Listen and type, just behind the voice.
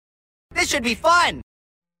This should be fun!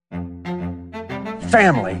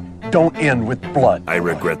 Family don't end with blood. I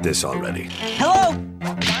regret this already. Hello?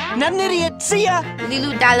 Not an idiot. See ya!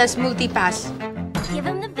 Lilu Dallas Multipass. Give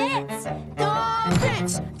him the bits. The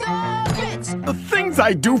bits. The bits. The things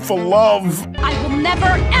I do for love. I will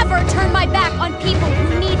never, ever turn my back on people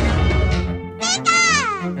who need me.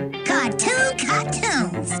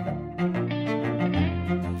 Cartoons.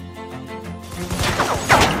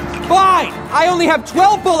 Fine! I only have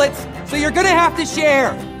 12 bullets, so you're gonna have to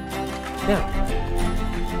share! Now,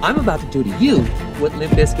 I'm about to do to you what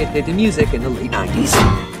Limp Bizkit did to music in the late 90s.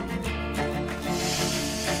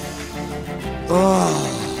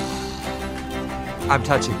 I'm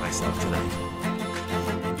touching myself tonight.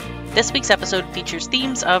 This week's episode features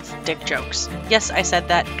themes of dick jokes. Yes, I said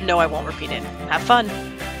that. No, I won't repeat it. Have fun.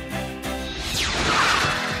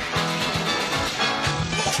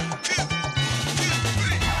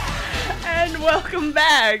 And welcome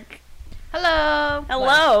back. Hello.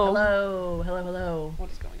 Hello. Hello. What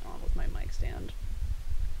is going on with my mic stand?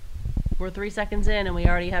 We're 3 seconds in and we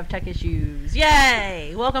already have tech issues.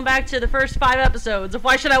 Yay! Welcome back to the first 5 episodes of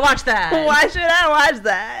Why Should I Watch That? Why should I watch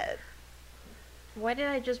that? Why did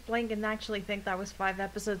I just blank and actually think that was 5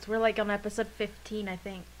 episodes? We're like on episode 15, I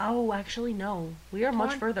think. Oh, actually, no. We are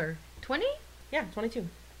much further. 20? Yeah, 22.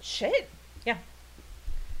 Shit. Yeah.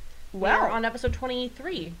 Well, We're on episode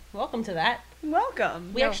 23. Welcome to that.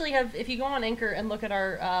 Welcome. We actually have, if you go on Anchor and look at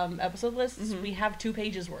our episode lists, we have 2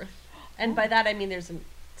 pages worth. And by that I mean there's an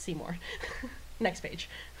see more. Next page.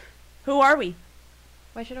 Who are we?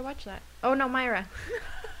 Why should I watch that? Oh, no, Myra.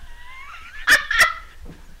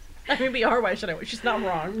 I mean, we are. Why should I? She's not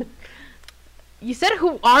wrong. You said,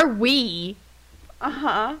 who are we?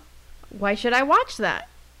 Uh-huh. Why should I watch that?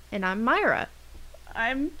 And I'm Myra.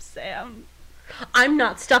 I'm Sam. I'm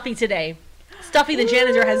not Stuffy today. Stuffy the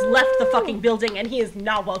janitor has left the fucking building and he is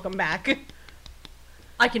not welcome back.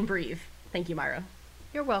 I can breathe. Thank you, Myra.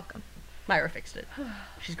 You're welcome. Myra fixed it.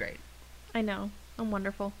 She's great. I know. I'm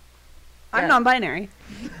wonderful. I'm non-binary.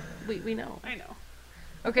 We know. I know.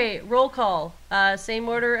 Okay, roll call. Same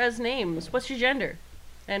order as names. What's your gender?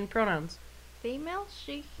 And pronouns? Female?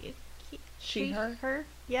 She, her? her?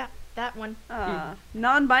 Yeah, that one.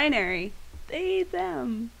 Non-binary. They,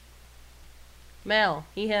 them. Male,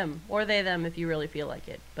 he, him. Or they, them if you really feel like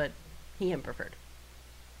it. But he, him preferred.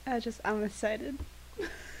 I'm excited.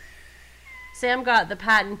 Sam got the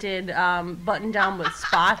patented button down with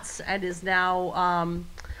spots and is now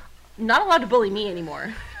not allowed to bully me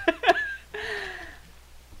anymore.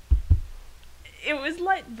 It was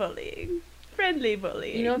light bullying. Friendly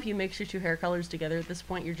bullying. You know, if you mix your 2 hair colors together at this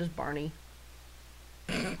point, you're just Barney.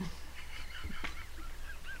 I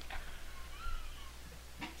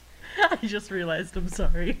just realized, I'm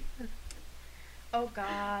sorry. Oh,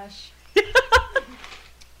 gosh.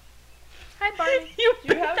 Hi, Barney. You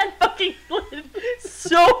made that fucking lid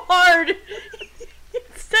so hard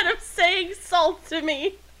instead of saying salt to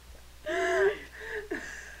me.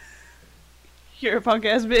 You're a punk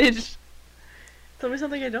ass bitch. Tell me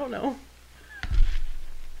something I don't know.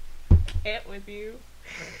 Can't with you.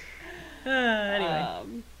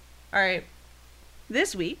 Anyway. Alright.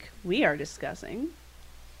 This week, we are discussing...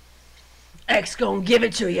 X gon' give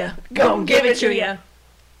it to ya. Gon' give it to ya.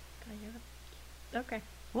 Okay.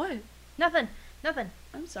 What? Nothing.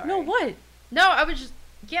 I'm sorry. No, what? No, I was just...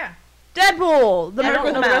 Yeah. Deadpool! The I don't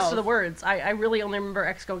Miracle know the rest Mouth. of the words. I really only remember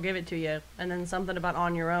X gon' give it to ya. And then something about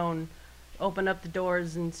on your own. Open up the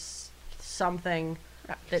doors and something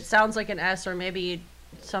that sounds like an S or maybe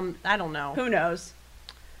some... I don't know. Who knows?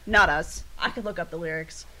 Not us. I could look up the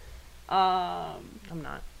lyrics. I'm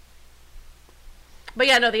not. But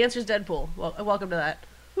yeah, no, the answer is Deadpool. Well, welcome to that.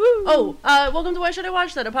 Woo. Oh, welcome to Why Should I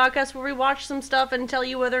Watch That? A podcast where we watch some stuff and tell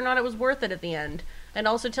you whether or not it was worth it at the end. And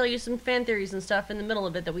also tell you some fan theories and stuff in the middle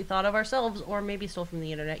of it that we thought of ourselves or maybe stole from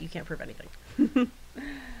the internet. You can't prove anything.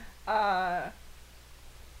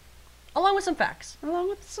 Along with some facts.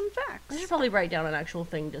 I should probably write down an actual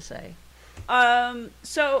thing to say.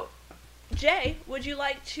 So, Jay, would you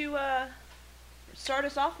like to, start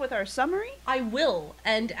us off with our summary? I will.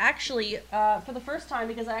 And actually, for the first time,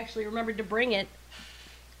 because I actually remembered to bring it,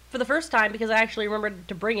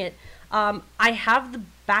 I have the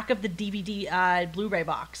back of the DVD Blu-ray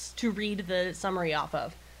box to read the summary off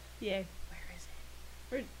of. Yay. Where is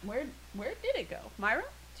it? Where did it go? Myra,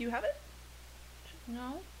 do you have it?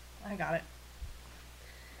 No. I got it.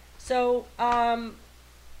 So, the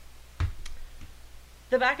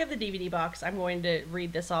back of the DVD box, I'm going to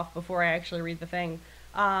read this off before I actually read the thing.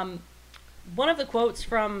 One of the quotes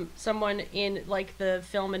from someone in, like, the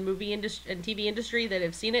film and movie industry and TV industry that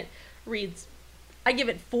have seen it reads, I give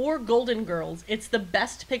it 4 Golden Girls. It's the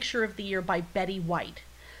best picture of the year by Betty White.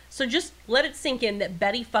 So just let it sink in that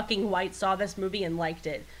Betty fucking White saw this movie and liked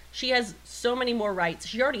it. She has so many more rights.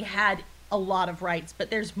 She already had a lot of rights, but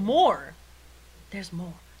there's more. There's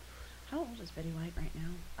more. How old is Betty White right now?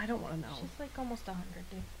 I don't want to know. She's like almost 100,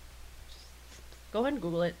 dude. Go ahead and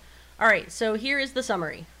Google it. Alright, so here is the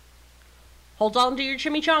summary. Hold on to your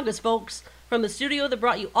chimichangas, folks. From the studio that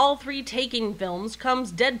brought you all 3 Taking films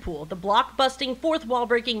comes Deadpool, the blockbusting, fourth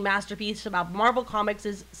wall-breaking masterpiece about Marvel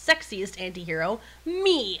Comics' sexiest antihero,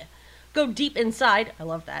 me. Go deep inside, I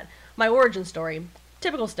love that, my origin story.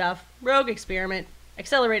 Typical stuff, rogue experiment,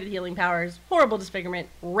 accelerated healing powers, horrible disfigurement,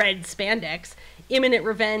 red spandex, imminent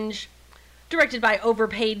revenge. Directed by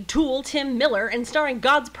overpaid tool Tim Miller and starring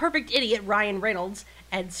God's perfect idiot Ryan Reynolds,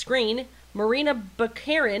 Ed Skrein, Marina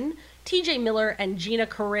Baccarin, TJ Miller, and Gina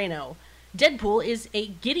Carano. Deadpool is a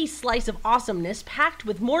giddy slice of awesomeness packed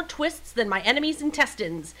with more twists than my enemy's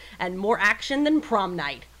intestines and more action than prom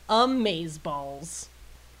night. Amazeballs.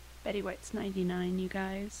 Betty White's 99, you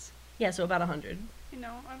guys. Yeah, so about 100. You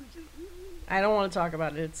know, I'm just... I don't want to talk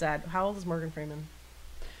about it. It's sad. How old is Morgan Freeman?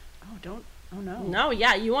 Oh, don't... Oh, no. No,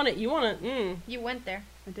 yeah, you want to... You went there.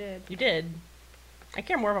 I did. You did. I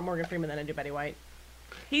care more about Morgan Freeman than I do Betty White.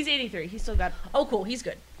 He's 83. He's still got... Oh, cool. He's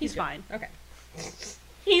good. He's good. fine. Okay.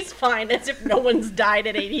 He's fine, as if no one's died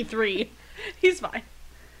at 83. He's fine.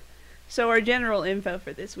 So our general info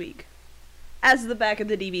for this week. As the back of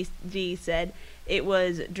the DVD said, it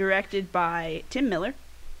was directed by Tim Miller,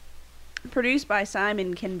 produced by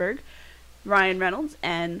Simon Kinberg, Ryan Reynolds,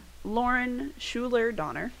 and Lauren Schuler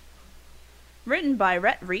Donner, written by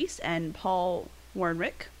Rhett Reese and Paul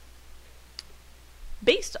Warnrick,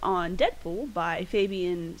 based on Deadpool by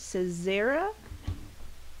Fabian Cesara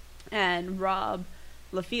and Rob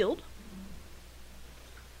Liefeld,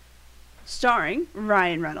 starring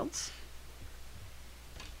Ryan Reynolds,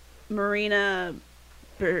 Marina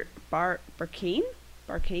Barkane,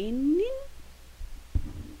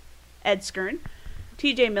 Ed Skrein,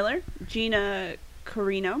 TJ Miller, Gina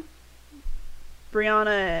Carano,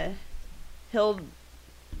 Brianna Hilbrand.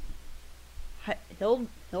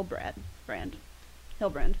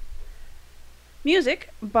 Music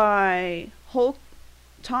by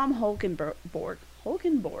Tom Holkenborg.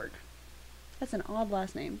 That's an odd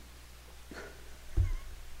last name.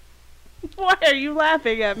 Why are you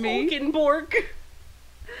laughing at me? Holkenborg.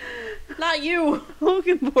 Not you.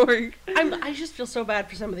 Holkenborg. I just feel so bad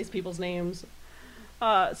for some of these people's names.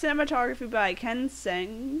 Cinematography by Ken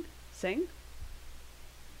Seng.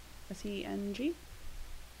 S-E-N-G?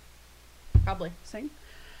 Probably. Seng.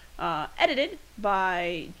 Edited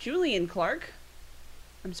by Julian Clark.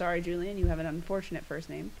 I'm sorry, Julian, you have an unfortunate first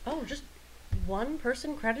name. Oh, just one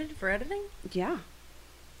person credited for editing? Yeah.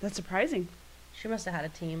 That's surprising. She must have had a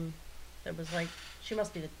team that was like, she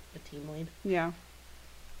must be the team lead. Yeah.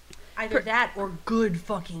 Either that or good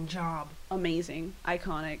fucking job. Amazing.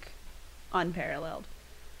 Iconic. Unparalleled.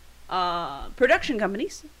 Production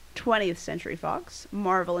companies: 20th Century Fox,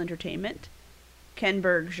 Marvel Entertainment,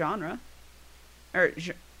 Kinberg Genre.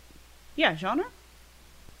 Genre? Yeah,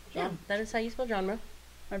 that is how you spell genre.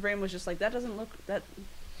 My brain was just like, that doesn't look... that.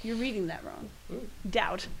 You're reading that wrong. Ooh.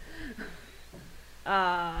 Doubt.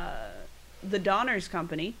 The Donners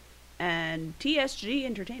Company and TSG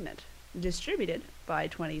Entertainment. Distributed by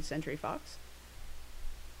 20th Century Fox.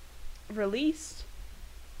 Released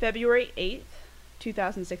February 8th,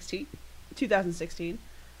 2016.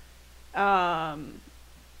 And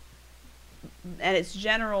its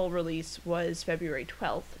general release was February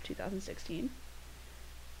 12th, 2016.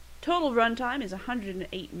 Total runtime is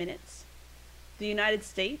 108 minutes. The United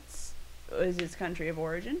States is its country of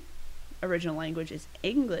origin. Original language is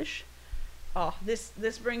English. Oh,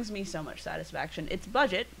 this brings me so much satisfaction. Its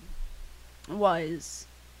budget was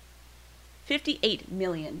 $58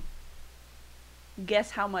 million.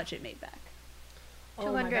 Guess how much it made back?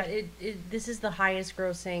 Oh my god, this is the highest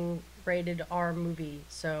grossing rated R movie,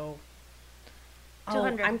 so...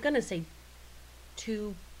 200. I'm gonna say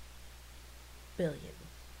 2 billion.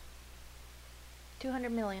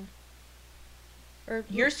 200 million. Or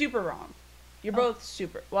You're super wrong. You're both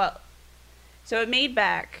super... Well, so it made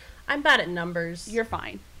back... I'm bad at numbers. You're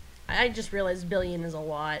fine. I just realized billion is a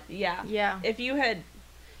lot. Yeah. Yeah. If you had...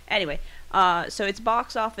 Anyway, so its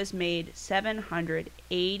box office made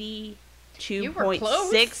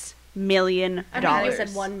 $782.6 million. I mean, had I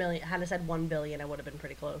said 1 million, had I said 1 billion, I would have been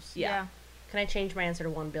pretty close. Yeah. Can I change my answer to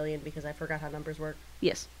 1 billion because I forgot how numbers work?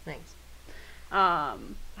 Yes. Thanks. I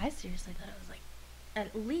seriously thought it was like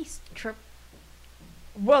at least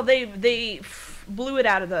Well, they blew it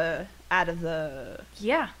out of the...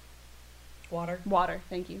 Yeah. Water. Water,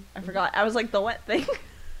 thank you. I forgot. I was like, the wet thing.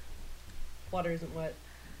 Water isn't wet.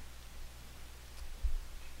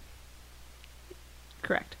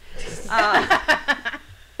 Correct.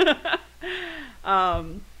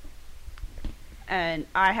 And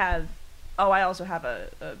I also have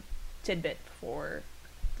a tidbit for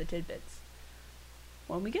the tidbits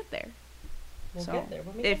when we get there. We'll So, get there.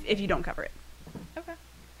 When we if get there. if you don't cover it. Okay.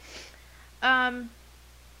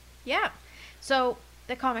 Yeah. So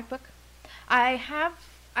the comic book, I have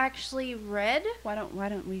actually read. Why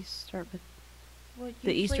don't we start with Well,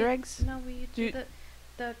 the Easter usually- eggs? No, we do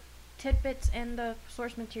the tidbits and the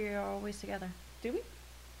source material are always together. Do we?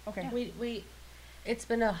 Okay. We it's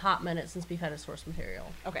been a hot minute since we've had a source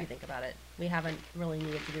material. Okay. If you think about it, we haven't really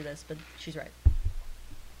needed to do this, but she's right.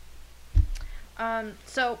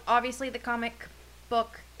 So obviously the comic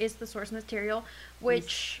book is the source material,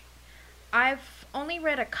 which I've only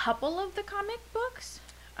read a couple of the comic books.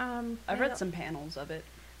 I've read some panels of it.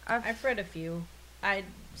 I've read a few. I'd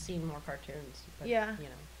seen more cartoons. But, Yeah. You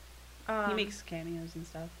know. He makes cameos and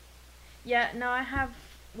stuff. Yeah, no, I have,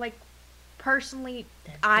 like, personally,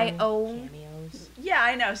 Deadpool, I own. cameos. Yeah,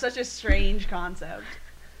 I know. Such a strange concept.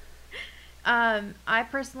 I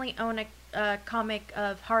personally own a comic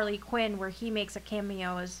of Harley Quinn where he makes a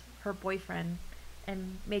cameo as her boyfriend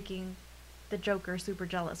and making the Joker super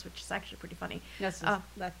jealous, which is actually pretty funny.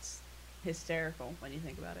 That's hysterical when you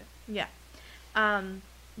think about it. Yeah.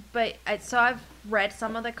 But so I've read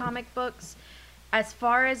some of the comic books. As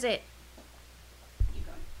far as it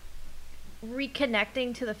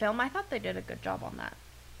reconnecting to the film, I thought they did a good job on that.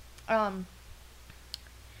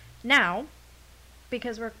 Now,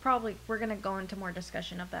 because we're gonna go into more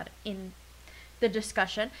discussion of that in the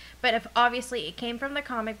discussion, but if obviously it came from the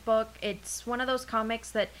comic book, it's one of those comics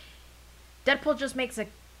that Deadpool just makes a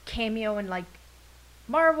cameo in, like,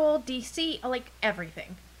 Marvel, DC, like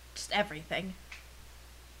everything, just everything.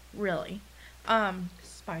 Really,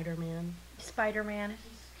 Spider-Man. Spider-Man.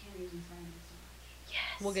 Yes.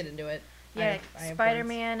 We'll get into it. Yeah, I have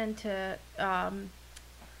Spider-Man into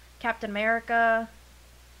Captain America,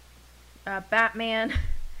 Batman.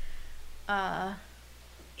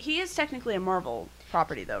 He is technically a Marvel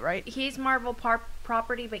property, though, right? He's Marvel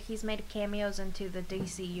property, but he's made cameos into the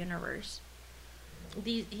DC universe.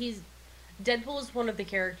 Deadpool is one of the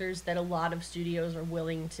characters that a lot of studios are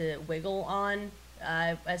willing to wiggle on.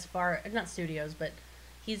 As far not studios, but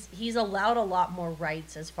he's allowed a lot more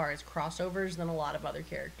rights as far as crossovers than a lot of other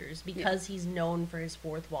characters because he's known for his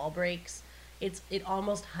fourth wall breaks. It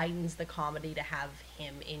almost heightens the comedy to have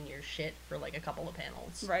him in your shit for like a couple of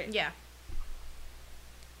panels, Right. Yeah.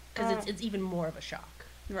 Because it's even more of a shock.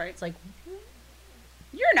 Right. It's like,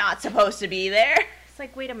 You're not supposed to be there. It's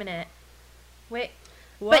like, wait a minute. Wait.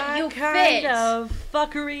 what But you kind fit. of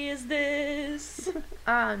fuckery is this?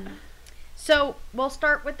 So we'll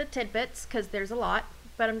start with the tidbits because there's a lot,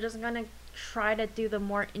 but I'm just gonna try to do the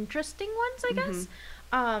more interesting ones, I guess.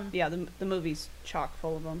 Yeah, the movie's chock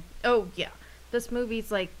full of them. Oh yeah, this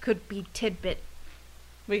movie's like could be tidbit.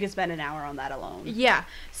 We could spend an hour on that alone. Yeah.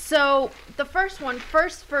 So the first one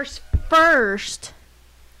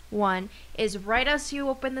is right as you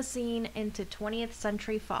open the scene into 20th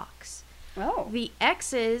Century Fox. Oh. The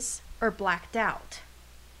X's are blacked out.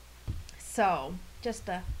 So, just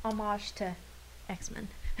a homage to X-Men.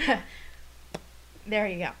 There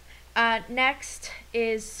you go. Next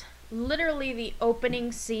is literally the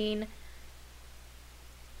opening scene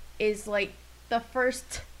is like the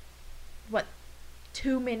first,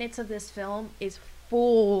 2 minutes of this film is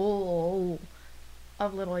full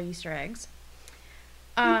of little Easter eggs.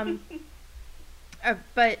 But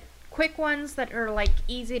quick ones that are like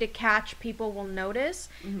easy to catch, people will notice,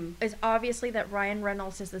 is obviously that Ryan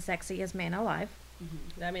Reynolds is the sexiest man alive.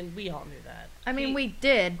 I mean, we all knew that. I mean, we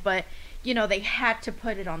did, but you know, they had to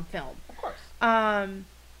put it on film. Of course.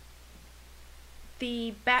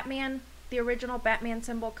 The original Batman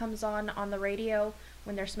symbol comes on the radio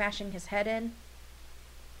when they're smashing his head in.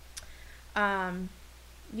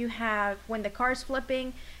 You have, when the car's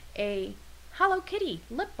flipping, a Hello Kitty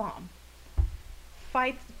lip balm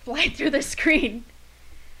fly through the screen.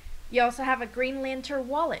 You also have a Green Lantern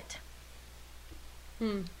wallet.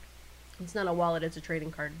 It's not a wallet, it's a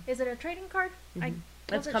trading card. Is it a trading card?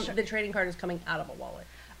 The trading card is coming out of a wallet.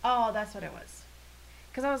 Oh, that's what it was.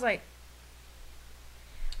 Because I was like...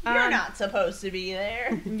 You're not supposed to be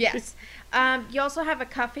there. Yes. You also have a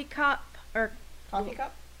coffee cup, or... Coffee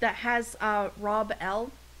cup? That has Rob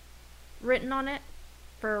L. written on it.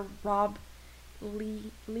 For Rob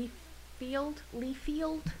Liefeld?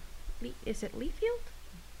 Is it Liefeld?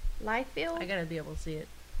 Liefeld? I gotta be able to see it.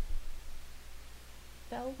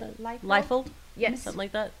 Liefeld? Liefeld? Yes. Something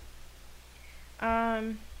like that.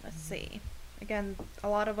 Let's see. Again, a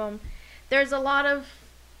lot of them. There's a lot of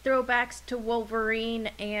throwbacks to Wolverine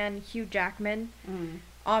and Hugh Jackman.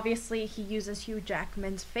 Obviously, he uses Hugh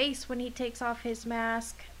Jackman's face when he takes off his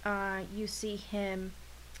mask. You see him.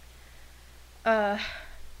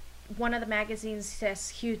 One of the magazines says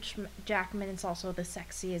Hugh Jackman is also the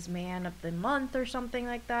sexiest man of the month or something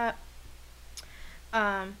like that.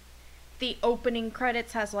 The opening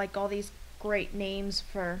credits has like all these great names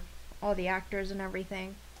for all the actors and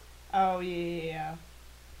everything. Oh, yeah.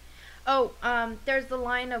 Oh, there's the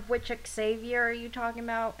line of which Xavier are you talking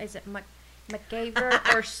about? Is it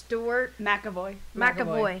McGaver or Stewart?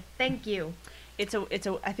 McAvoy. Thank you.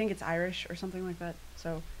 I think it's Irish or something like that.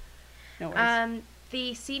 So, no worries.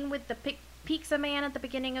 The scene with the Pizza Man at the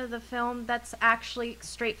beginning of the film, that's actually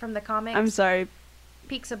straight from the comics. I'm sorry.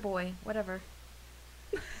 Pizza Boy, whatever.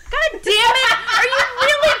 God damn it! Are you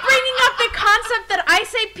really bringing up the concept that I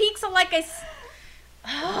say pizza like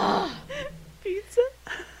Pizza?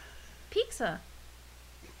 Pizza.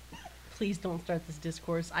 Please don't start this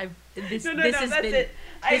discourse. This it.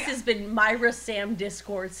 has been Myra Sam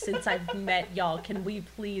discourse since I've met y'all. Can we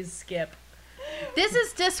please skip? This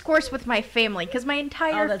is discourse with my family because my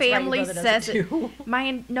entire that's right, family your brother does says it too.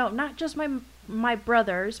 No, not just my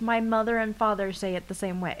brothers. My mother and father say it the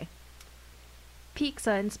same way.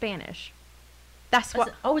 Pizza in Spanish. That's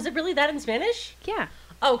what. Is it really that in Spanish? Yeah.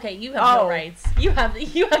 Okay, you have no rights. You have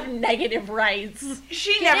negative rights.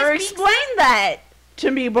 She It never is explained that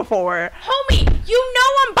to me before. Homie, you know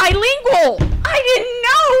I'm bilingual. I didn't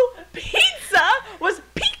know pizza was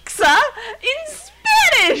pizza in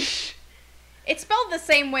Spanish. It's spelled the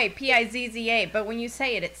same way, Pizza, but when you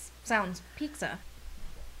say it, it sounds pizza.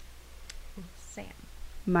 Sam.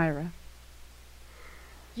 Myra.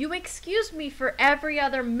 You excuse me for every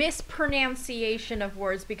other mispronunciation of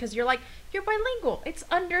words because you're bilingual. It's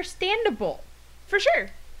understandable. For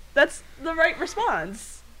sure. That's the right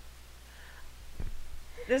response.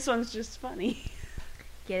 This one's just funny.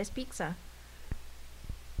 Get us pizza.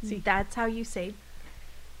 See, that's how you say.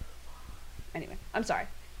 Anyway, I'm sorry.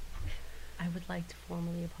 I would like to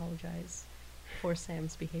formally apologize for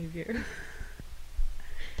Sam's behavior.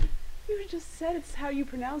 You just said it's how you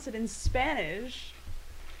pronounce it in Spanish.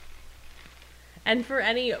 And for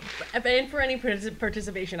any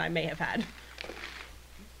participation I may have had.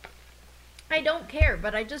 I don't care,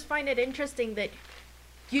 but I just find it interesting that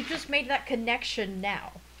you just made that connection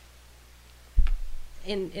now.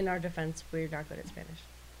 In our defense, we're not good at Spanish.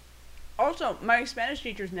 Also, my Spanish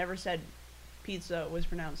teachers never said pizza was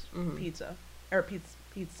pronounced pizza. Or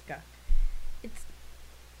pizza.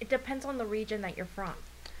 It depends on the region that you're from.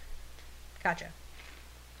 Gotcha.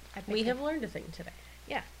 We have learned a thing today.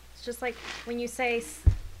 Yeah. It's just like when you say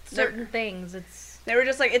certain things, it's... They were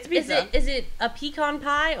just like, it's pizza. Is it a pecan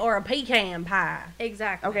pie or a pecan pie?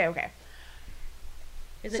 Exactly. Okay.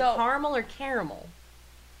 Is it caramel or caramel?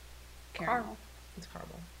 Caramel. It's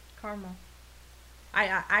caramel. Caramel.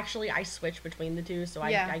 I switch between the two, so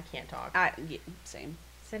I can't talk. Yeah, same.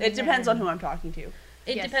 It depends on who I'm talking to.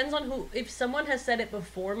 It depends on who. If someone has said it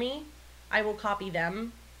before me, I will copy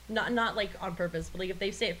them. Not like on purpose, but like if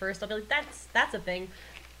they say it first, I'll be like, that's a thing.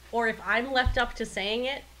 Or if I'm left up to saying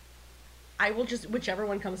it, I will just whichever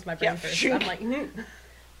one comes to my brain first. I'm like,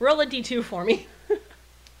 roll a D2 for me.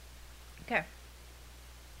 Okay.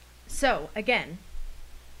 So again,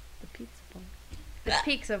 The pizza boy. the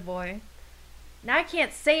pizza boy. Now I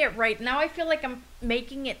can't say it right. Now I feel like I'm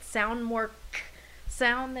making it sound more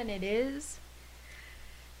sound than it is.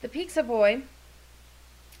 The pizza boy.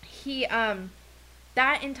 He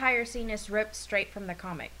that entire scene is ripped straight from the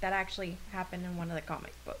comic. That actually happened in one of the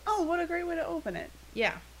comic books. Oh, what a great way to open it.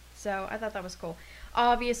 Yeah. So I thought that was cool.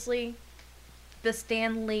 Obviously, the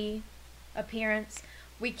Stan Lee appearance.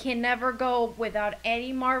 We can never go without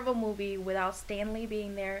any Marvel movie without Stan Lee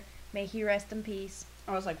being there. May he rest in peace.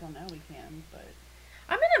 I was like, well, no, we can, but...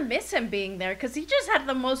 I'm gonna miss him being there because he just had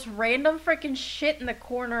the most random freaking shit in the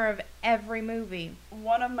corner of every movie.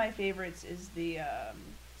 One of my favorites is the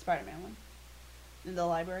Spider-Man one. In the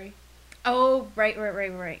library. Oh, right.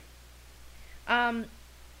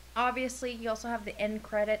 Obviously, you also have the end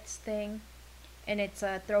credits thing, and it's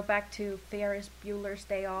a throwback to Ferris Bueller's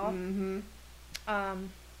Day Off. Mm-hmm.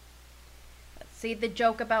 Let's see the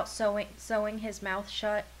joke about sewing his mouth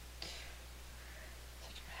shut.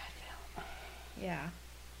 Such a bad film.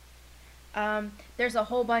 Yeah. There's a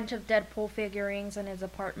whole bunch of Deadpool figurines in his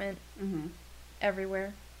apartment. Mm-hmm.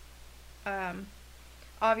 Everywhere.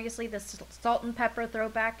 Obviously, the salt and pepper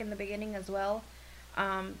throwback in the beginning as well,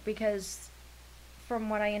 because from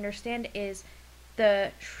what I understand is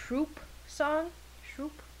the Shroop song.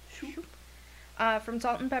 Shroop. from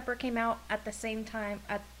Salt and Pepper came out at the same time,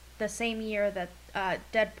 at the same year that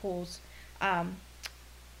Deadpool's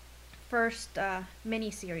first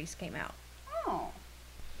miniseries came out. Oh.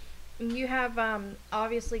 You have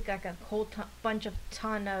obviously like a whole bunch of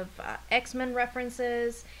ton of X-Men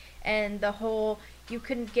references, and the whole you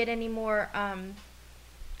couldn't get any more.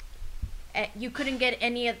 You couldn't get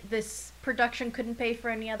any of this production. Couldn't pay for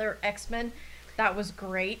any other X-Men. That was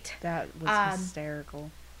great. That was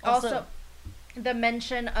hysterical. Also, the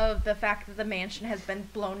mention of the fact that the mansion has been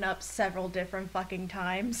blown up several different fucking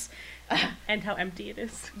times. And how empty it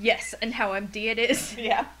is. Yes, and how empty it is.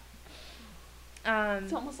 Yeah.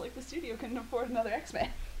 It's almost like the studio couldn't afford another X-Men.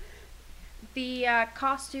 The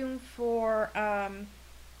costume for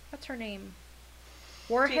what's her name?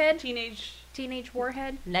 Warhead. Teenage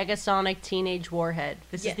Warhead. Negasonic Teenage Warhead.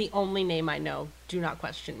 This Yeah. is the only name I know. Do not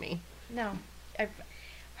question me. No,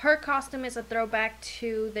 her costume is a throwback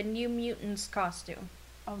to the New Mutants costume.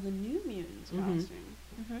 Oh, the New Mutants costume.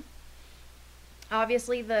 Mm-hmm.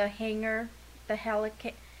 Obviously, the hangar, the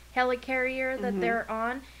helicarrier that they're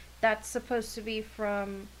on, that's supposed to be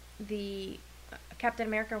from the Captain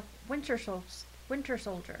America Winter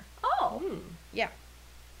Soldier. Oh. Yeah.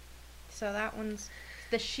 So that one's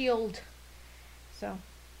the shield. So.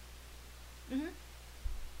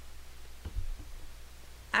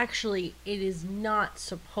 Actually, it is not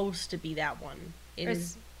supposed to be that one.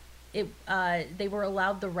 They were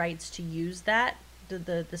allowed the rights to use that,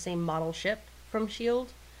 the same model ship from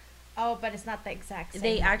SHIELD. Oh, but it's not the exact same.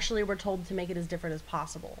 They one. actually were told to make it as different as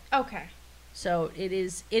possible. Okay. So it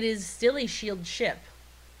is still a SHIELD ship,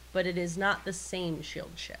 but it is not the same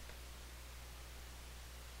SHIELD ship.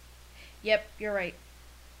 Yep, you're right.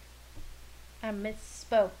 I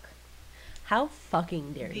misspoke. How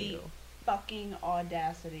fucking dare The you? fucking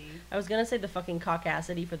audacity. I was gonna say the fucking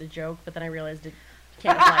caucasity for the joke, but then I realized it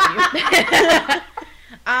can't apply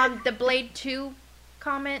to you. The Blade 2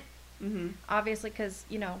 comment, obviously, because,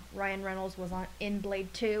 you know, Ryan Reynolds was in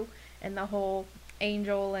Blade 2, and the whole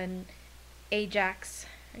Angel and Ajax,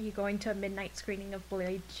 are you going to a midnight screening of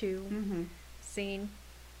Blade 2 scene?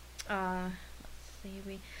 Let's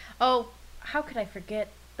see, how could I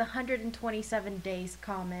forget the 127 days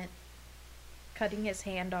comment, cutting his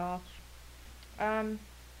hand off. And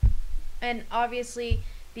obviously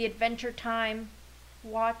the Adventure Time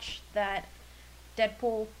watch that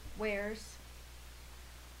Deadpool wears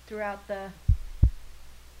throughout the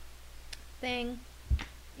thing.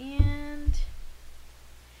 And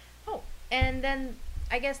then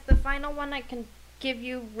I guess the final one I can give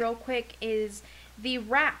you real quick is the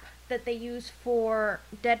rap that they use for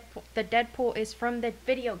Deadpool. The Deadpool is from the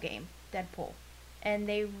video game Deadpool, and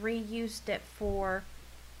they reused it for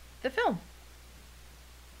the film.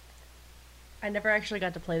 I never actually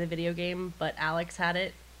got to play the video game, but Alex had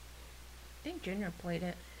it. I think Junior played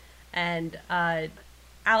it. And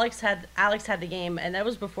Alex had the game, and that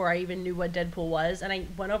was before I even knew what Deadpool was. And I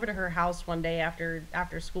went over to her house one day after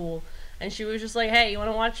school, and she was just like, "Hey, you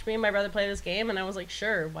want to watch me and my brother play this game?" And I was like,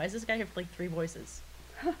 "Sure." Why does this guy have like 3 voices?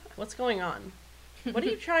 What's going on? What are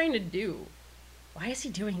you trying to do? Why is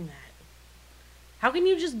he doing that? How can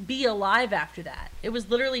you just be alive after that? It was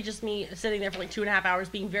literally just me sitting there for like 2.5 hours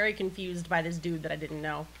being very confused by this dude that I didn't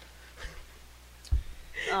know.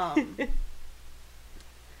 And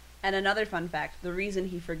another fun fact, the reason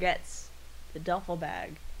he forgets the duffel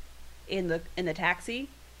bag in the taxi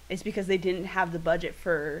is because they didn't have the budget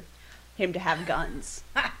for him to have guns.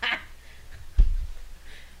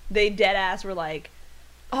 They dead ass were like,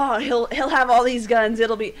 "Oh, he'll have all these guns,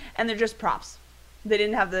 and they're just props." They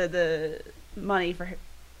didn't have the money for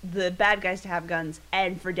the bad guys to have guns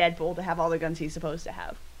and for Deadpool to have all the guns he's supposed to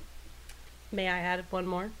have. May I add one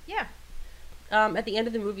more? Yeah. At the end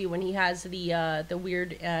of the movie, when he has the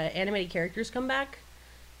weird animated characters come back,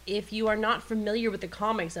 if you are not familiar with the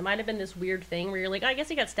comics, it might have been this weird thing where you're like, I guess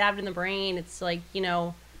he got stabbed in the brain. It's like, you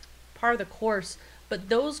know, part of the course. But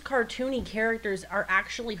those cartoony characters are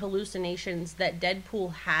actually hallucinations that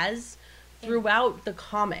Deadpool has throughout the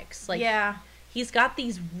comics. Like, yeah. He's got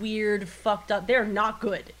these weird, fucked up... They're not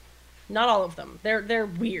good. Not all of them. They're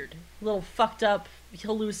weird. Little fucked up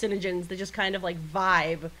hallucinogens that just kind of, like,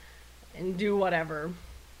 vibe and do whatever.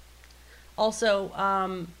 Also,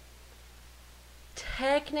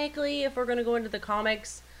 technically, if we're going to go into the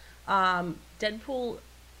comics, Deadpool...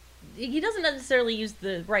 He doesn't necessarily use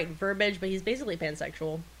the right verbiage, but he's basically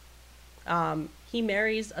pansexual. He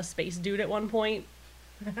marries a space dude at one point.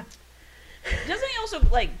 Doesn't he also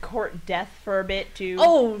like court death for a bit too?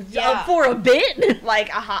 Oh, yeah, for a bit. Like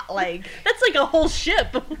a hot That's like a whole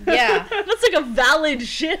ship. Yeah, that's like a valid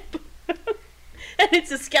ship, and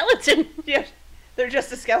it's a skeleton. Yeah, they're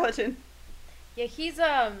just a skeleton. Yeah, he's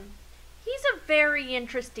a very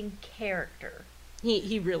interesting character.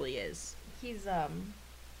 He really is. He's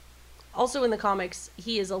Also in the comics,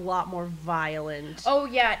 he is a lot more violent. Oh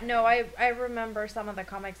yeah, no, I remember some of the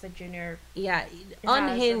comics that Junior. Yeah,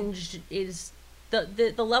 unhinged is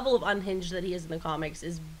the level of unhinged that he is in the comics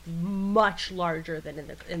is much larger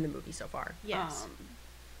than in the movie so far. Yes.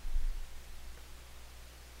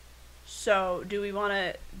 So, do we want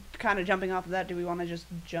to, kind of jumping off of that, do we want to just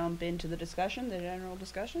jump into the discussion, the general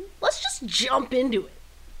discussion? Let's just jump into it.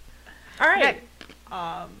 All right.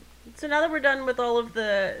 Okay. So now that we're done with all of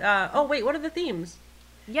the, oh wait, what are the themes?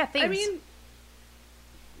 Yeah, themes. I mean,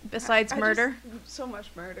 besides murder. So much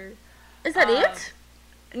murder. Is that it?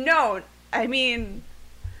 No, I mean,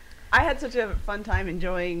 I had such a fun time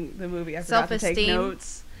enjoying the movie. I forgot to take Self-esteem.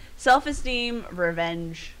 notes. Self-esteem,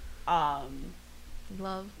 revenge,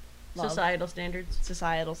 Love. Societal standards.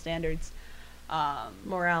 societal standards,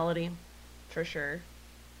 Morality. for sure.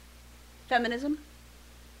 Feminism.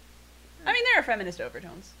 I mean, there are feminist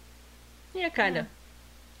overtones. Yeah, kind of.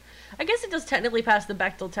 I guess it does technically pass the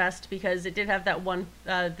Bechdel test because it did have that one,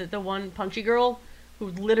 the one punchy girl who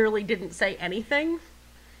literally didn't say anything.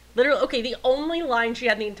 Literally, okay, the only line she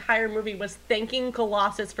had in the entire movie was thanking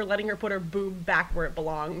Colossus for letting her put her boob back where it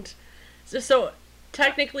belonged. So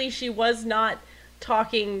technically she was not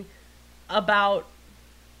talking about...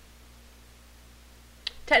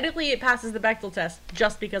 Technically it passes the Bechdel test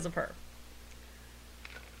just because of her.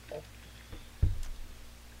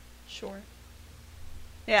 Sure.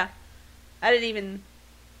 Yeah. I didn't even...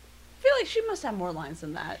 I feel like she must have more lines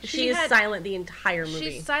than that. She is silent the entire movie.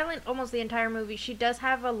 She's silent almost the entire movie. She does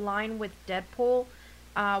have a line with Deadpool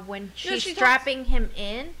when she's she strapping him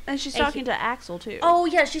in. And she's talking to Axel, too. Oh,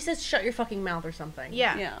 yeah, she says shut your fucking mouth or something.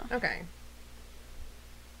 Yeah. Yeah. Okay.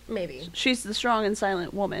 Maybe. She's the strong and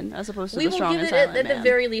silent woman, as opposed to We the will strong give and it silent at man. the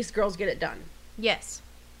very least, girls get it done. Yes.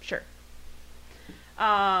 Sure.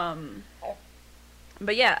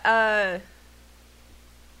 But yeah,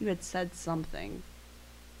 you had said something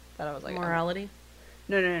that I was like... Morality?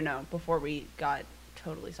 No. Before we got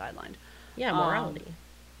totally sidelined. Yeah, morality.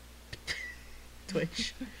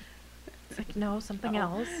 Twitch. It's like, no, something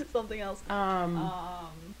else. Something else.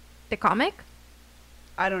 The comic?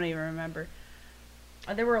 I don't even remember.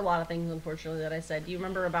 There were a lot of things, unfortunately, that I said. Do you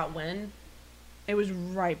remember about when? It was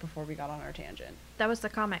right before we got on our tangent. That was the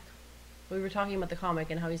comic. We were talking about the comic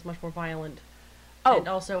and how he's much more violent. Oh. And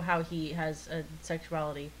also how he has a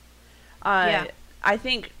sexuality. Yeah. I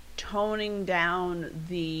think toning down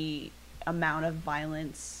the amount of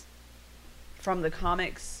violence from the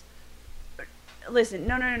comics... Listen,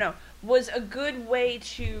 no. Was a good way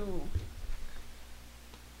to...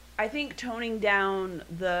 I think toning down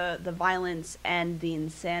the violence and the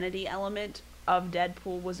insanity element of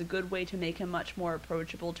Deadpool was a good way to make him much more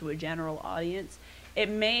approachable to a general audience. It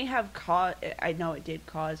may have caused... I know it did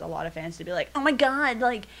cause a lot of fans to be like, oh my god,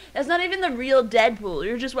 like, that's not even the real Deadpool.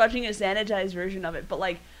 You're just watching a sanitized version of it. But,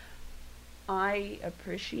 like, I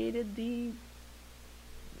appreciated the...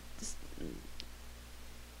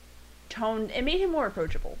 tone. It made him more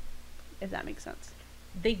approachable, if that makes sense.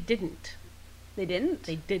 They didn't. They didn't?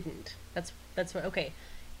 They didn't. That's what... Okay.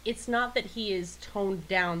 It's not that he is toned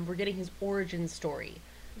down. We're getting his origin story.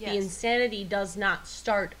 Yes. The insanity does not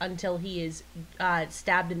start until he is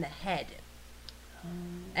stabbed in the head.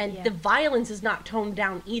 And Yeah. the violence is not toned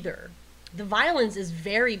down either. The violence is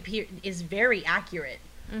very accurate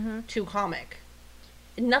to comic.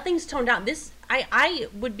 Nothing's toned down.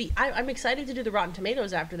 I'm excited to do the Rotten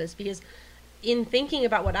Tomatoes after this because in thinking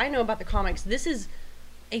about what I know about the comics, this is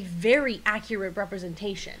a very accurate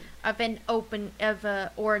representation Of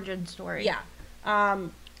a origin story. Yeah.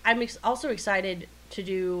 I'm also excited to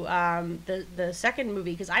do the second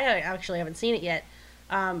movie because I actually haven't seen it yet.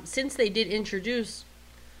 Since they did introduce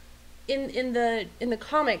in the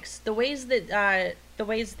comics the ways that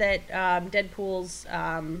Deadpool's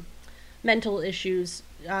mental issues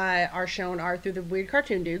are shown are through the weird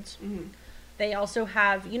cartoon dudes. Mm-hmm. They also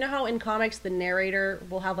have, you know how in comics the narrator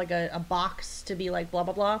will have like a box to be like blah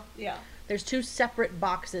blah blah. Yeah. There's two separate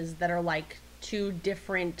boxes that are like two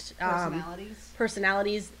different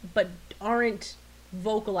personalities, but aren't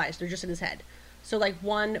vocalized. They're just in his head. So like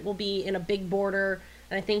one will be in a big border,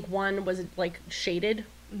 and I think one was like shaded,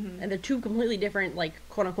 and they're two completely different like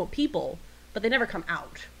quote unquote people, but they never come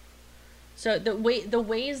out. So the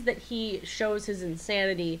ways that he shows his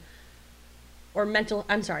insanity or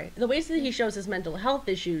the ways that he shows his mental health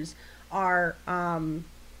issues are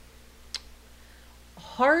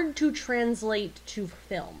hard to translate to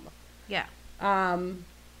film. Yeah. I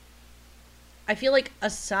feel like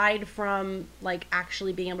aside from like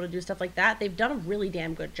actually being able to do stuff like that, they've done a really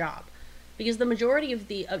damn good job because the majority of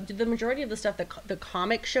the stuff that the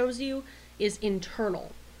comic shows you is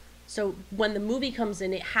internal. So when the movie comes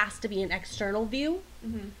in, it has to be an external view.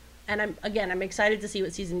 Mm-hmm. And I'm excited to see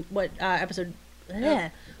what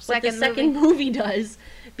the second movie does,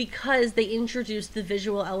 because they introduced the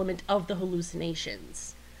visual element of the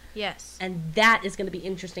hallucinations. Yes. And that is going to be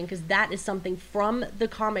interesting, because that is something from the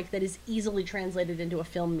comic that is easily translated into a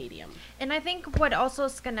film medium. And I think what also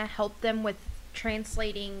is going to help them with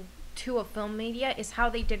translating to a film media is how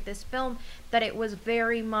they did this film, that it was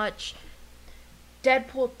very much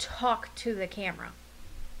Deadpool talk to the camera.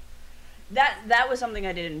 That was something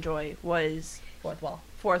I did enjoy, was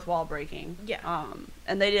fourth wall breaking. Yeah.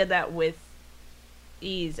 And they did that with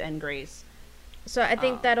ease and grace. So I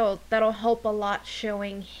think that'll help a lot,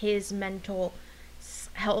 showing his mental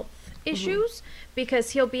health issues,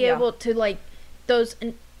 because he'll be able to, like, those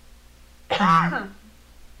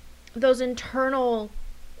internal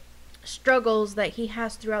struggles that he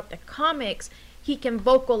has throughout the comics, he can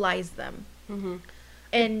vocalize them. Mm-hmm.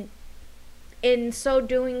 And in so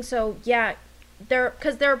doing,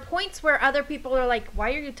 because there are points where other people are like,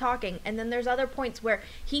 why are you talking? And then there's other points where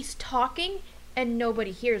he's talking and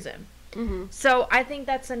nobody hears him. Mm-hmm. So I think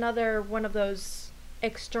that's another one of those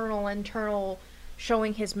internal,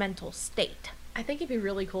 showing his mental state. I think it'd be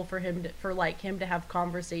really cool for him to have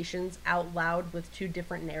conversations out loud with two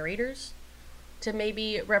different narrators, to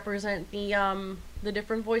maybe represent the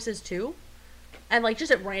different voices too, and like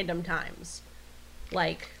just at random times,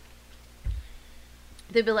 like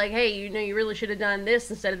they'd be like, hey, you really should have done this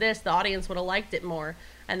instead of this. The audience would have liked it more.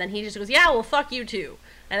 And then he just goes, yeah, well, fuck you too.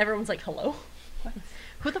 And everyone's like, hello? What?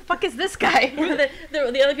 Who the fuck is this guy?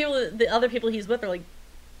 the other people he's with are like,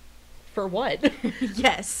 for what?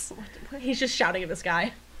 Yes. He's just shouting at this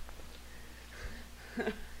guy.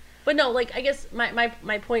 But no, like, I guess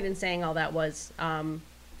my point in saying all that was,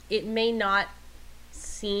 it may not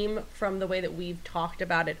seem, from the way that we've talked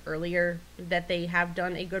about it earlier, that they have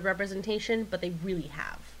done a good representation, but they really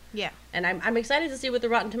have. Yeah. And I'm excited to see what the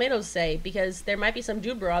Rotten Tomatoes say, because there might be some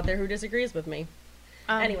dude bro out there who disagrees with me.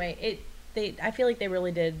 Anyway, I feel like they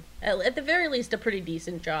really did, at the very least, a pretty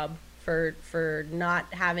decent job for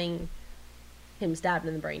not having him stabbed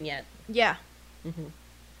in the brain yet. Yeah. Mm-hmm.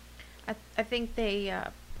 I think they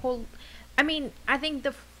pulled. I mean, I think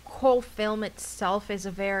the whole film itself is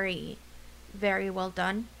a very, very well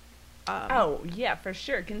done. Oh yeah, for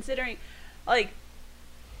sure. Considering, like,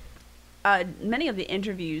 many of the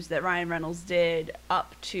interviews that Ryan Reynolds did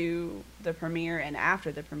up to the premiere and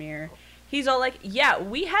after the premiere, he's all like, yeah,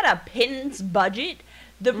 we had a pittance budget.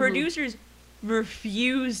 The producers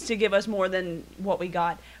refused to give us more than what we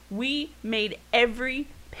got. We made every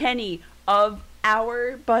penny of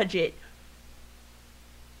our budget.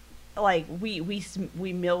 Like, we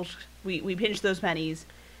pinched those pennies.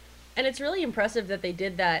 And it's really impressive that they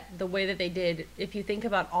did that the way that they did, if you think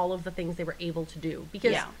about all of the things they were able to do.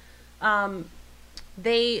 Because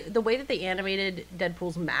the way that they animated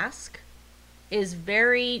Deadpool's mask is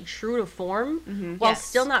very true to form, while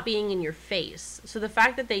still not being in your face. So the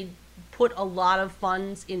fact that they put a lot of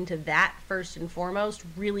funds into that first and foremost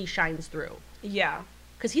really shines through. Yeah.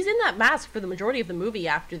 Because he's in that mask for the majority of the movie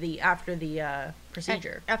after the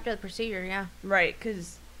procedure. After the procedure, yeah. Right,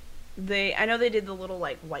 because I know they did the little,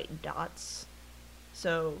 like, white dots.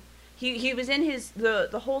 So he was in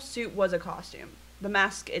the whole suit was a costume. The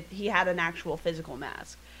mask, he had an actual physical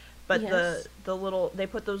mask. But yes. they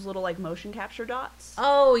put those little, like, motion capture dots.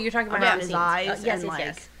 Oh, you're talking about around his eyes. Yes, and, like,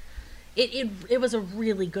 yes. It was a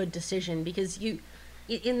really good decision, because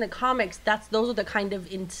in the comics, those are the kind of,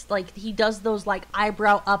 he does those, like,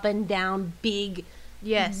 eyebrow up and down, big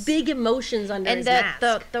emotions under his mask.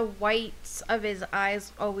 And the whites of his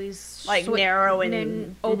eyes always, like, narrow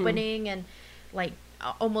and opening, and, like,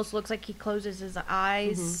 almost looks like he closes his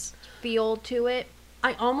eyes, feel to it.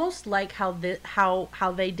 I almost like how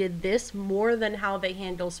they did this more than how they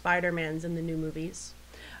handle Spider-Man's in the new movies.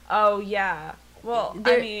 Oh, yeah. Well,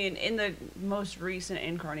 I mean, in the most recent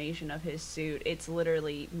incarnation of his suit, it's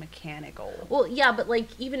literally mechanical. Well, yeah, but, like,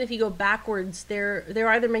 even if you go backwards, they're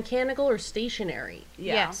either mechanical or stationary.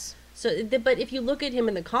 Yeah. Yes. So, but if you look at him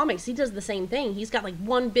in the comics, he does the same thing. He's got, like,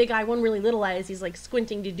 one big eye, one really little eye as he's, like,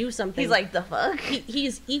 squinting to do something. He's like, the fuck?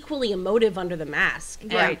 He's equally emotive under the mask.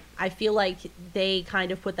 Right. And I feel like they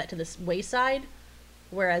kind of put that to the wayside,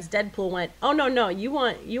 whereas Deadpool went, oh, no, you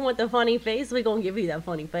want the funny face? We're gonna give you that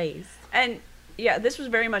funny face. And, yeah, this was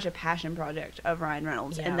very much a passion project of Ryan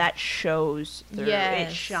Reynolds, and that shows through. Yes.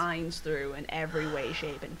 It shines through in every way,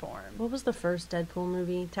 shape, and form. What was the first Deadpool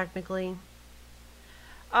movie, technically?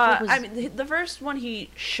 I mean, the first one he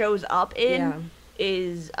shows up in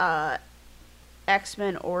is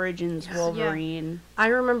X-Men Origins Wolverine. I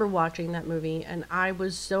remember watching that movie, and I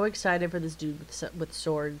was so excited for this dude with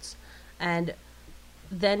swords, and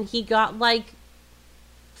then he got like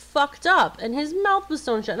fucked up, and his mouth was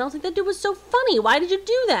sewn shut, and I was like, that dude was so funny. Why did you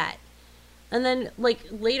do that? And then, like,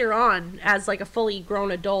 later on, as, like, a fully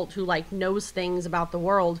grown adult who, like, knows things about the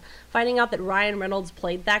world, finding out that Ryan Reynolds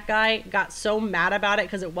played that guy, got so mad about it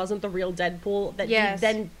because it wasn't the real Deadpool, that he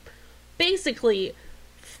then basically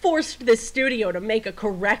forced this studio to make a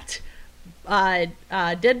correct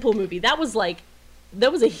Deadpool movie. That was, like,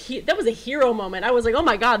 that was a hero moment. I was like, oh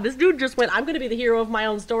my god, this dude just went, I'm going to be the hero of my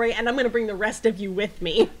own story, and I'm going to bring the rest of you with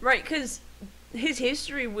me. Right, because his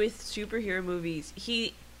history with superhero movies,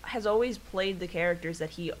 he has always played the characters that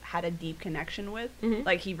he had a deep connection with,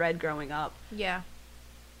 like he read growing up. Yeah.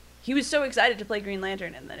 He was so excited to play Green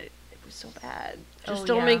Lantern, and then it was so bad. Just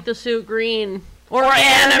don't make the suit green. Or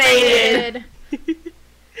animated!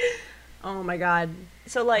 Oh my god.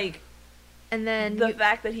 So, like, and then the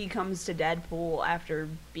fact that he comes to Deadpool after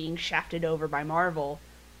being shafted over by Marvel.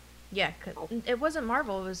 Yeah, it wasn't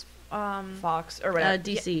Marvel, it was Fox or whatever.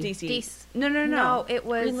 DC. DC. No, it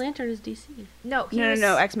was Green Lantern is DC. No,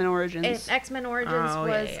 no. X-Men Origins. X-Men Origins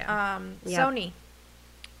was Sony.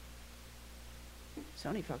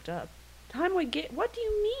 Sony fucked up. What do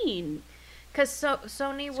you mean? Because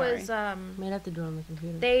Sony was Might have to do it on the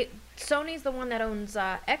computer. Sony's the one that owns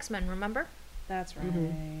X-Men. Remember? That's right.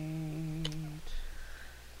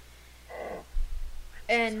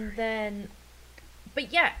 And then,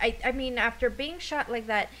 but yeah, I mean, after being shot like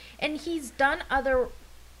that, and he's done other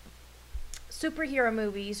superhero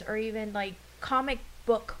movies or even like comic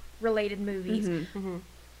book related movies.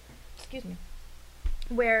 Excuse me,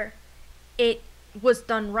 where it was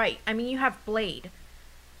done right. I mean, you have Blade,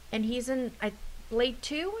 and he's in Blade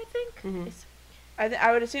 2, I think.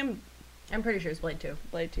 I would assume. I'm pretty sure it's Blade 2.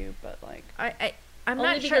 Blade 2, but like I'm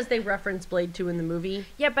only not sure because they reference Blade 2 in the movie.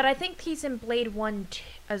 Yeah, but I think he's in Blade 1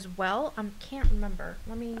 as well. I can't remember.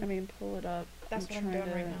 Let me. I mean, pull it up. That's what I'm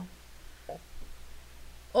doing right now.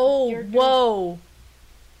 Oh, whoa!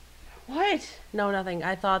 What? No, nothing.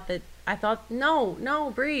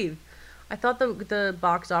 No, breathe. I thought the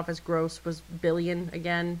box office gross was billion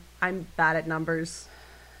again. I'm bad at numbers.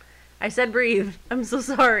 I said breathe. I'm so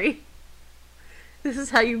sorry. This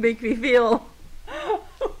is how you make me feel.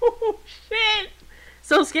 Oh, shit!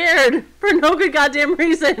 So scared for no good goddamn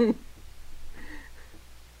reason.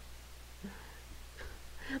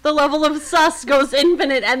 The level of sus goes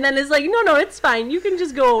infinite and then is like, no, it's fine. You can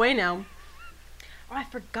just go away now. Oh, I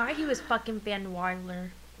forgot he was fucking Van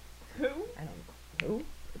Wilder. Who? I don't know. Who?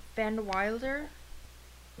 Van Wilder?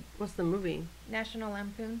 What's the movie? National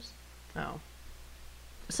Lampoons. Oh.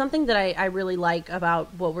 Something that I really like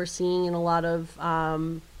about what we're seeing in a lot of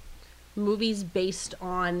movies based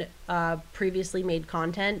on previously made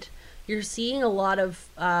content, you're seeing a lot of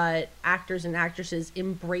actors and actresses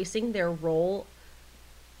embracing their role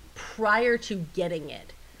prior to getting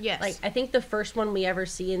it. Yes. Like, I think the first one we ever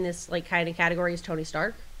see in this like kind of category is Tony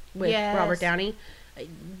Stark with Yes. Robert Downey.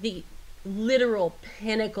 The literal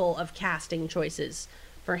pinnacle of casting choices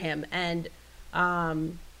for him, and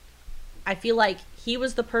I feel like he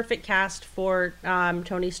was the perfect cast for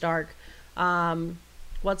Tony Stark.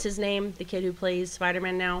 What's his name? The kid who plays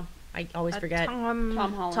Spider-Man now? I always forget. Tom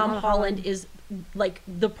Holland. Tom Holland is like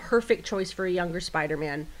the perfect choice for a younger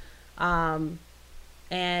Spider-Man. Chris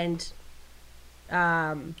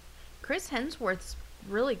Hemsworth's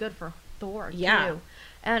really good for Thor, Yeah. too.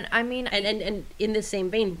 And I mean, and in the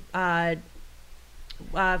same vein,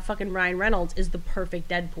 fucking Ryan Reynolds is the perfect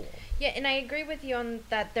Deadpool. yeah, and I agree with you on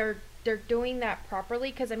that. They're doing that properly,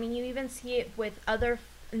 because I mean, you even see it with other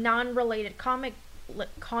non-related comic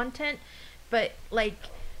content, but like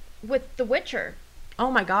with The Witcher. Oh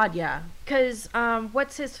my god, yeah. Because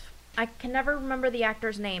what's his? I can never remember the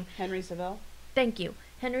actor's name. Henry Cavill. Thank you.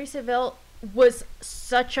 Henry Cavill was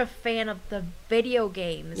such a fan of the video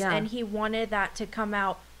games, Yeah. and he wanted that to come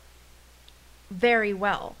out very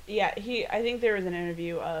well. Yeah, I think there was an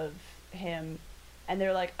interview of him, and they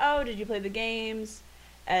were like, "Oh, did you play the games?"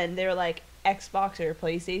 And they were like, "Xbox or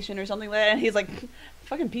PlayStation or something like that." And he's like,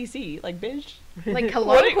 "Fucking PC, like bitch." Like,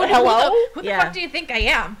 hello? Hello? Who the Yeah. fuck do you think I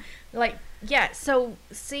am? Like, yeah, so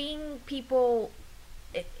seeing people...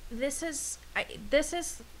 This is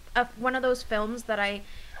one of those films that I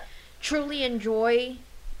truly enjoy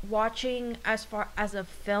watching as far as a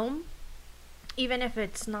film, even if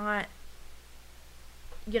it's not,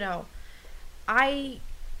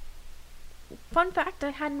 fun fact,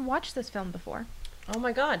 I hadn't watched this film before. Oh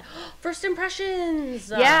my god. First impressions.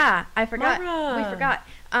 Yeah, I forgot. Mara. We forgot.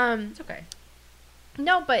 It's okay.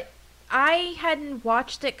 No, but I hadn't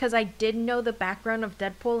watched it because I didn't know the background of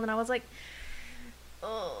Deadpool, and I was like,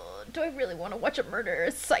 oh, do I really want to watch a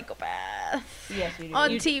murderous psychopath Yes, you do.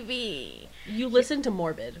 on TV? You listen to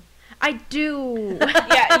Morbid. I do.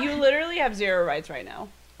 Yeah, you literally have zero rights right now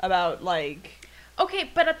about, like... Okay,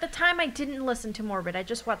 but at the time I didn't listen to Morbid. I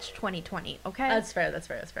just watched 2020, okay? That's fair. That's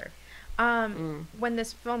fair. That's fair. When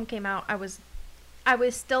this film came out, I was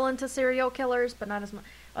still into serial killers, but not as much.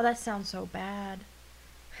 Oh, that sounds so bad.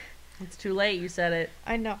 It's too late. You said it.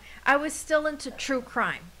 I know. I was still into true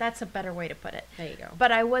crime. That's a better way to put it. There you go.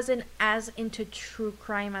 But I wasn't as into true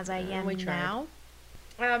crime as I am we tried.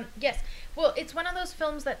 now. Yes. Well, it's one of those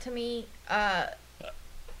films that to me,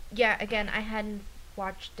 yeah, again, I hadn't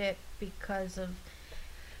watched it because of,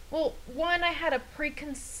 well, one, I had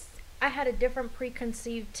a different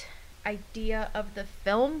preconceived idea of the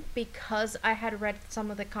film because I had read some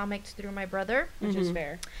of the comics through my brother, Which is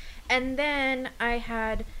fair. and then I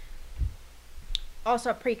had also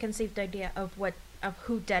a preconceived idea of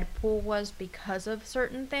who Deadpool was because of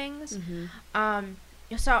certain things.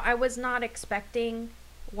 So I was not expecting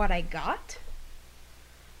what I got.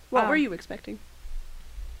 What were you expecting?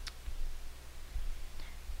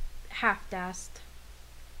 Half-assed,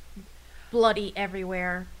 bloody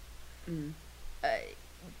everywhere,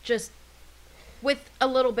 just with a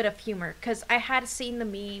little bit of humor, because I had seen the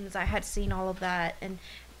memes, I had seen all of that, and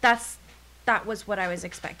that was what I was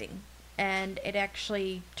expecting, and it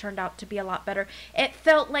actually turned out to be a lot better. It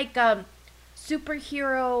felt like a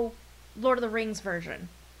superhero Lord of the Rings version,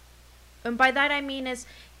 and by that I mean is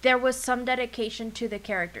there was some dedication to the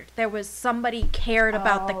character. There was somebody cared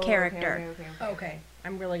about the character. Okay.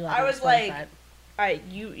 I'm really glad. I you was explained like, that. all right,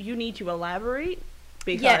 you need to elaborate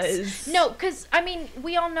because Yes. No, because, I mean,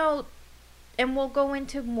 we all know, and we'll go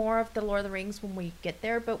into more of the Lord of the Rings when we get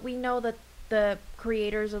there, but we know that the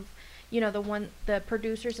creators of, the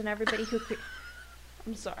producers and everybody who...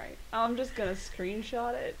 I'm sorry. I'm just gonna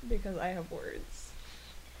screenshot it because I have words.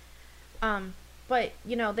 But,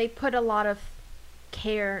 they put a lot of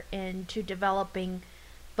care into developing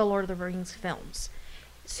the Lord of the Rings films.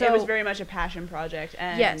 So it was very much a passion project,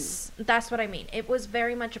 and yes, that's what I mean. It was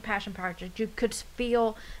very much a passion project. You could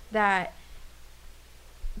feel that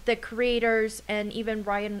the creators and even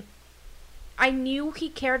Ryan, I knew he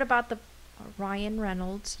cared about the Ryan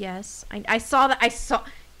Reynolds. Yes, I saw that. I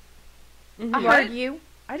heard you.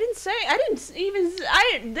 I didn't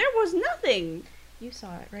even. There was nothing. You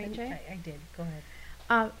saw it, right, Jay? I did. Go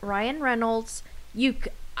ahead. Ryan Reynolds.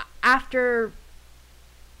 After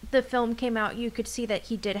the film came out, you could see that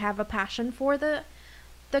he did have a passion for the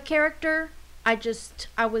character. I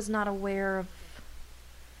was not aware of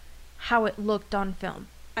how it looked on film.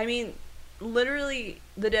 I mean, literally,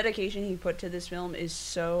 the dedication he put to this film is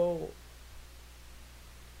so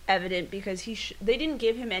evident because they didn't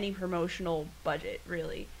give him any promotional budget,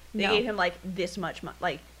 really. They No. gave him, like, this much money,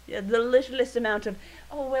 like, the littlest amount of,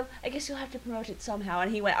 oh, well, I guess you'll have to promote it somehow. And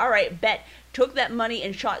he went, all right, bet. Took that money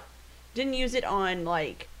and didn't use it on,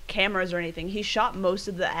 like, cameras or anything. He shot most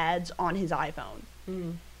of the ads on his iPhone.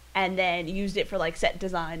 And then used it for, like, set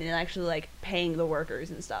design and actually, like, paying the workers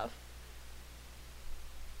and stuff.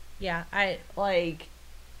 Yeah,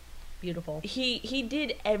 beautiful. He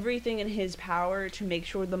did everything in his power to make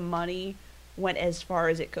sure the money went as far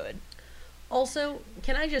as it could. Also,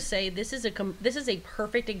 can I just say this is a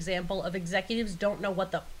perfect example of executives don't know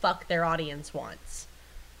what the fuck their audience wants.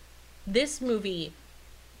 This movie,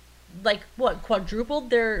 like, what, quadrupled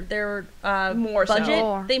their More so. budget?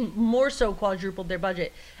 More. They more so quadrupled their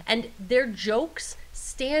budget, and their jokes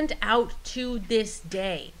stand out to this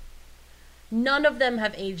day. None of them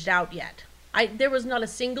have aged out yet. There was not a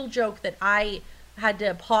single joke that I had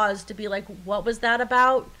to pause to be like, what was that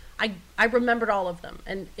about? I remembered all of them,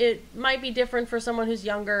 and it might be different for someone who's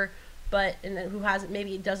younger, and who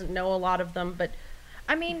maybe doesn't know a lot of them. But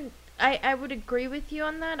I mean, I would agree with you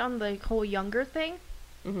on that, on the whole younger thing.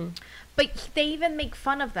 But they even make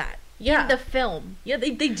fun of that in the film. Yeah,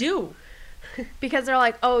 they do. Because they're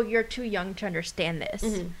like, oh, you're too young to understand this.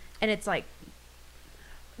 And it's like...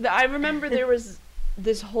 I remember there was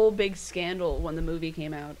this whole big scandal when the movie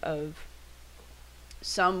came out of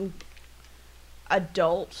some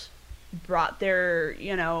adult brought their,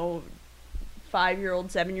 5-year-old,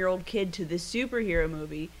 7-year-old kid to this superhero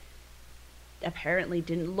movie, apparently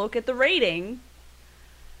didn't look at the rating,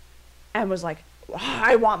 and was like,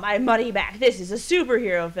 I want my money back. This is a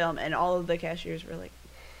superhero film. And all of the cashiers were like,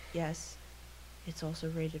 yes, it's also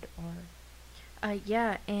rated R.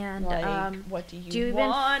 Yeah, and Like, what do do you you even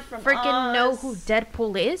want from freaking know who us?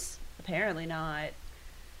 Deadpool is? Apparently not.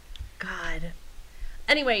 God.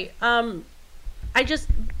 Anyway,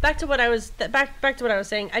 back to what I was back to what I was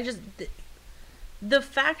saying. The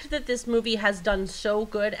fact that this movie has done so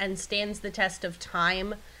good and stands the test of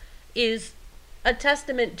time is a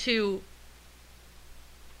testament to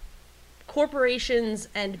corporations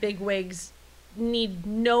and bigwigs need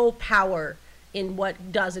no power in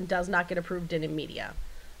what does and does not get approved in media.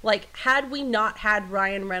 Like, had we not had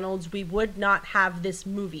Ryan Reynolds, we would not have this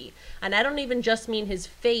movie. And I don't even just mean his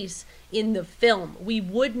face in the film. We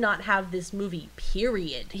would not have this movie,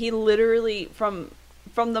 period. He literally, from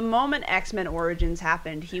the moment X-Men Origins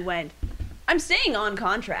happened, he went, I'm staying on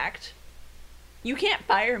contract. You can't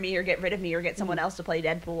fire me or get rid of me or get someone else to play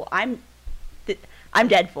Deadpool. I'm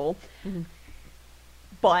Deadpool. Mm-hmm.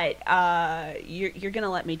 But you're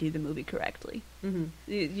gonna let me do the movie correctly. Mm-hmm.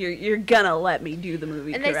 You're gonna let me do the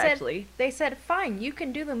movie correctly. They said, fine, you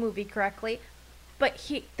can do the movie correctly,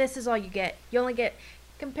 but this is all you get. You only get,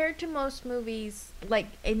 compared to most movies, like,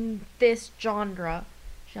 in this genre,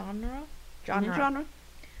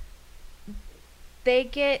 they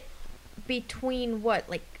get between, what,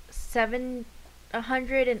 like,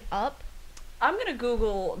 700 and up? I'm gonna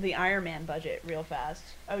Google the Iron Man budget real fast.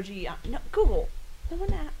 No, Google. No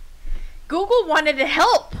one Google wanted to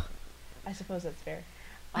help. I suppose that's fair.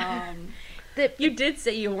 You did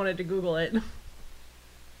say you wanted to Google it.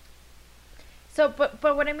 So, but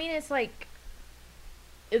what I mean is, like,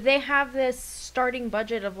 they have this starting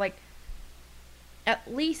budget of, like,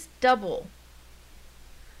 at least double.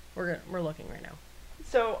 We're looking right now.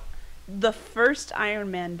 So, the first Iron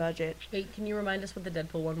Man budget. Wait, can you remind us what the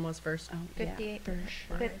Deadpool one was first? Oh, 58, yeah,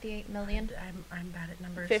 sure. 58 million. I'm bad at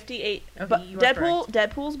numbers. 58. Okay, but you are correct.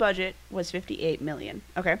 Deadpool's budget was 58 million.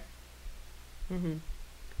 Okay. Mm-hmm.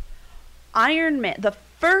 Iron Man, the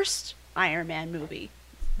first Iron Man movie,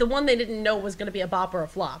 the one they didn't know was going to be a bop or a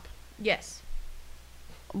flop. Yes.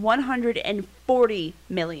 $140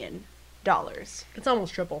 million. It's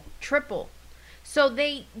almost triple. So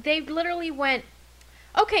they literally went,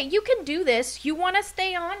 okay, you can do this. You want to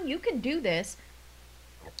stay on? You can do this.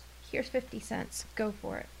 Here's 50 cents. Go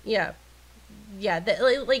for it. Yeah. Yeah,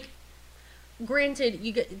 like, granted,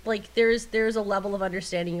 you get, like, there's a level of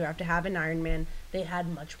understanding you have to have in Iron Man. They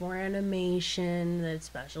had much more animation, the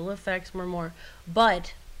special effects were more,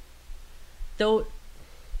 but though,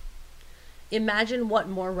 imagine what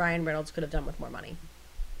more Ryan Reynolds could have done with more money.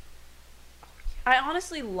 I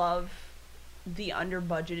honestly love the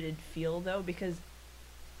under-budgeted feel, though, because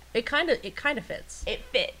it kind of fits. It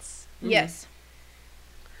fits. Mm-hmm. Yes.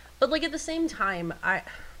 But, like, at the same time, I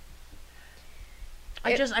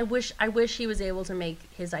wish he was able to make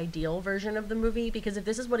his ideal version of the movie, because if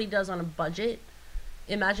this is what he does on a budget,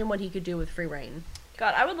 imagine what he could do with free reign.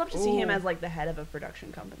 God, I would love to see him as, like, the head of a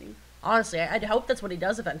production company. Honestly, I'd hope that's what he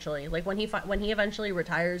does eventually. Like, when he eventually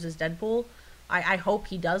retires as Deadpool, I hope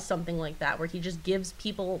he does something like that, where he just gives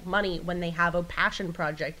people money when they have a passion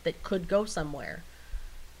project that could go somewhere.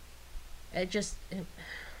 It pisses me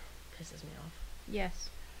off. Yes.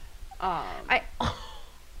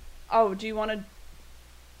 Do you want to?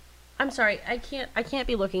 I'm sorry, I can't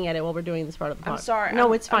be looking at it while we're doing this part of the podcast. I'm sorry.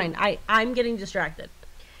 No, it's fine. I'm getting distracted.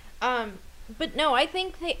 But no, I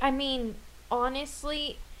think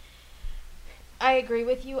honestly, I agree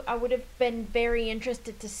with you. I would have been very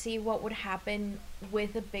interested to see what would happen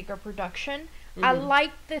with a bigger production. Mm-hmm. I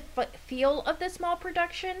like the feel of the small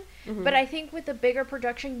production, mm-hmm. but I think with the bigger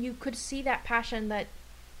production, you could see that passion that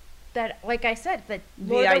like I said, that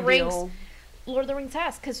Lord of the Rings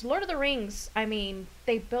has. Because Lord of the Rings, I mean,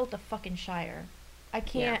 they built a fucking Shire. I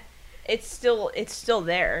can't. Yeah. It's still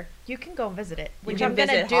there. You can go visit it, which I'm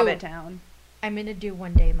gonna do. Hobbit Town. I'm gonna do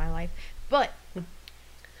one day in my life, but.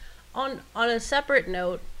 On a separate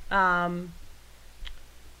note,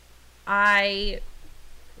 I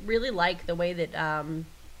really like the way that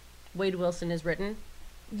Wade Wilson is written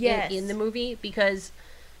in the movie, because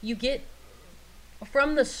you get,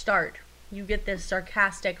 from the start, you get this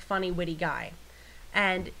sarcastic, funny, witty guy.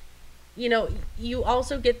 And, you know, you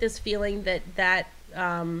also get this feeling that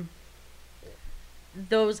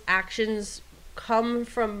those actions come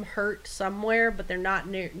from hurt somewhere, but they're not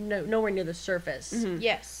nowhere near the surface. Mm-hmm.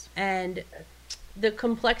 Yes. And the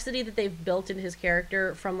complexity that they've built in his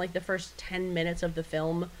character from, like, the first 10 minutes of the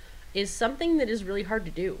film is something that is really hard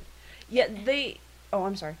to do. Yeah,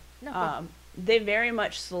 I'm sorry. No. They very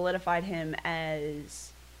much solidified him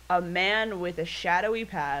as a man with a shadowy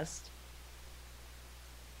past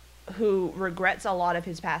who regrets a lot of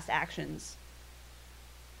his past actions.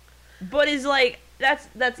 But is like,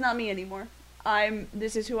 that's not me anymore.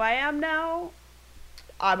 This is who I am now.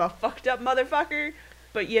 I'm a fucked up motherfucker.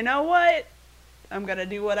 But you know what? I'm gonna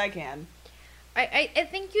do what I can. I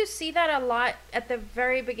think you see that a lot at the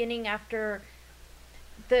very beginning after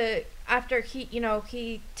after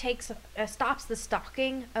he takes stops the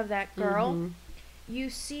stalking of that girl, you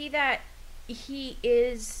see that he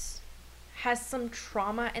has some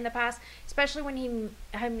trauma in the past, especially when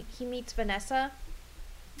he meets Vanessa.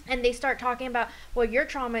 And they start talking about, well, your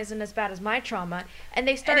trauma isn't as bad as my trauma, and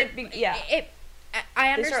they start. I understand.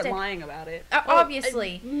 They start lying about it.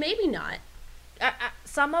 Obviously, maybe not.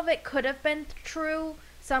 Some of it could have been true.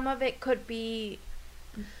 Some of it could be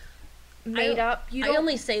made up. I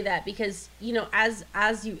only say that because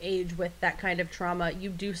as you age with that kind of trauma, you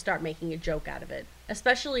do start making a joke out of it,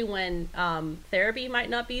 especially when therapy might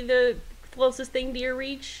not be the closest thing to your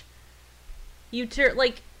reach. You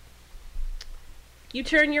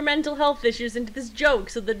turn your mental health issues into this joke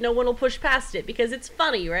so that no one will push past it because it's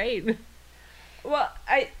funny, right? Well,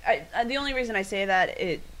 I the only reason I say that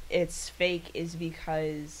it's fake is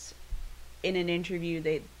because in an interview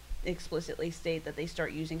they explicitly state that they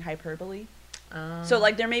start using hyperbole. So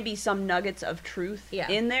like there may be some nuggets of truth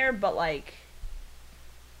in there, but like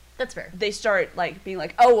that's fair. They start like being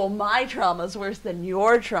like, "Oh, well, my trauma's worse than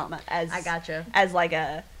your trauma," I gotcha. As like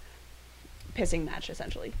a pissing match,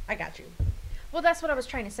 essentially. I got you. Well, that's what I was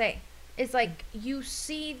trying to say. It's like you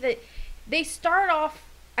see that they start off.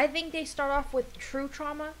 I think they start off with true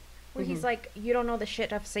trauma, where he's like, "You don't know the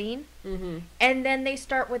shit I've seen," and then they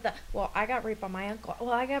start with the, "Well, I got raped by my uncle.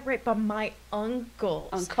 Well, I got raped by my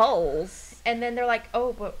uncles." And then they're like,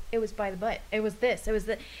 "Oh, but it was by the butt. It was this. It was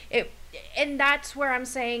it." And that's where I'm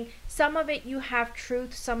saying some of it you have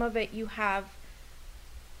truth, some of it you have.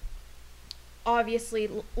 Obviously,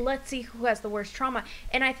 let's see who has the worst trauma.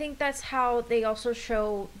 And I think that's how they also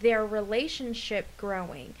show their relationship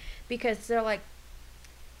growing, because they're like,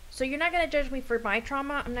 so you're not going to judge me for my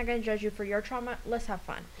trauma, I'm not going to judge you for your trauma, let's have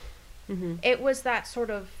fun. It was that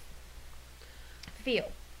sort of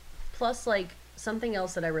feel. Plus, like, something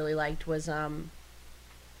else that I really liked was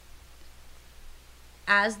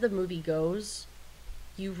as the movie goes,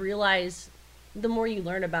 you realize, the more you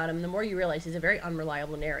learn about him, the more you realize he's a very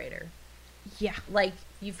unreliable narrator. Yeah. Like,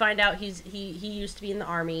 you find out he used to be in the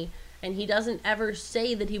army, and he doesn't ever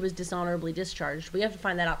say that he was dishonorably discharged. We have to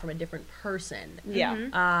find that out from a different person.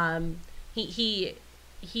 Yeah. He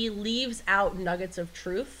leaves out nuggets of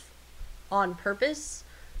truth on purpose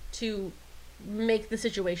to make the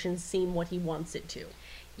situation seem what he wants it to.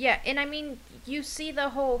 Yeah, and I mean, you see the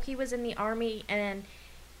whole, he was in the army, and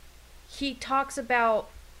he talks about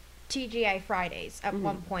TGI Fridays at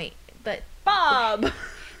one point, but Bob!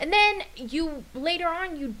 And then later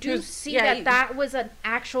on, you do see that was an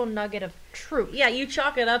actual nugget of truth. Yeah, you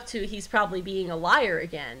chalk it up to he's probably being a liar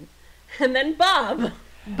again. And then Bob.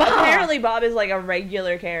 Apparently Bob is like a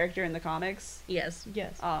regular character in the comics. Yes.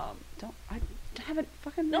 I haven't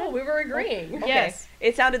fucking No, read. we were agreeing. Okay. Yes.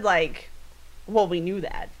 It sounded like, well, we knew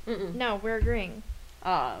that. No, we're agreeing.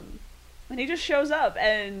 And he just shows up,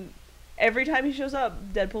 and every time he shows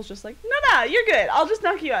up, Deadpool's just like, no, you're good. I'll just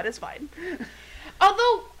knock you out. It's fine.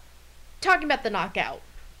 Although, talking about the knockout,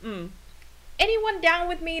 anyone down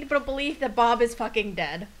with me to believe that Bob is fucking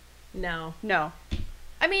dead? No.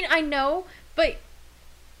 I mean, I know, but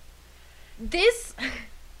this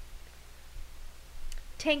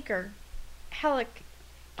tanker,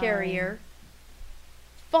 helicarrier,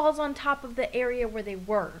 falls on top of the area where they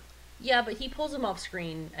were. Yeah, but he pulls him off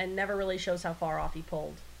screen and never really shows how far off he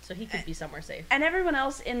pulled. So he could be somewhere safe. And everyone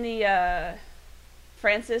else in the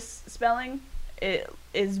Francis spelling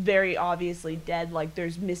is very obviously dead. Like,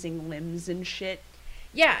 there's missing limbs and shit.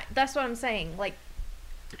 Yeah, that's what I'm saying. Like,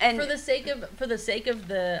 and for the sake of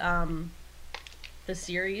the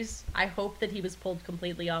series, I hope that he was pulled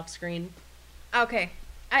completely off screen. Okay.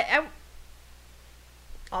 I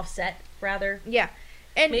offset rather. Yeah.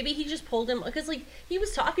 And maybe he just pulled him because, like, he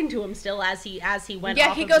was talking to him still as he went. Yeah,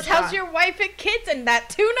 off he of goes, the "How's shot. your wife and kids and that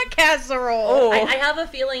tuna casserole?" Oh, I have a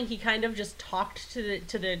feeling he kind of just talked to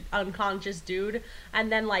the unconscious dude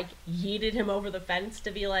and then like yeeted him over the fence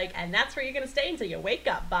to be like, "And that's where you're gonna stay until you wake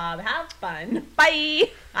up, Bob. Have fun.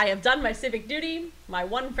 Bye. I have done my civic duty. My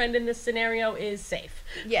one friend in this scenario is safe."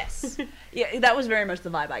 Yes. Yeah, that was very much the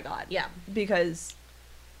vibe I got. Yeah, because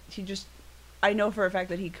I know for a fact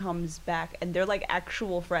that he comes back and they're like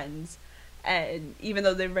actual friends, and even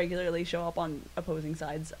though they regularly show up on opposing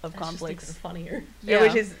sides of conflicts, just funnier. Yeah,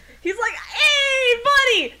 which is he's like, "Hey,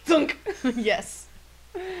 buddy!" Thunk. Yes.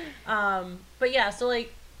 But yeah, so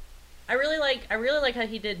like, I really like how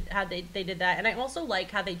they did that, and I also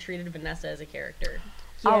like how they treated Vanessa as a character.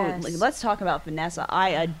 Oh, like, let's talk about Vanessa. I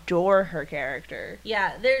adore her character.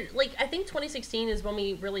 Yeah, I think 2016 is when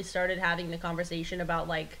we really started having the conversation about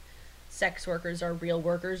like sex workers are real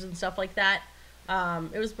workers and stuff like that.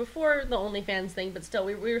 It was before the OnlyFans thing, but still,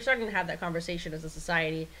 we were starting to have that conversation as a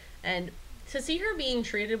society. And to see her being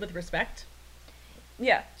treated with respect.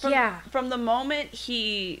 Yeah. Yeah. From the moment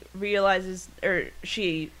he realizes, or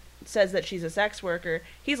she says that she's a sex worker,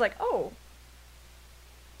 he's like, oh,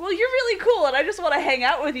 well, you're really cool, and I just want to hang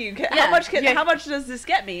out with you. How much does this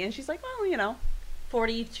get me? And she's like, well,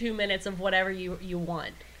 42 minutes of whatever you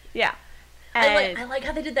want. Yeah. I like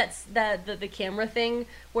how they did the camera thing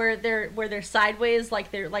where they're sideways,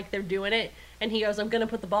 like they're doing it, and he goes, "I'm gonna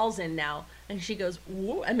put the balls in now," and she goes,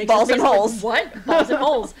 "Woo," and makes balls her and face like, holes. What? Balls and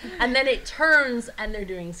holes, and then it turns and they're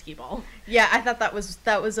doing skee ball. Yeah, I thought that was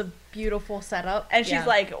a beautiful setup. And she's Yeah.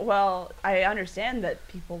 like, well, I understand that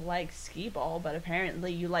people like skee ball, but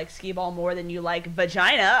apparently you like skee ball more than you like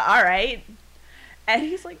vagina. All right. And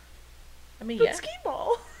he's like, I mean, but yeah. skee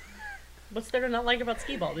ball. What's there to not like about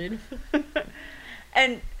skee ball, dude?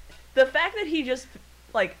 And the fact that he just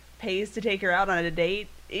pays to take her out on a date,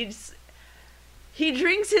 he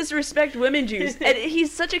drinks his respect women juice, and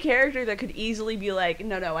he's such a character that could easily be like,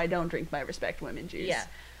 no, I don't drink my respect women juice. Yeah.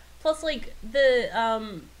 Plus, like, the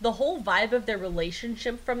whole vibe of their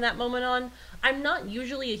relationship from that moment on, I'm not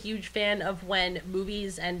usually a huge fan of when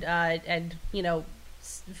movies and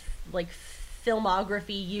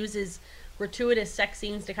filmography uses gratuitous sex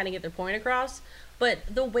scenes to kind of get their point across. But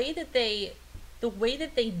the way that they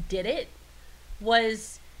did it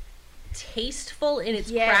was tasteful in its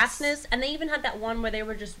Yes. crassness, and they even had that one where they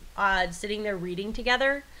were just sitting there reading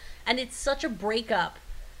together, and it's such a breakup.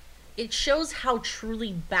 It shows how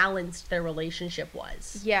truly balanced their relationship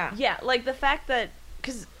was. Yeah. Yeah, like the fact that,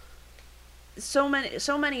 because so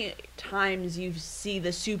many times you see the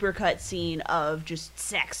supercut scene of just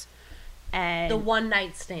sex and The one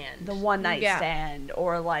night stand. stand,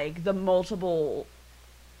 or like the multiple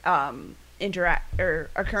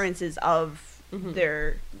occurrences of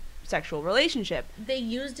their sexual relationship. They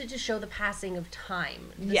used it to show the passing of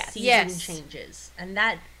time. The Yes. season Yes. changes, and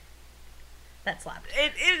that slapped.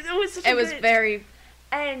 It was such It was very.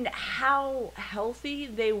 and how healthy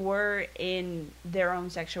they were in their own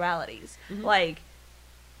sexualities. Mhm. Like,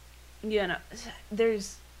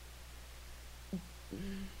 there's,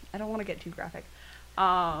 I don't want to get too graphic.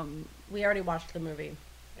 We already watched the movie.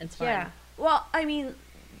 It's fine. Yeah. Well, I mean,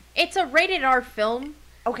 It's a rated R film.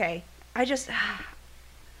 okay,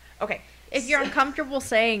 okay. If you're uncomfortable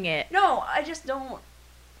saying it. No, I just don't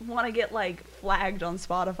want to get flagged on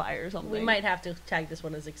Spotify or something. We might have to tag this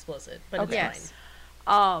one as explicit, but Okay. it's Yes.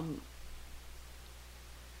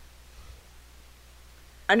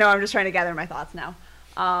 I know, I'm just trying to gather my thoughts now.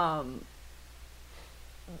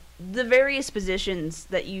 The various positions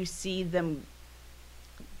that you see them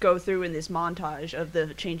go through in this montage of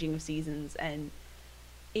the changing of seasons, and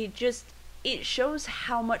it shows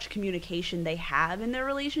how much communication they have in their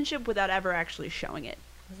relationship without ever actually showing it.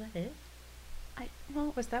 fine. Was that it?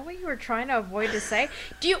 Well, was that what you were trying to avoid to say?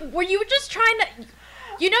 Were you just trying to?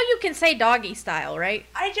 You can say doggy style, right?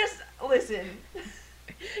 I just listen.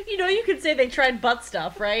 You could say they tried butt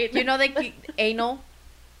stuff, right? Anal.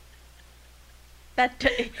 That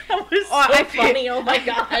That was so I funny. Oh my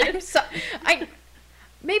god. I'm so.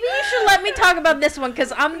 Maybe you should let me talk about this one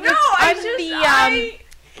because I'm the hypersexualized.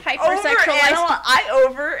 I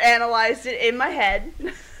overanalyzed it in my head.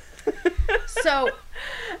 So,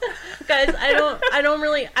 Guys, I don't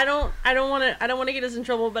want to get us in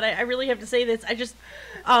trouble, but I really have to say this. I just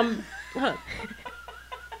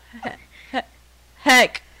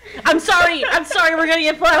heck. I'm sorry. We're going to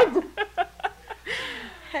get plugged.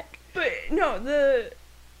 But no, the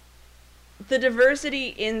diversity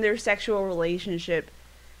in their sexual relationship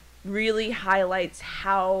really highlights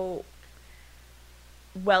how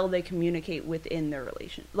well they communicate within their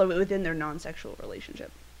within their non-sexual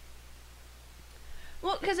relationship.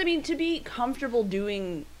 Well, because I mean, to be comfortable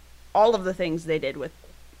doing all of the things they did with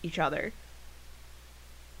each other.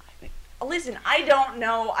 Listen, I don't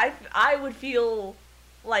know. I would feel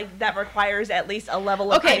like that requires at least a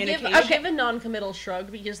level of communication. I'll give a non-committal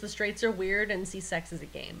shrug because the straights are weird and see sex as a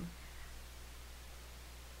game.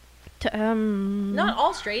 Not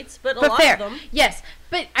all straights, but a lot fair. of them. Yes,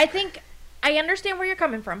 but I think I understand where you're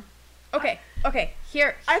coming from. Okay,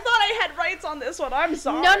 here. I thought I had rights on this one. I'm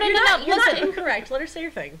sorry. No, You're not listen. incorrect. Let her say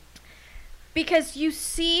your thing. Because you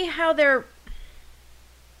see how they're...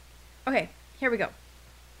 Okay, here we go.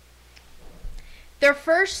 Their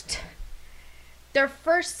first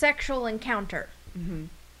sexual encounter. Mm-hmm.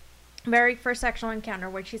 Very first sexual encounter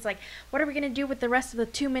where she's like, what are we going to do with the rest of the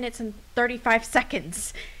 2 minutes and 35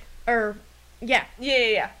 seconds? Or, yeah.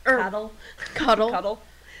 Yeah. Or Cuddle. Cuddle.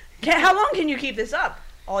 How long can you keep this up?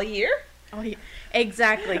 All year? Oh, yeah.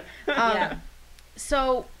 Exactly. Yeah.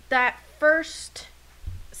 So that first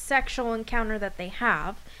sexual encounter that they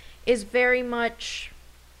have is very much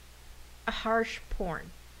a harsh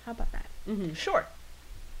porn. How about that? Sure.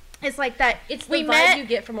 It's like that. It's the we vibe met. you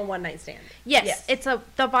get from a one-night stand. Yes, it's the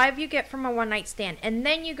vibe you get from a one night stand, and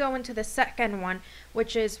then you go into the second one,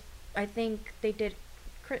 which is, I think they did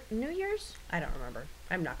New Year's. I don't remember.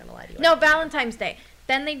 I'm not gonna lie to you. No, Valentine's Day.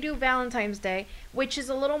 Then they do Valentine's Day, which is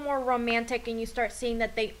a little more romantic, and you start seeing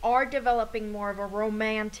that they are developing more of a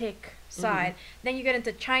romantic side. Then you get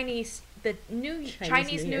into Chinese New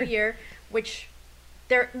Year, which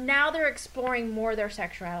they're exploring more their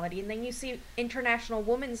sexuality, and then you see International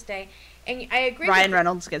Women's Day, and I agree. Ryan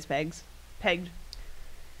Reynolds gets pegged.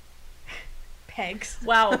 Pegs.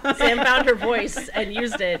 Wow, Sam found her voice and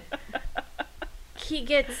used it. He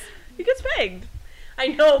gets pegged. I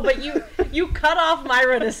know, but you cut off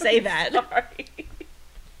Myra to say that. Sorry.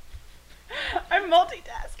 I'm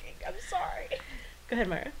multitasking. I'm sorry. Go ahead,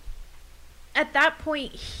 Myra. At that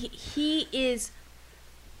point, he is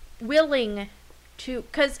willing to,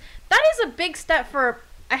 because that is a big step for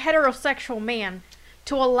a heterosexual man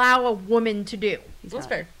to allow a woman to do. That's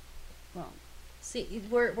fair. Well, see,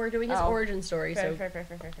 we're doing his origin story, so fair.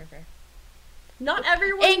 not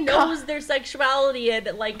everyone knows their sexuality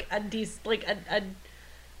at like a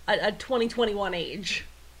 2021 age.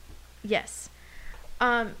 Yes.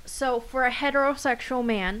 So for a heterosexual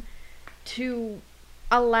man to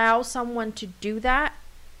allow someone to do that,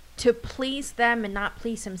 to please them and not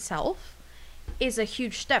please himself, is a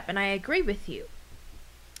huge step, and I agree with you.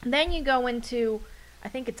 Then you go into, I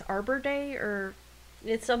think it's Arbor Day, or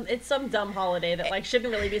it's some dumb holiday that like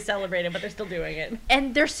shouldn't really be celebrated, but they're still doing it.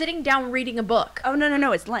 And they're sitting down reading a book. Oh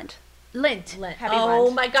no, it's Lent. Lent. Happy oh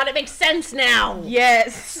Lent. My god, it makes sense now.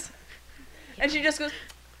 Yes. And she just goes,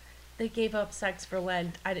 they gave up sex for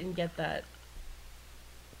Lent. I didn't get that.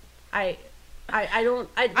 Lent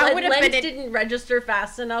didn't register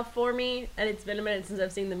fast enough for me, and it's been a minute since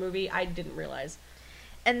I've seen the movie. I didn't realize.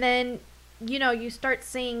 And then, you start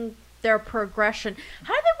seeing their progression.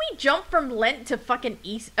 How did we jump from Lent to fucking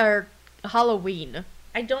Halloween?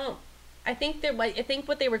 I think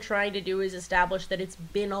what they were trying to do is establish that it's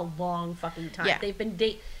been a long fucking time. Yeah. They've been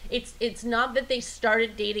it's not that they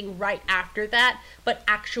started dating right after that, but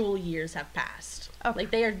actual years have passed. Okay.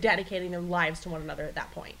 Like they are dedicating their lives to one another at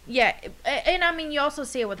that point. Yeah, and I mean, you also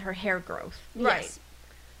see it with her hair growth. right. Yes.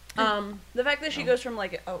 The fact that she goes from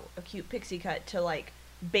like a cute pixie cut to like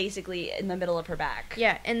basically in the middle of her back.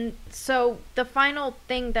 Yeah, and so the final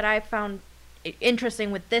thing that I found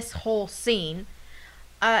interesting with this whole scene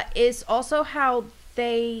is also how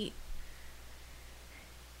the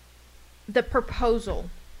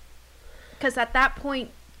proposal, because at that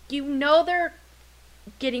point they're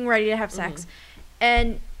getting ready to have sex,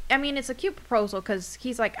 and I mean it's a cute proposal because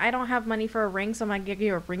he's like, I don't have money for a ring, so I'm gonna give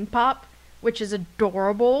you a ring pop, which is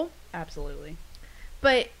adorable. Absolutely.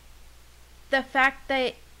 But the fact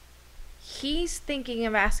that he's thinking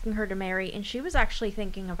of asking her to marry, and she was actually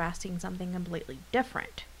thinking of asking something completely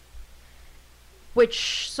different,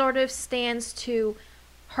 which sort of stands to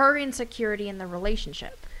her insecurity in the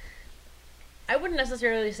relationship. I wouldn't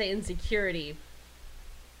necessarily say insecurity,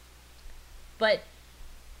 but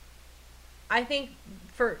I think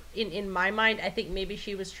in my mind, I think maybe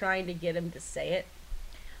she was trying to get him to say it.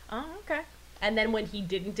 Oh, okay. And then when he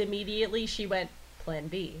didn't immediately, she went, plan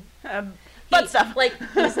B. Butt stuff. Like,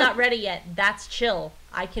 he's not ready yet. That's chill.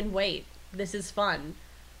 I can wait. This is fun.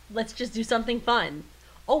 Let's just do something fun.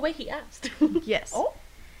 Oh, wait, he asked. Yes. Oh.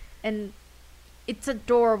 And it's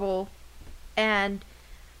adorable. And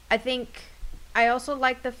I also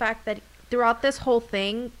like the fact that throughout this whole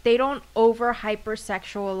thing, they don't over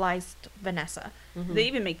hypersexualize Vanessa. They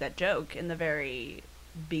even make that joke in the very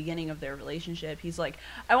beginning of their relationship. He's like,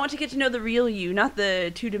 I want to get to know the real you, not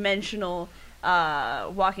the two-dimensional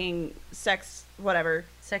walking sex whatever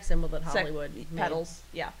Sex symbol that Hollywood pedals.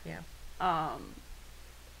 Yeah.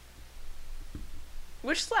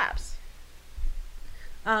 Which slaps.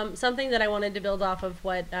 Something that I wanted to build off of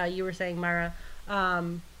what you were saying, Myra.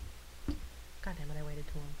 God damn it, I waited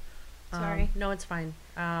too long. Sorry. No, it's fine.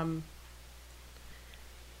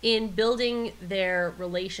 In building their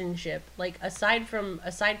relationship, like aside from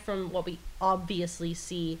what we obviously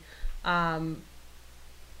see, and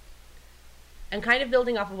kind of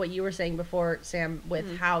building off of what you were saying before, Sam,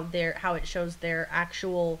 with how it shows their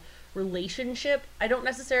actual relationship, I don't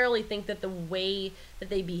necessarily think that the way that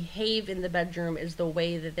they behave in the bedroom is the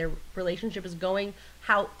way that their relationship is going.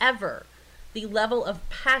 However, the level of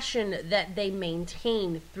passion that they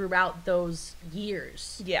maintain throughout those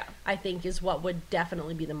years, Yeah. I think is what would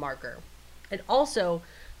definitely be the marker. And also,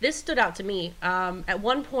 this stood out to me. At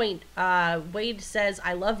one point, Wade says,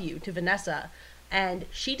 "I love you" to Vanessa, and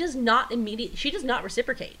she does not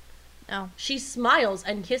reciprocate. No. She smiles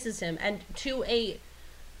and kisses him, and to a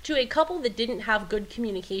couple that didn't have good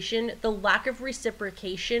communication, the lack of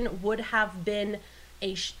reciprocation would have been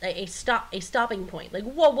a stopping point. Like,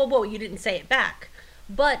 whoa, you didn't say it back.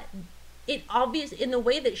 But it obvious in the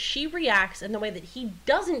way that she reacts and the way that he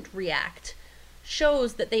doesn't react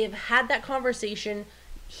shows that they have had that conversation.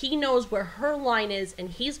 He knows where her line is, and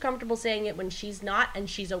he's comfortable saying it when she's not, and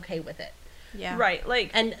she's okay with it. Yeah. Right,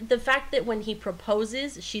 like... And the fact that when he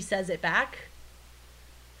proposes, she says it back,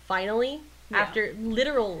 finally, after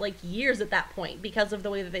literal, like, years at that point, because of the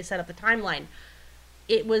way that they set up the timeline,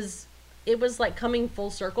 it was like coming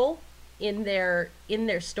full circle in their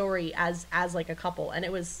story as like a couple, and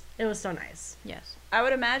it was so nice. Yes. I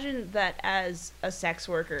would imagine that as a sex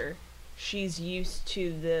worker, she's used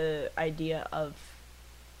to the idea of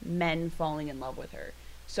men falling in love with her.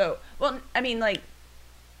 So, well, I mean, like...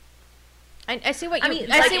 I see what you mean.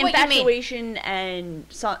 Like, infatuation and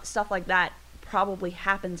stuff like that probably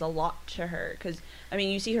happens a lot to her. Because, I mean,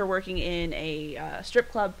 you see her working in a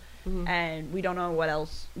strip club, and we don't know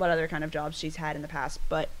what other kind of jobs she's had in the past,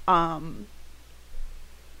 but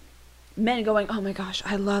men going, "Oh my gosh,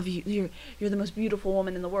 I love you, you're the most beautiful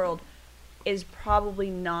woman in the world," is probably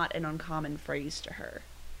not an uncommon phrase to her.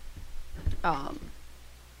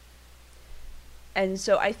 And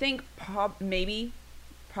so I think probably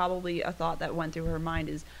a thought that went through her mind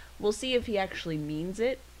is, we'll see if he actually means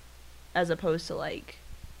it, as opposed to, like,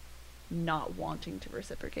 not wanting to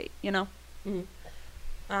reciprocate, you know?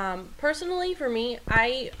 Mm-hmm. Personally, for me,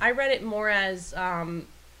 I read it more as,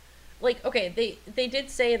 like, okay, they did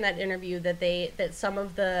say in that interview that some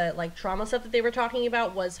of the, like, trauma stuff that they were talking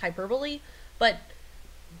about was hyperbole, but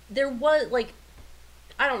there was, like,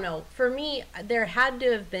 I don't know, for me, there had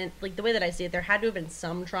to have been, like, the way that I see it, there had to have been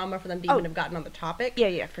some trauma for them to even have gotten on the topic.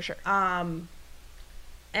 Yeah, for sure.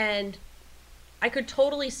 And I could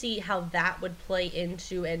totally see how that would play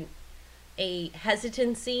into a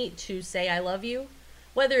hesitancy to say I love you,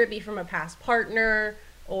 whether it be from a past partner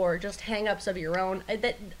or just hang-ups of your own.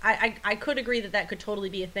 I could agree that could totally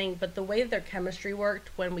be a thing, but the way that their chemistry worked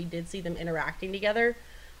when we did see them interacting together,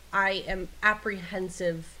 I am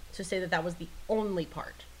apprehensive to say that was the only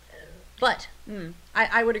part. But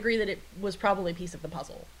I would agree that it was probably a piece of the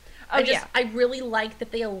puzzle. I really like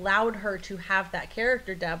that they allowed her to have that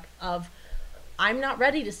character depth of, I'm not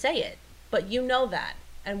ready to say it, but you know that,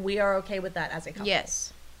 and we are okay with that as a couple.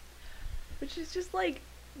 Yes. Which is just, like,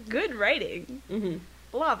 good writing. Mm-hmm.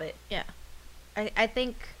 Love it. Yeah. I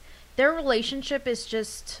think their relationship is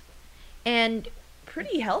just... And...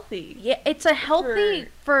 pretty healthy. Yeah, it's a healthy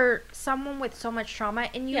for someone with so much trauma,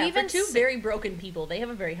 and you even for two very broken people, they have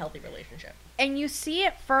a very healthy relationship. And you see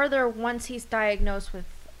it further once he's diagnosed with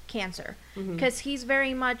cancer, because he's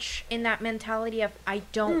very much in that mentality of, I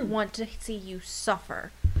don't want to see you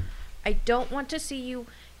suffer. I don't want to see you,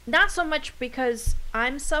 not so much because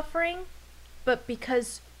I'm suffering, but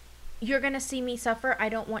because you're gonna see me suffer. I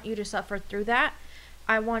don't want you to suffer through that.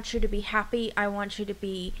 I want you to be happy. I want you to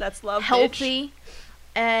be That's love, healthy. Bitch.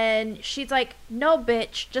 And she's like, no,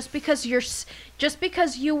 bitch, just because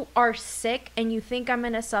you are sick and you think I'm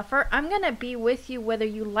gonna suffer, I'm gonna be with you whether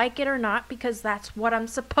you like it or not, because that's what I'm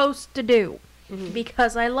supposed to do.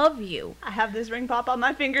 Because I love you. I have this ring pop on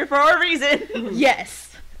my finger for a reason.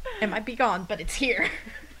 Yes. It might be gone, but it's here.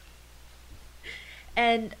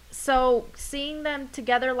 And so seeing them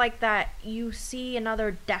together like that, you see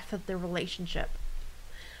another depth of their relationship.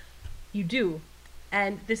 You do.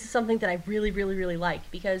 And this is something that I really, really, really like,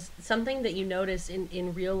 because something that you notice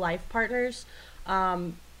in real life partners,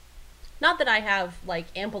 not that I have, like,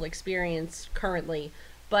 ample experience currently,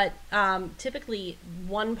 but typically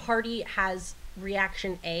one party has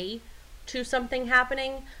reaction A to something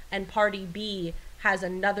happening, and party B has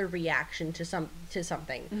another reaction to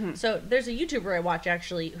something. So there's a YouTuber I watch,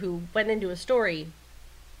 actually, who went into a story,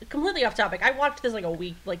 completely off topic. I watched this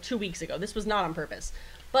like 2 weeks ago. This was not on purpose.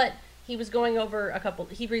 But he was going over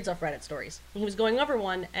he reads off Reddit stories. He was going over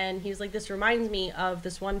one, and he was like, this reminds me of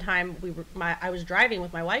this one time I was driving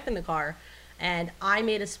with my wife in the car, and I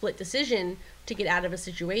made a split decision to get out of a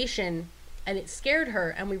situation, and it scared her,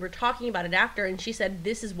 and we were talking about it after, and she said,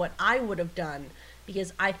 this is what I would have done,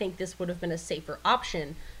 because I think this would have been a safer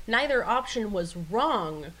option. Neither option was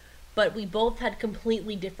wrong, but we both had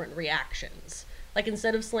completely different reactions. Like,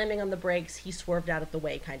 instead of slamming on the brakes, he swerved out of the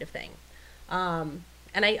way, kind of thing.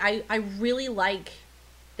 And I really like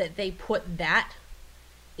that they put that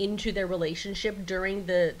into their relationship during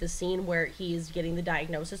the scene where he's getting the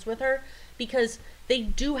diagnosis with her, because they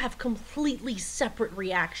do have completely separate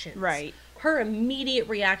reactions. Right. Her immediate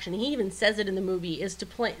reaction, he even says it in the movie, is to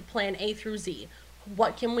plan A through Z.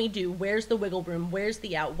 What can we do? Where's the wiggle room? Where's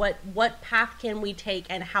the out? What path can we take,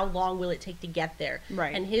 and how long will it take to get there?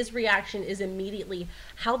 Right. And his reaction is immediately,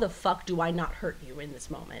 how the fuck do I not hurt you in this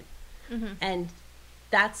moment? Mm-hmm. And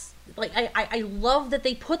that's like, I love that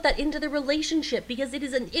they put that into the relationship, because it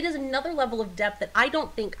is another level of depth that I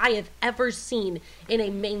don't think I have ever seen in a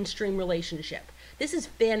mainstream relationship. This is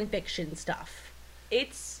fan fiction stuff.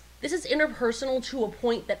 This is interpersonal to a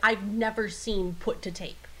point that I've never seen put to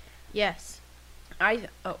tape. Yes.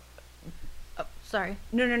 Sorry.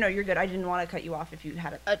 No, you're good. I didn't want to cut you off if you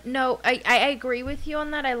had it. No, I agree with you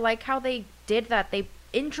on that. I like how they did that. They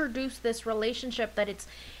introduced this relationship that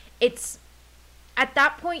it's at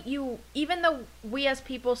that point, even though we as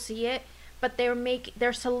people see it, but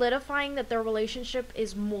they're solidifying that their relationship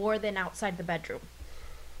is more than outside the bedroom.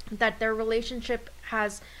 That their relationship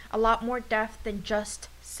has a lot more depth than just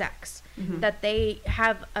sex. Mm-hmm. That they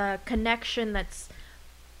have a connection that's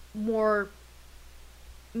more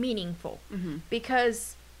meaningful. Mm-hmm.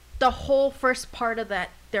 Because the whole first part of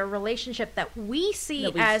their relationship that we see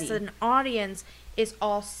an audience is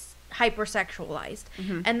all hypersexualized.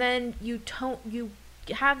 Mm-hmm. And then you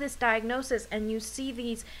have this diagnosis and you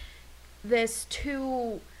see this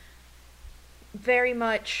two very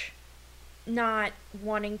much not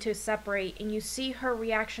wanting to separate, and you see her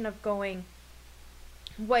reaction of going,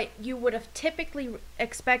 what you would have typically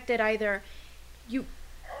expected, either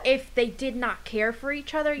if they did not care for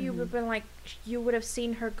each other, you would have been like, you would have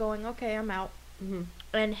seen her going, okay, I'm out. Mm-hmm.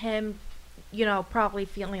 And him, probably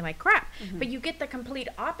feeling like crap. Mm-hmm. But you get the complete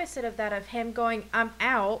opposite of that, of him going, I'm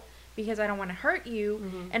out because I don't want to hurt you.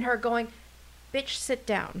 Mm-hmm. And her going, bitch, sit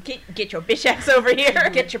down. Get your bitch ass over here.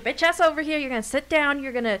 Get your bitch ass over here. You're going to sit down.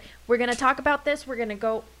 We're going to talk about this. We're going to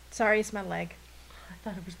go. Sorry, it's my leg. I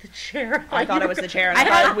thought it was the chair. I thought it was the chair. And I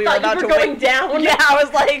thought we were about to going down. Yeah, I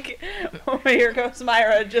was like, oh, here goes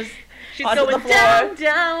Myra. She's going the floor,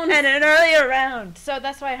 down. And an earlier round. So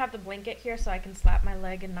that's why I have the blanket here, so I can slap my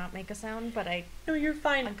leg and not make a sound. But no, you're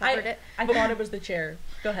fine. Uncovered it. I thought it was the chair.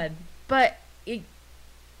 Go ahead. But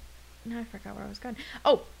no, I forgot where I was going.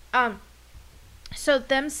 Oh, so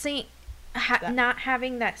them seeing not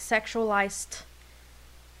having that sexualized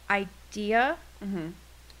idea. Mm-hmm.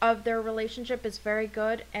 Of their relationship is very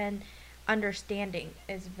good, and understanding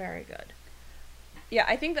is very good. Yeah,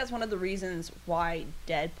 I think that's one of the reasons why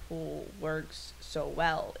Deadpool works so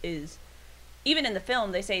well, is even in the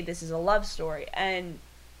film they say this is a love story, and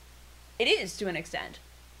it is to an extent,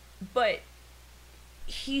 but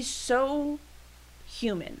he's so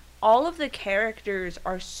human. All of the characters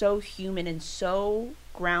are so human and so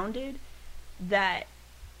grounded that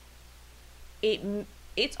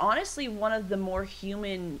it's honestly one of the more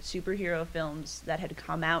human superhero films that had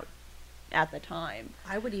come out at the time.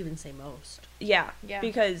 I would even say most. Yeah.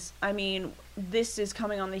 Because, I mean, this is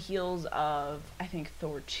coming on the heels of, I think,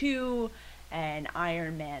 Thor 2 and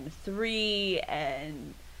Iron Man 3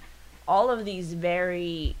 and all of these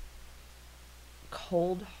very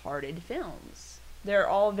cold-hearted films. They're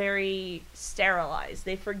all very sterilized.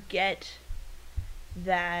 They forget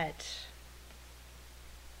that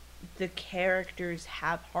the characters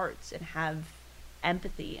have hearts and have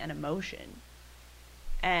empathy and emotion.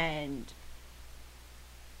 And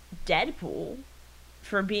Deadpool,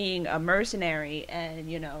 for being a mercenary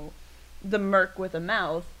and, the merc with a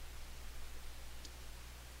mouth,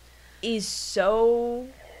 is so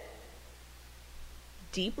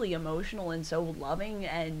deeply emotional and so loving,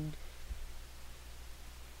 and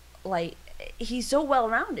like, he's so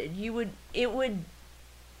well-rounded.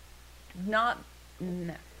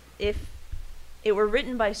 If it were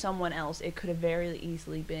written by someone else, it could have very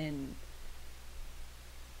easily been,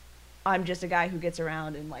 I'm just a guy who gets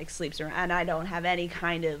around and, like, sleeps around, and I don't have any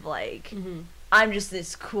kind of, like, mm-hmm. I'm just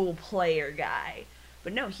this cool player guy.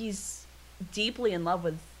 But no, he's deeply in love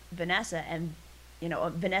with Vanessa, and,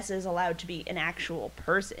 Vanessa is allowed to be an actual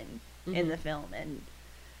person mm-hmm. in the film, and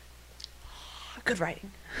good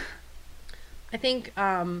writing. I think,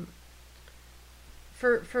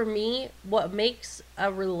 For me, what makes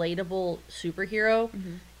a relatable superhero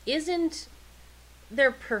mm-hmm. isn't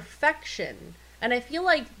their perfection. And I feel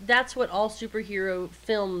like that's what all superhero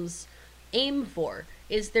films aim for.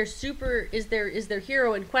 Is their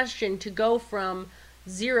hero in question to go from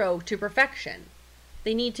 0 to perfection.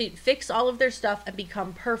 They need to fix all of their stuff and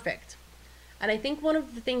become perfect. And I think one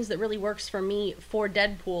of the things that really works for me for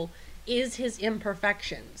Deadpool is his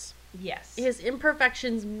imperfections. Yes. His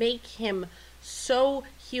imperfections make him so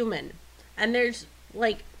human. And there's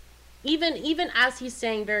Like, even as he's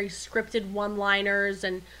saying very scripted one-liners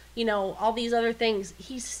and, you know, all these other things,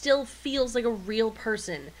 he still feels like a real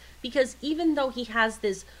person. Because even though he has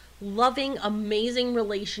this loving, amazing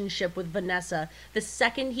relationship with Vanessa, the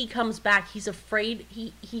second he comes back, he's afraid,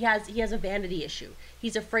 he has a vanity issue.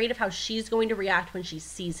 He's afraid of how she's going to react when she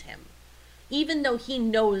sees him. Even though he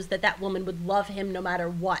knows that that woman would love him no matter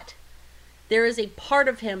what, there is a part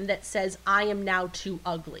of him that says, I am now too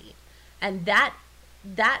ugly. And that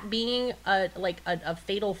being a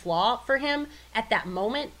fatal flaw for him at that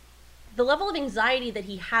moment, the level of anxiety that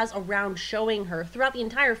he has around showing her throughout the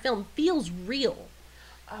entire film feels real.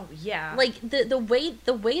 Oh yeah. Like the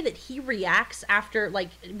way that he reacts after, like,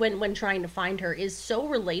 when trying to find her is so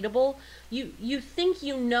relatable. You think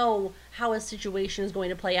you know how a situation is going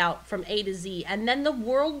to play out from A to Z, and then the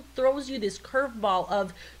world throws you this curveball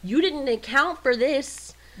of, you didn't account for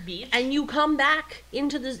this. Beach. And you come back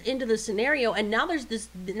into the scenario, and now there's this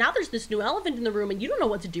new elephant in the room, and you don't know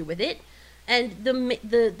what to do with it. And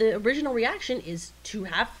the original reaction is to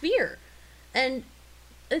have fear, and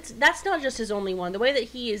that's not just his only one. The way that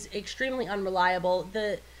he is extremely unreliable,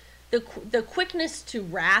 the quickness to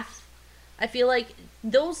wrath, I feel like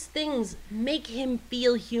those things make him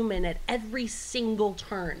feel human at every single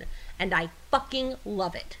turn, and I fucking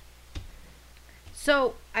love it.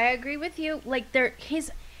 So I agree with you. Like,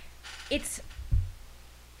 it's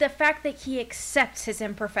the fact that he accepts his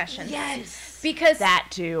imperfections. Yes, because that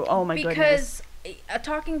too. Oh my goodness. Because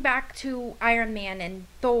talking back to Iron Man and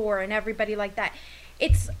Thor and everybody like that,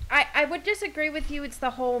 I would disagree with you. It's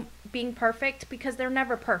the whole being perfect, because they're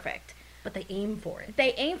never perfect. But they aim for it.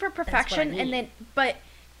 They aim for perfection, That's what I mean. and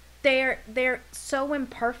then they're so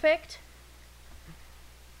imperfect.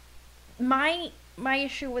 My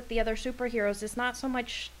issue with the other superheroes is not so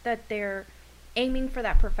much that they're aiming for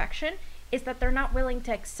that perfection, is that they're not willing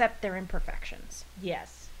to accept their imperfections.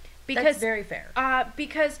 Yes, Because that's very fair.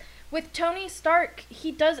 Because with Tony Stark,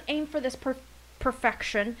 he does aim for this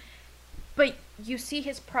perfection, but you see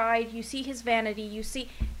his pride, you see his vanity,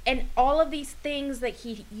 and all of these things that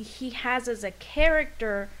he has as a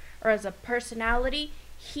character or as a personality,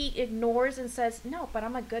 he ignores and says, no, but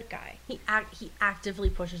I'm a good guy. He actively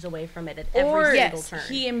pushes away from it at every single turn.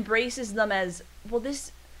 He embraces them as, well,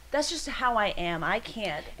 that's just how I am. I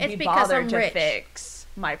can't It's be because bothered I'm to rich. fix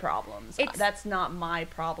my problems. It's- That's not my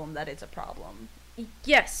problem that it's a problem.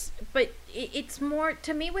 Yes, but it's more,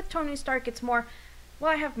 to me with Tony Stark, it's more,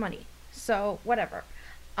 well, I have money, so whatever.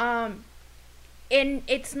 And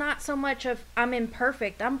it's not so much of, I'm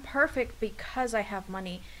imperfect. I'm perfect because I have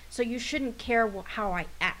money, so you shouldn't care how I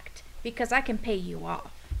act, because I can pay you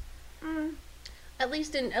off. At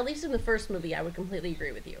least in the first movie, I would completely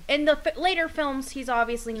agree with you. In the later films, he's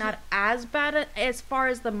obviously not as bad as far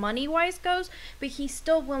as the money-wise goes, but he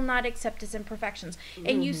still will not accept his imperfections.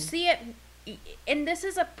 And you see it, and this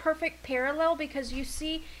is a perfect parallel, because you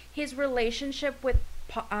see his relationship with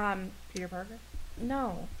Peter Parker?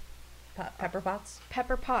 No. Pepper Potts?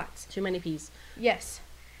 Pepper Potts. Too many P's. Yes.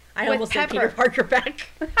 I With almost said Pepper. Peter Parker back.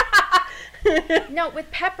 No,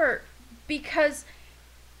 with Pepper, because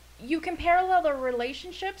you can parallel the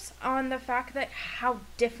relationships on the fact that how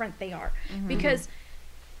different they are. Because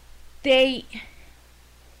they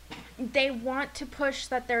want to push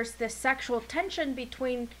that there's this sexual tension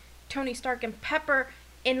between Tony Stark and Pepper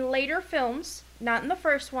in later films, not in the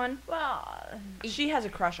first one. Well, she has a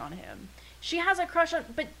crush on him. She has a crush on,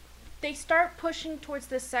 but they start pushing towards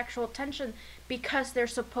this sexual tension because they're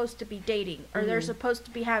supposed to be dating, or they're supposed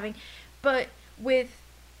to be having, but with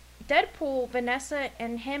Deadpool, Vanessa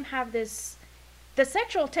and him have this, the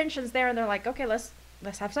sexual tension's there, and they're like, okay, let's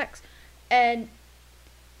have sex,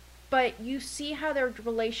 but you see how their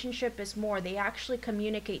relationship is more, they actually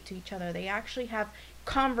communicate to each other, they actually have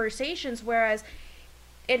conversations, whereas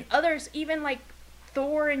in others, even like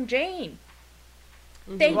Thor and Jane,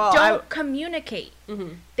 they don't communicate.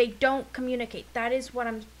 They don't communicate. That is what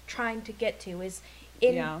I'm trying to get to, is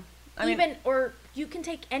or you can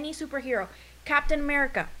take any superhero. Captain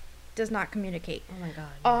America does not communicate. Oh my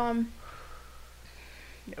god.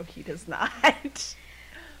 No, he does not.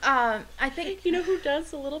 I think, You know who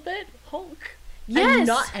does a little bit? Hulk.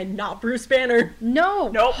 yes. And not Bruce Banner. No.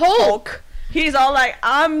 Nope. Hulk. He's all like,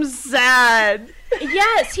 I'm sad.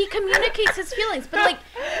 Yes, he communicates his feelings, but like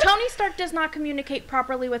Tony Stark does not communicate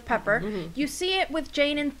properly with Pepper. You see it with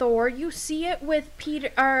Jane and Thor. You see it with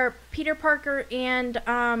Peter Parker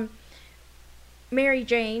and Mary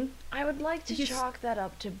Jane. I would like to chalk that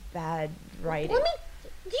up to bad writing. Do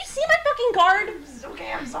you see my fucking card?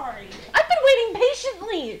 Okay, I'm sorry. I've been waiting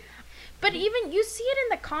patiently. But even you see it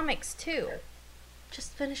in the comics too.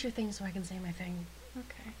 Just finish your thing so I can say my thing.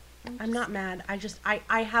 Okay. I'm not mad. I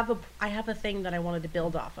have a thing that I wanted to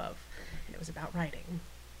build off of, and it was about writing.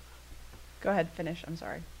 Go ahead, finish. I'm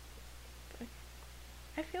sorry.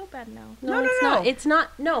 I feel bad now. No, it's not. It's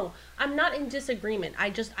not. No, I'm not in disagreement.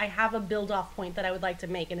 I have a build-off point that I would like to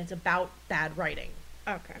make, and it's about bad writing.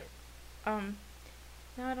 Okay. Now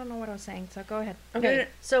I don't know what I was saying, so go ahead. Okay,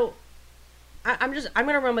 so I'm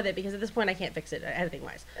gonna run with it because at this point I can't fix it editing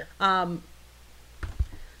wise. The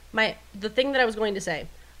thing that I was going to say,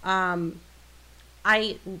 I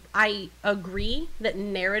agree that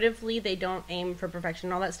narratively they don't aim for perfection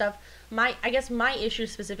and all that stuff. I guess my issue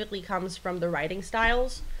specifically comes from the writing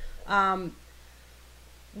styles,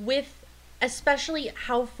 with especially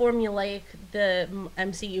how formulaic the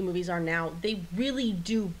MCU movies are now. They really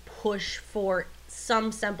do push for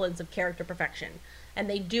some semblance of character perfection, and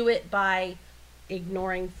they do it by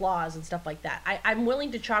ignoring flaws and stuff like that. I'm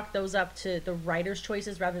willing to chalk those up to the writer's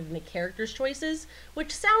choices rather than the character's choices,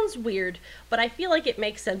 which sounds weird, but I feel like it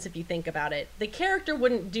makes sense if you think about it. The character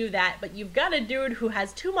wouldn't do that, but you've got a dude who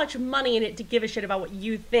has too much money in it to give a shit about what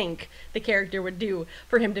you think the character would do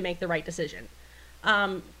for him to make the right decision.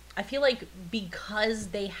 I feel like because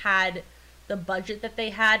they had the budget that they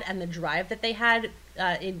had and the drive that they had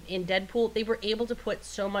in Deadpool, they were able to put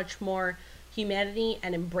so much more humanity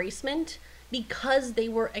and embracement because they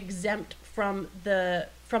were exempt from the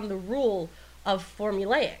rule of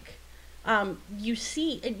formulaic. You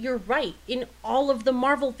see, you're right, in all of the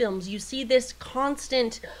Marvel films, you see this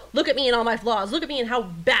constant, look at me and all my flaws, look at me and how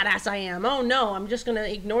badass I am, oh no, I'm just gonna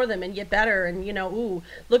ignore them and get better, and ooh,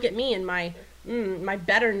 look at me and my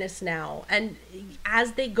betterness now. And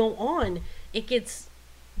as they go on, it gets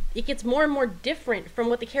more and more different from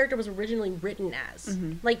what the character was originally written as.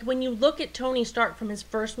 Mm-hmm. Like, when you look at Tony Stark from his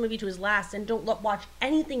first movie to his last and don't watch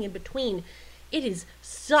anything in between, it is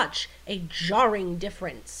such a jarring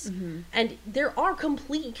difference. Mm-hmm. And there are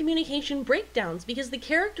complete communication breakdowns because the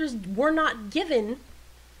characters were not given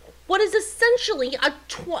what is essentially a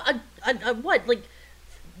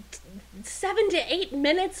 7 to 8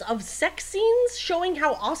 minutes of sex scenes showing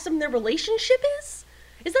how awesome their relationship is?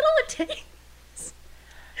 Is that all it takes?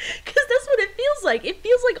 Because that's what it feels like. It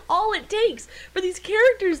feels like all it takes for these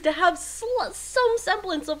characters to have some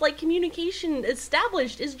semblance of, like, communication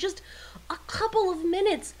established is just a couple of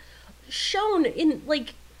minutes shown in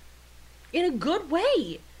a good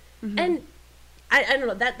way. Mm-hmm. And I don't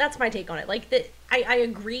know, that's my take on it. Like, I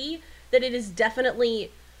agree that it is definitely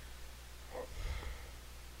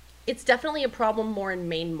a problem more in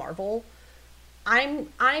main Marvel.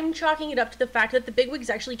 I'm chalking it up to the fact that the bigwigs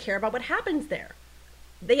actually care about what happens there.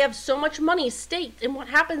 They have so much money staked in what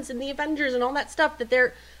happens in the Avengers and all that stuff that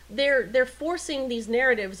they're forcing these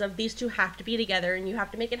narratives of these two have to be together and you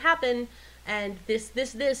have to make it happen, and this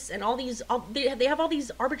and all these they have all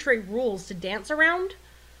these arbitrary rules to dance around.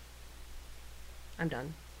 I'm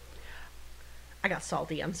done. I got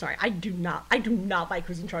salty. I'm sorry. I do not like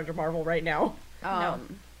who's in charge of Marvel right now. No.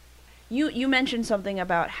 You mentioned something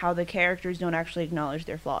about how the characters don't actually acknowledge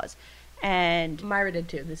their flaws. And Myra did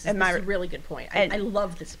too. This is a really good point. I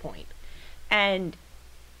love this point. And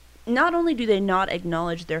not only do they not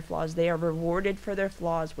acknowledge their flaws, they are rewarded for their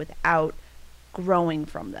flaws without growing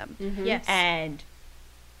from them. Mm-hmm. Yes. And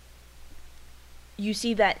you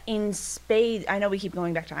see that in spades. I know we keep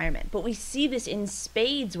going back to Iron Man, but we see this in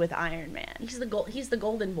spades with Iron Man. He's the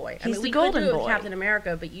golden boy. We could do it with Captain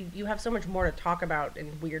America, but you have so much more to talk about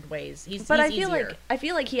in weird ways. I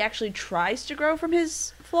feel like he actually tries to grow from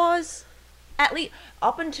his flaws, at least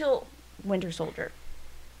up until Winter Soldier.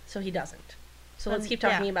 So he doesn't. So let's keep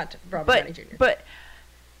talking about Robert Downey Jr. But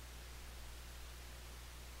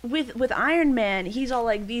with Iron Man, he's all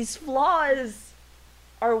like, these flaws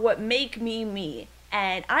are what make me me,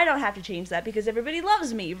 and I don't have to change that because everybody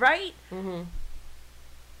loves me, right? Mm-hmm.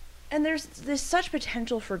 And there's such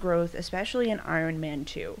potential for growth, especially in Iron Man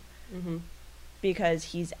 2. Mm-hmm. Because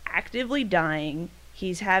he's actively dying,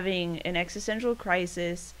 he's having an existential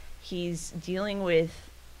crisis, he's dealing with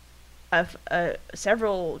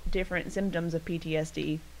several different symptoms of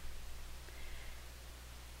PTSD.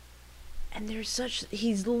 And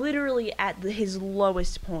he's literally at his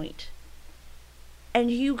lowest point. And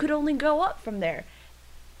you could only go up from there.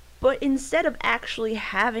 But instead of actually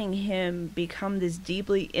having him become this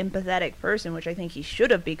deeply empathetic person, which I think he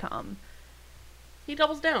should have become, he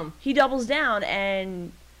doubles down. He doubles down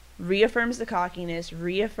and reaffirms the cockiness,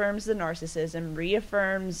 reaffirms the narcissism,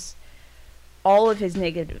 reaffirms all of his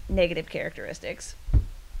negative characteristics.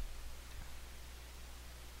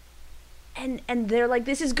 And they're like,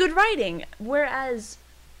 this is good writing. Whereas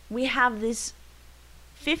we have this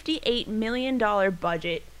 $58 million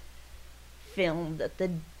budget film that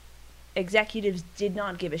the executives did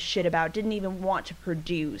not give a shit about, didn't even want to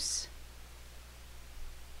produce.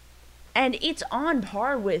 And it's on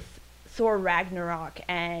par with Thor Ragnarok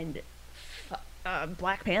and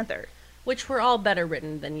Black Panther. Which were all better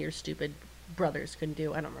written than your stupid brothers could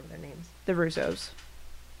do. I don't remember their names. The Russos.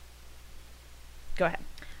 Go ahead.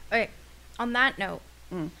 Okay, on that note,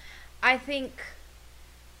 I think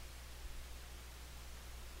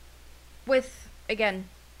with, again,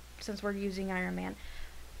 since we're using Iron Man,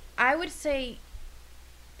 I would say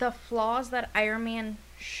the flaws that Iron Man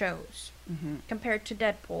shows compared to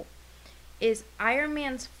Deadpool is Iron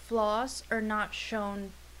Man's flaws are not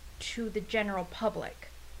shown to the general public.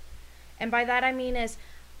 And by that I mean is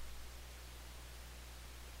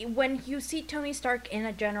when you see Tony Stark in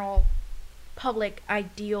a general public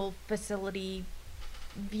ideal facility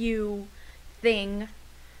view thing,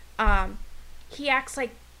 he acts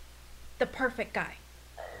like the perfect guy.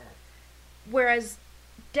 Whereas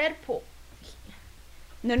Deadpool...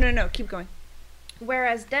 No, keep going.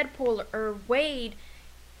 Whereas Deadpool or Wade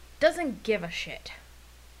doesn't give a shit.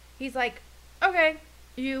 He's like, okay,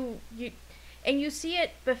 you and you see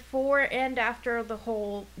it before and after the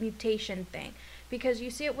whole mutation thing. Because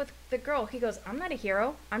you see it with the girl. He goes, I'm not a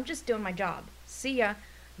hero. I'm just doing my job. See ya.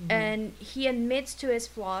 And he admits to his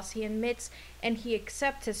flaws. He admits and he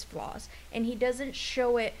accepts his flaws. And he doesn't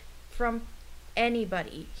show it from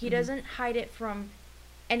anybody. He doesn't hide it from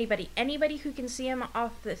anybody. Anybody who can see him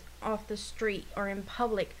off the street or in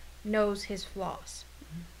public knows his flaws.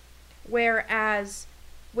 Whereas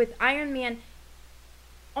with Iron Man,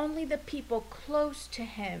 only the people close to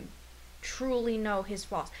him truly know his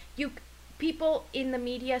flaws. People in the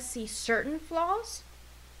media see certain flaws.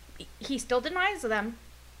 He still denies them.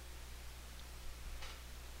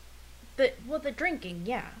 The drinking,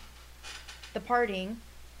 yeah. The partying.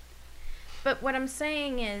 But what I'm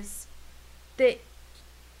saying is that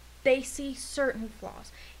they see certain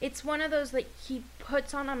flaws. It's one of those that he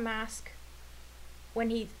puts on a mask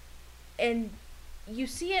and you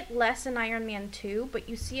see it less in Iron Man 2, but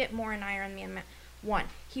you see it more in Iron Man 1.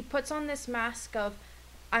 He puts on this mask of,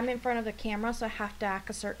 I'm in front of the camera, so I have to act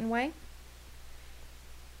a certain way.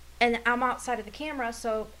 And I'm outside of the camera,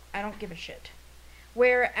 so I don't give a shit.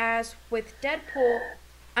 Whereas with Deadpool,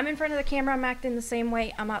 I'm in front of the camera, I'm acting the same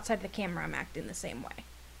way. I'm outside of the camera, I'm acting the same way.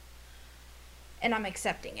 And I'm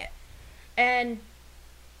accepting it. And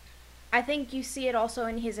I think you see it also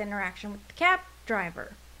in his interaction with the cab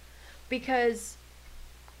driver. Because,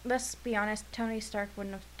 let's be honest, Tony Stark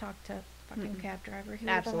wouldn't have talked to a fucking cab driver. He would've been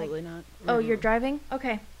Absolutely like, not. Oh, you're driving?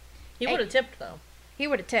 Okay. He would have tipped, though. He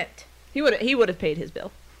would have tipped. He would have paid his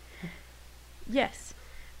bill. Yes.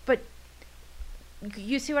 But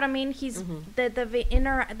you see what I mean? He's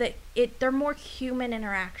they're more human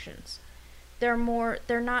interactions. They're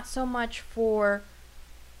not so much for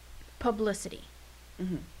publicity.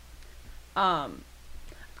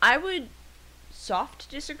 I would soft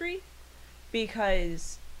disagree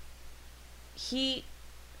because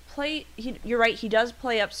you're right, he does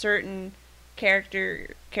play up certain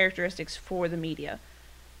characteristics for the media.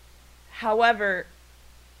 However,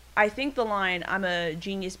 I think the line, I'm a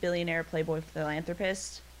genius billionaire playboy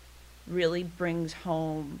philanthropist, really brings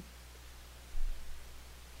home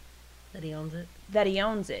That he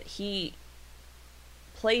owns it. He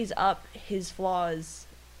plays up his flaws,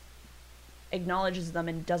 acknowledges them,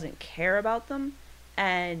 and doesn't care about them.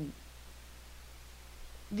 And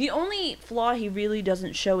the only flaw he really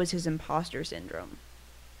doesn't show is his imposter syndrome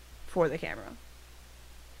for the camera.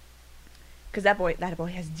 Because that boy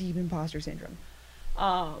has deep imposter syndrome.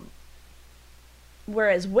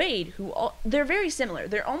 Whereas Wade, they're very similar.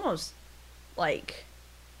 They're almost like,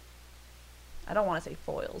 I don't want to say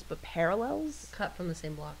foils, but parallels. Cut from the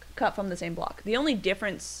same block. The only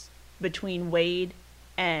difference between Wade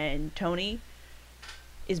and Tony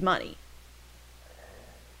is money.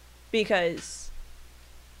 Because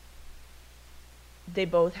they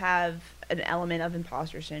both have an element of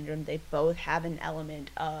imposter syndrome. They both have an element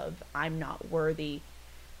of, I'm not worthy.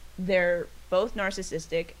 They're both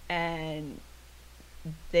narcissistic, and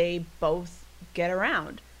they both get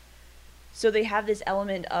around. So they have this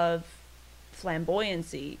element of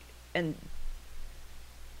flamboyancy, and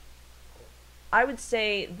I would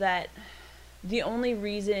say that the only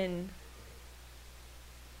reason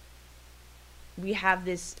we have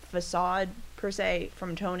this facade, per se,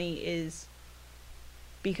 from Tony is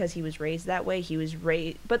because he was raised that way.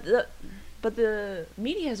 But the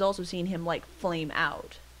media has also seen him, like, flame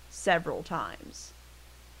out several times.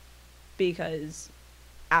 Because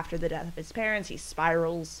after the death of his parents, he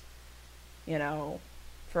spirals,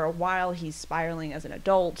 for a while he's spiraling as an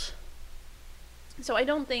adult. So I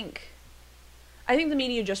I think the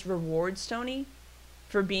media just rewards Tony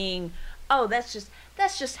for being, oh, that's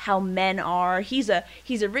just how men are. He's a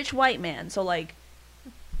rich white man, so like,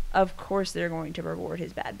 of course they're going to reward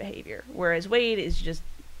his bad behavior. Whereas Wade is just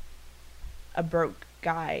a broke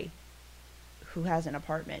guy who has an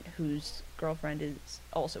apartment, whose girlfriend is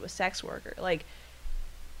also a sex worker. Like,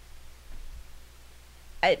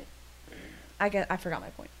 I forgot my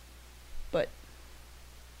point, but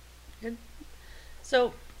good.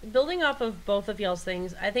 So, building off of both of y'all's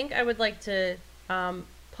things, I think I would like to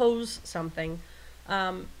pose something.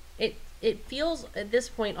 It feels at this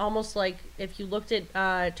point almost like if you looked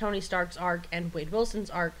at Tony Stark's arc and Wade Wilson's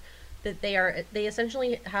arc, that they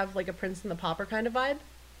essentially have like a Prince and the Pauper kind of vibe.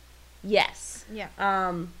 yes, Yeah.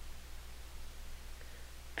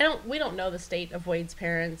 We don't know the state of Wade's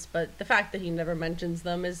parents, but the fact that he never mentions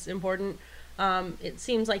them is important. It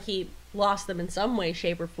seems like he lost them in some way,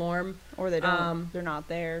 shape, or form. or they don't. They're not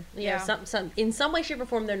there. Yeah, in some way, shape, or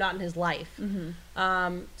form, they're not in his life.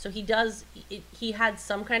 Mm-hmm. So he had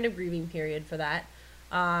some kind of grieving period for that.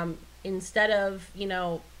 Instead of,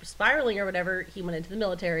 spiraling or whatever, he went into the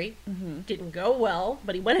military. Mm-hmm. Didn't go well,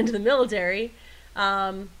 but he went into the military.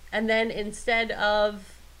 And then instead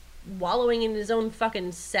of wallowing in his own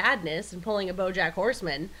fucking sadness and pulling a BoJack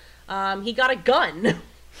Horseman, he got a gun.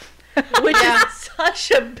 Which is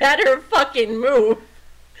such a better fucking move.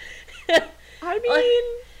 I mean,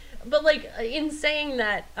 but like in saying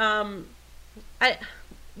that,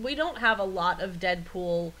 we don't have a lot of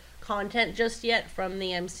Deadpool content just yet from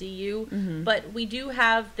the MCU, mm-hmm. but we do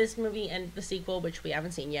have this movie and the sequel, which we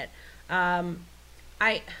haven't seen yet.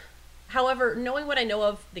 However, knowing what I know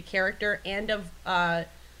of the character and of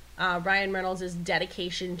Ryan Reynolds'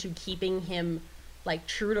 dedication to keeping him like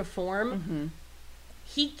true to form. Mm-hmm.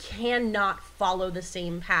 He cannot follow the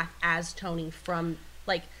same path as Tony from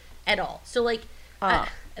like at all. So like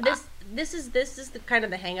this is the kind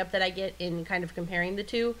of the hang up that I get in kind of comparing the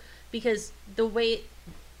two, because the way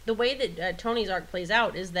that Tony's arc plays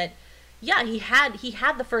out is that he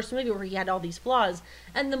had the first movie where he had all these flaws,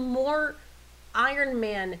 and the more Iron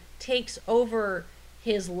Man takes over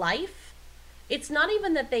his life, it's not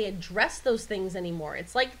even that they address those things anymore.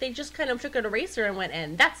 It's like they just kind of took an eraser and went,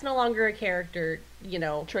 and that's no longer a character,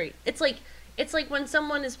 trait. It's like when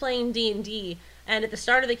someone is playing D&D, and at the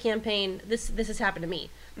start of the campaign, this has happened to me.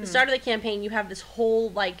 The start of the campaign, you have this whole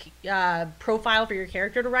like profile for your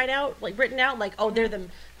character to written out, like, oh,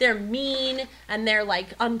 they're mean and they're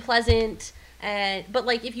like unpleasant. But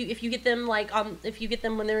like if you get them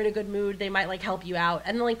when they're in a good mood, they might like help you out,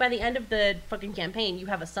 and then like by the end of the fucking campaign, you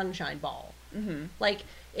have a sunshine ball. Mm-hmm. Like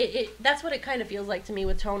that's what it kind of feels like to me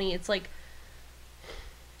with Tony. It's like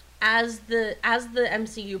as the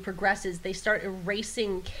MCU progresses, they start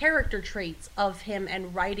erasing character traits of him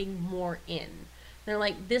and writing more in. They're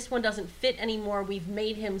like, this one doesn't fit anymore. We've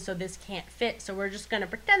made him so this can't fit, so we're just gonna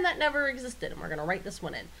pretend that never existed and we're gonna write this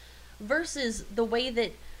one in. Versus the way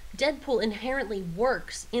that Deadpool inherently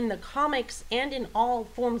works in the comics and in all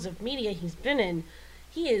forms of media he's been in.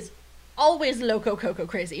 He is always loco coco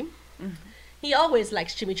crazy. Mm-hmm. He always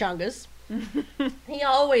likes chimichangas. He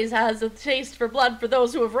always has a taste for blood for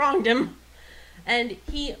those who have wronged him. And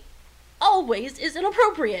he always is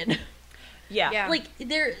inappropriate. Yeah. Like,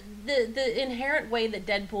 the inherent way that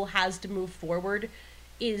Deadpool has to move forward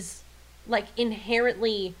is, like,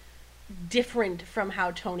 inherently different from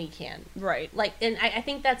how Tony can. Right. Like, and I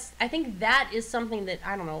think that is something that,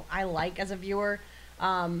 I don't know, I like as a viewer.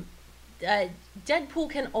 Deadpool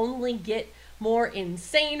can only get more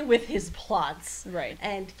insane with his plots. Right.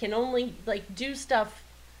 And can only, like, do stuff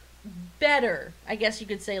better, I guess you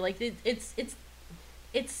could say. Like, it's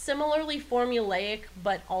similarly formulaic,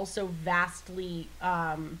 but also vastly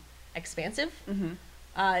expansive. Mm-hmm.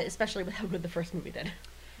 Especially with how good the first movie did.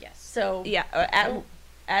 Yes. So yeah,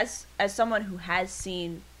 as someone who has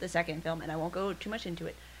seen the second film, and I won't go too much into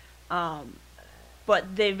it,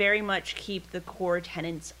 but they very much keep the core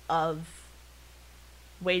tenets of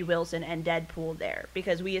Wade Wilson and Deadpool there,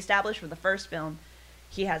 because we established from the first film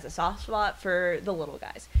he has a soft spot for the little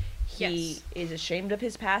guys. He is ashamed of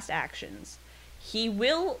his past actions. He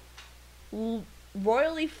will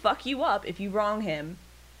royally fuck you up if you wrong him,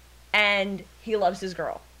 and he loves his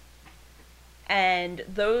girl. And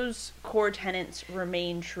those core tenets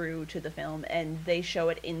remain true to the film, and they show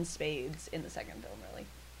it in spades in the second film, really.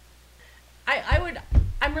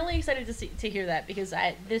 I'm really excited to hear that, because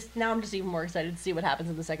now I'm just even more excited to see what happens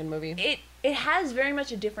in the second movie. It has very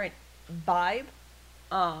much a different vibe.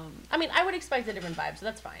 I mean, I would expect a different vibe, so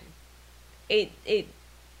that's fine.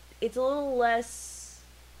 It's a little less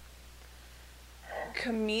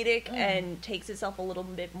comedic and takes itself a little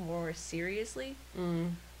bit more seriously.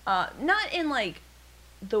 Not in like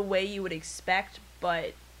the way you would expect,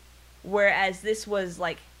 but whereas this was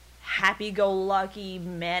like happy-go-lucky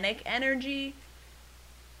manic energy,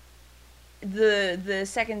 the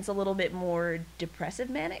second's a little bit more depressive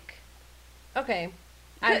manic. Okay.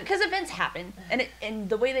 Because events happen, and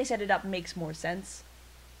the way they set it up makes more sense.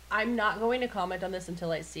 I'm not going to comment on this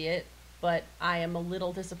until I see it, but I am a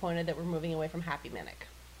little disappointed that we're moving away from happy manic.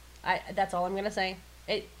 That's all I'm gonna say.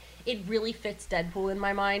 It really fits Deadpool in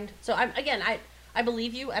my mind. So I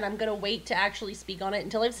believe you, and I'm gonna wait to actually speak on it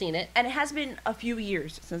until I've seen it. And it has been a few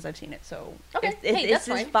years since I've seen it, so okay, if that's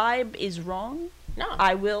this fine. vibe is wrong, No,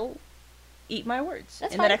 I will eat my words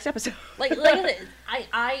That's in fine. the next episode. like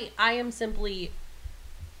I am simply.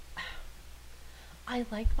 I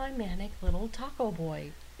like my manic little taco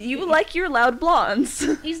boy. You like your loud blondes.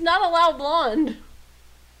 He's not a loud blonde.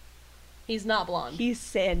 He's not blonde. He's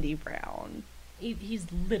sandy brown. He's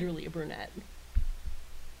literally a brunette.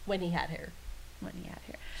 When he had hair. When he had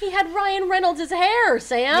hair. He had Ryan Reynolds' hair,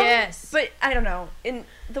 Sam. Yes. But I don't know. In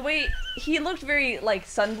the way he looked very like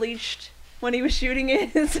sun bleached when he was shooting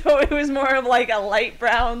it, so it was more of like a light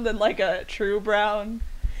brown than like a true brown.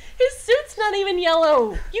 His suit's not even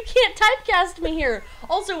yellow. You can't typecast me here.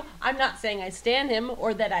 Also, I'm not saying I stan him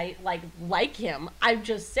or that I like him. I'm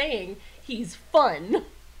just saying he's fun.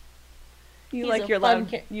 You He's like a your fun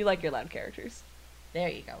loud you like your loud characters. There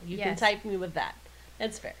you go. You can Yes. type me with that.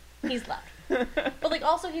 That's fair. He's loud. But like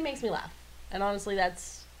also he makes me laugh. And honestly that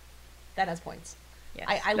has points. Yes,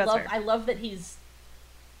 I that's love fair. I love that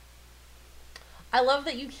I love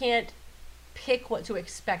that you can't pick what to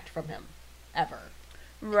expect from him ever.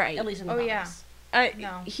 Right. At least in the Oh, yeah. comics.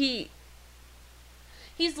 No.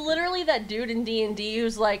 He's literally that dude in D&D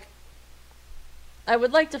who's like, I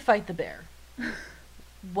would like to fight the bear.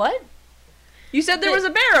 What? You said there was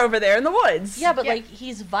a bear over there in the woods. Yeah, but Yeah. like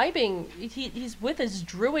he's vibing. He's with his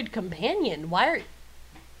druid companion. Why are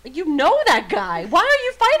you know that guy? Why are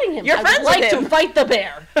you fighting him? You're I friends would like with him. to fight the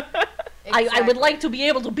bear. I would Exactly. like to be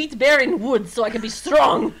able to beat the bear in woods so I can be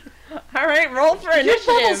strong. All right, roll for You're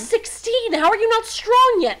level initiative. 16. How are you not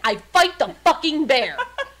strong yet? I fight the fucking bear.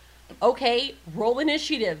 Okay, roll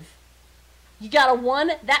initiative. You got a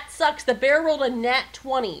 1? That sucks. The bear rolled a nat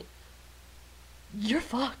 20. You're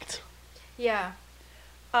fucked. Yeah.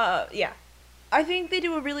 Yeah. I think they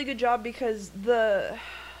do a really good job because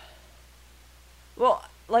well,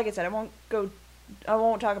 like I said, I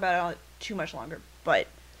won't talk about it too much longer, but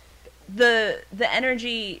the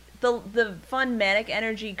energy, the fun manic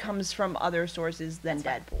energy comes from other sources than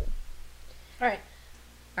Deadpool. All right.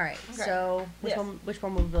 Okay. So, Yes. which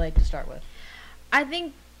one would we like to start with? I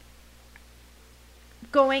think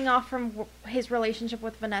going off from his relationship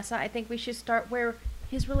with Vanessa, I think we should start where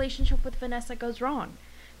his relationship with Vanessa goes wrong.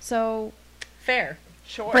 So, Fair.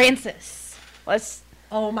 Sure. Francis. Let's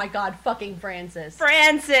Oh my god, fucking Francis.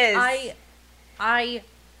 Francis. I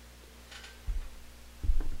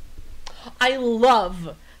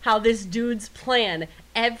love how this dude's plan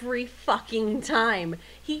every fucking time.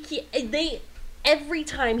 Every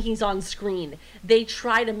time he's on screen, they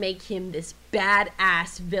try to make him this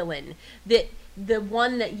badass villain. The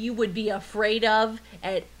one that you would be afraid of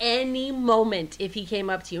at any moment if he came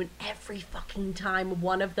up to you. And every fucking time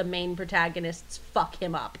one of the main protagonists fuck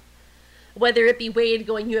him up. Whether it be Wade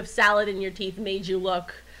going, you have salad in your teeth, made you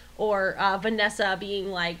look, or Vanessa being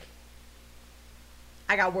like,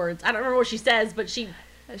 I got words. I don't remember what she says, but she...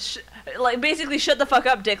 like basically shut the fuck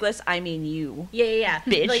up, Dickless. I mean you. Yeah.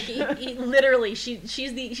 Bitch. Like, he literally, she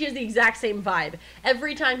has the exact same vibe.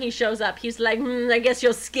 Every time he shows up, he's like, I guess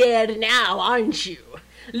you're scared now, aren't you?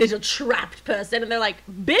 Little trapped person. And they're like,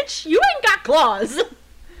 bitch, you ain't got claws.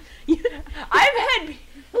 I've had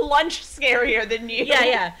lunch scarier than you.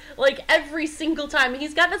 Yeah. Like, every single time.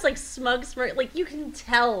 He's got this, like, smug smirk. Like, you can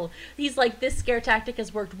tell. He's like, this scare tactic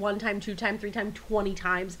has worked 1 time, 2 time, 3 time, 20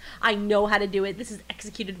 times. I know how to do it. This is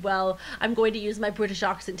executed well. I'm going to use my British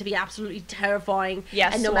accent to be absolutely terrifying.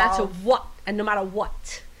 Yes, And no matter what.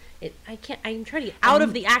 I'm trying to get out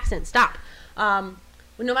of the accent. Stop. No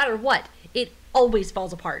matter what, it always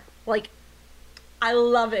falls apart. Like, I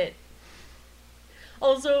love it.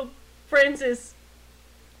 Also, Francis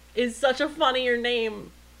is such a funnier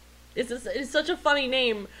name. It's such a funny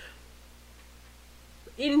name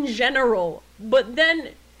in general. But then,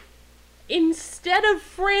 instead of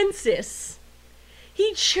Francis,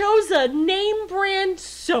 he chose a name brand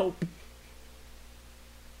soap.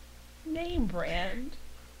 Name brand.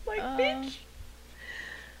 Like, bitch.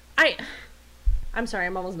 I'm sorry,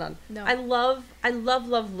 I'm almost done. No. I love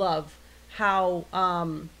how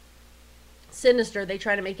sinister. They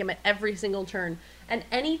try to make him at every single turn. And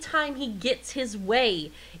any time he gets his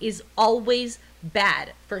way is always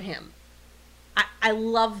bad for him. I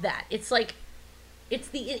love that. It's like, it's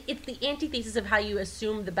the antithesis of how you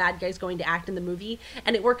assume the bad guy's going to act in the movie,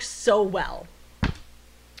 and it works so well.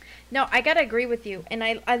 No, I gotta agree with you. And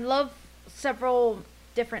I love several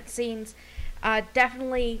different scenes.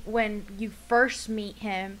 Definitely when you first meet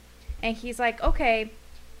him, and he's like, okay,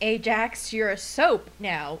 Ajax, you're a soap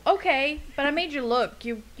now. Okay, but I made you look.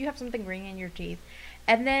 You have something green in your teeth.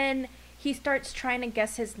 And then he starts trying to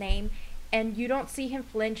guess his name, and you don't see him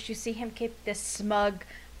flinch. You see him keep this smug,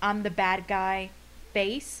 I'm the bad guy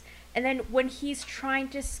face. And then when he's trying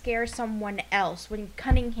to scare someone else, when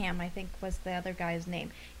Cunningham, I think was the other guy's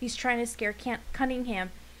name, he's trying to scare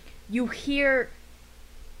Cunningham, you hear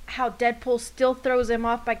how Deadpool still throws him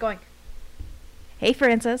off by going, hey,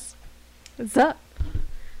 Francis, what's up?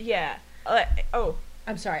 Yeah.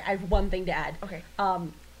 I'm sorry, I have one thing to add. Okay.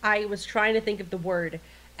 I was trying to think of the word,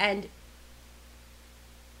 and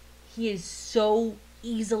he is so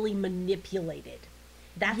easily manipulated.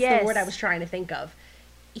 That's the word I was trying to think of.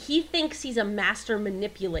 He thinks he's a master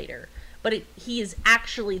manipulator, but he is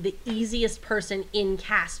actually the easiest person in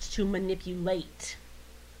cast to manipulate.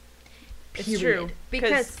 It's Period. true.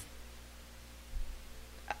 Because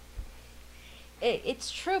it's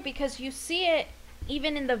true, because you see it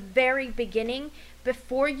even in the very beginning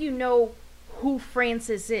before you know who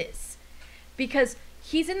Francis is. Because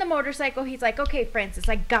he's in the motorcycle, he's like, okay, Francis,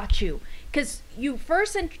 I got you. Because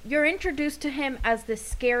you're introduced to him as this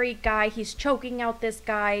scary guy. He's choking out this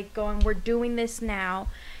guy, going, we're doing this now.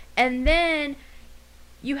 And then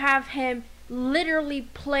you have him literally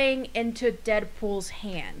playing into Deadpool's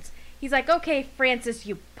hands. He's like, okay, Francis,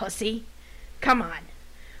 you pussy, come on.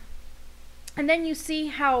 And then you see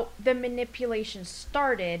how the manipulation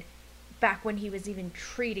started back when he was even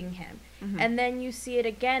treating him. Mm-hmm. And then you see it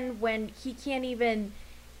again when he can't even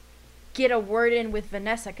get a word in with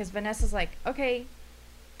Vanessa, because Vanessa's like, okay,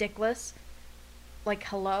 dickless, like,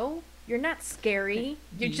 hello? You're not scary.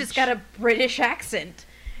 You just got a British accent.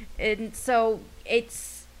 And so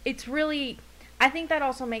it's really, I think that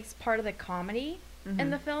also makes part of the comedy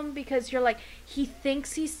in the film, because you're like, he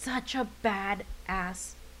thinks he's such a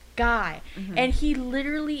badass guy, and he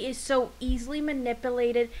literally is so easily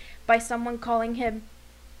manipulated by someone calling him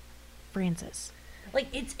Francis.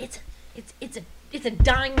 Like, it's a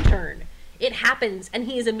dime turn. It happens, and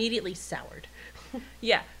he is immediately soured.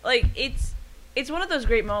 Yeah, like, it's one of those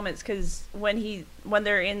great moments, because when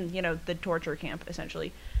they're in, the torture camp,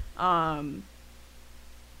 essentially,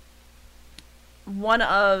 one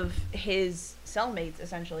of his cellmates,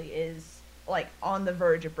 essentially, is, like, on the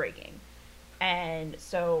verge of breaking. And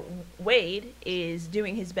so Wade is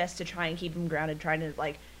doing his best to try and keep him grounded, trying to,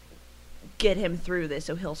 like, get him through this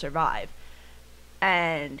so he'll survive.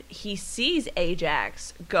 And he sees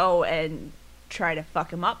Ajax go and try to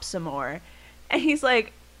fuck him up some more. And he's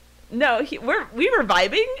like, no, we were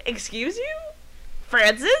vibing? Excuse you?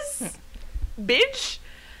 Francis? Bitch?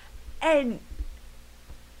 And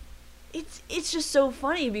it's just so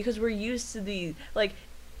funny, because we're used to the, like,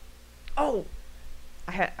 I'm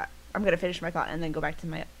going to finish my thought and then go back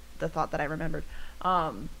to the thought that I remembered.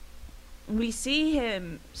 We see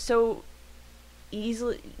him so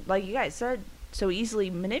easily, like you guys said, so easily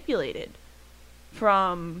manipulated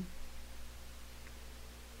from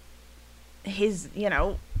his,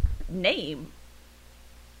 name.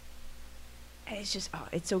 And it's just,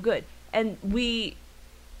 it's so good. And we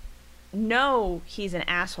know he's an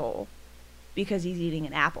asshole because he's eating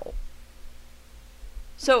an apple.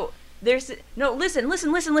 So listen.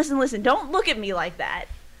 Don't look at me like that.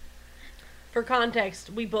 For context,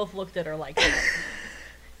 we both looked at her like that.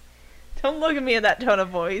 Don't look at me in that tone of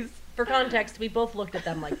voice. For context, we both looked at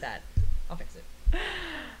them like that. I'll fix it.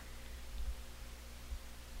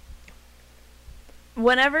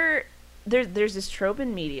 Whenever there's this trope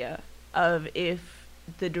in media of, if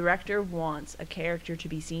the director wants a character to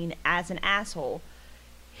be seen as an asshole,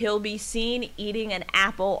 he'll be seen eating an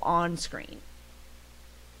apple on screen.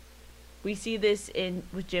 We see this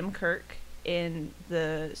with Jim Kirk in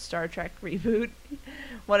the Star Trek reboot.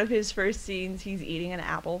 One of his first scenes, he's eating an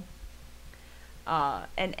apple.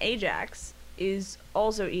 And Ajax is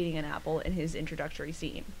also eating an apple in his introductory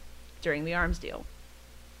scene during the arms deal.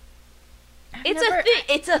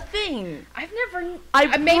 It's a thing. I've never.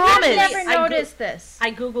 I maybe promise. I've never noticed this.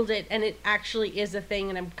 I googled it, and it actually is a thing,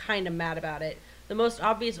 and I'm kind of mad about it. The most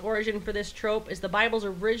obvious origin for this trope is the Bible's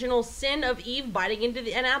original sin of Eve biting into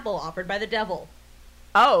an apple offered by the devil.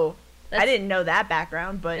 Oh, I didn't know that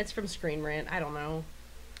background, but it's from Screen Rant. I don't know.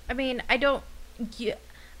 I mean, I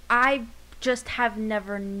just have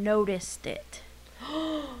never noticed it.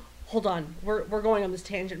 Hold on. We're going on this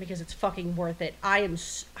tangent because it's fucking worth it. How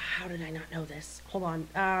did I not know this? Hold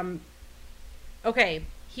on. Okay.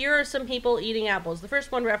 Here are some people eating apples. The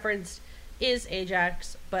first one referenced is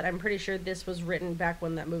Ajax, but I'm pretty sure this was written back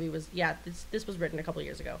when that movie was... Yeah, this was written a couple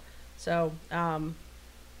years ago. So,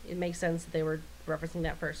 it makes sense that they were referencing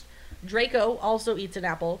that first. Draco also eats an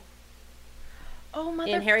apple. Oh, motherfucker.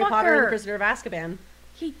 In Harry Potter and the Prisoner of Azkaban.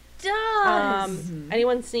 He does.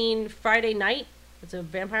 Anyone seen Friday Night? It's a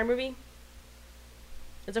vampire movie.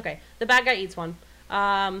 It's okay. The bad guy eats one.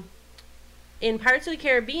 In Pirates of the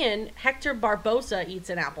Caribbean, Hector Barbosa eats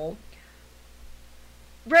an apple.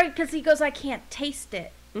 Right, because he goes, I can't taste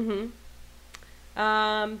it.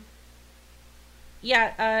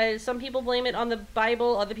 Yeah, some people blame it on the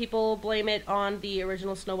Bible. Other people blame it on the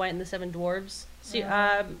original Snow White and the Seven Dwarves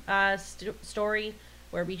story,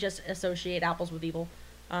 where we just associate apples with evil.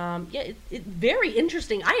 Yeah, it's very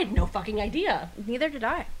interesting. I had no fucking idea. Neither did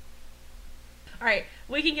I. All right,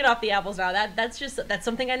 we can get off the apples now. That's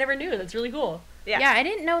something I never knew. That's really cool. Yeah, I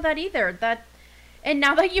didn't know that either. And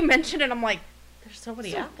now that you mention it, I'm like, there's so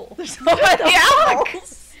many apples. There's so many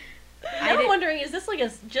apples. I'm wondering, is this like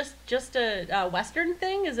just a Western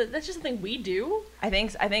thing? That's just something we do? I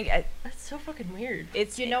think That's so fucking weird.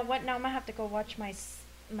 You know what? Now I'm gonna have to go watch my.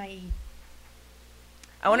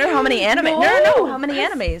 I wonder how many anime. No, how many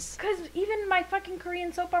animes? Because even my fucking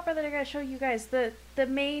Korean soap opera that I gotta show you guys, the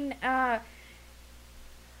main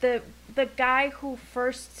the guy who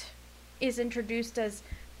first is introduced as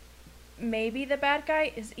maybe the bad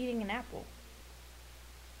guy is eating an apple.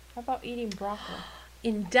 How about eating broccoli?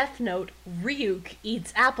 In Death Note, Ryuk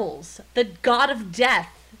eats apples. The god of death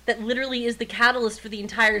that literally is the catalyst for the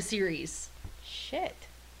entire series. Shit.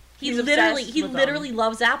 He literally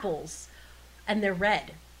loves apples. And they're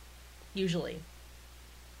red. Usually.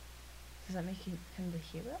 Does that make him the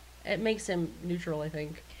hero? It makes him neutral, I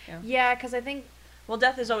think. Yeah, because I think... Well,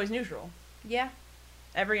 death is always neutral. Yeah.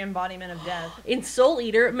 Every embodiment of death. In Soul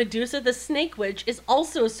Eater, Medusa the Snake Witch is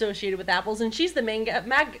also associated with apples, and she's the main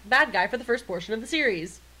bad guy for the first portion of the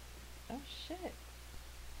series. Oh, shit.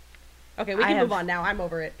 Okay, we can move on now. I'm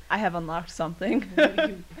over it. I have unlocked something.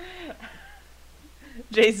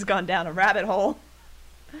 Jace has gone down a rabbit hole.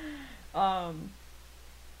 But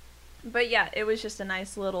yeah, it was just a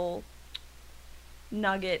nice little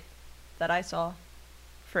nugget that I saw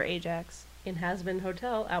for Ajax. In Hazbin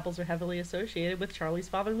Hotel, apples are heavily associated with Charlie's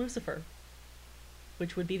father, Lucifer,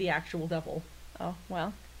 which would be the actual devil. Oh,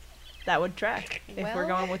 well, that would track if we're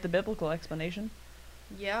going with the biblical explanation.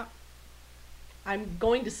 Yeah. I'm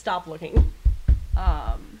going to stop looking.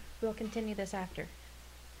 We'll continue this after.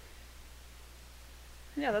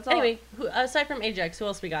 Yeah, that's all. Anyway, aside from Ajax, who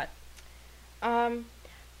else we got? I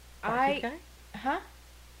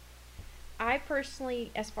personally,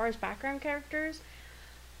 as far as background characters,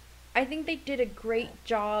 I think they did a great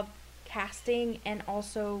job casting and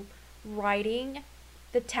also writing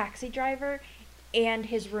the taxi driver and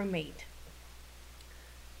his roommate.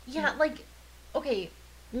 Yeah, like, okay,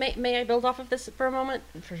 may I build off of this for a moment?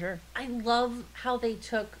 For sure. I love how they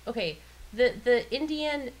took, okay, the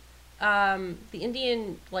Indian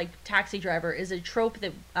like taxi driver is a trope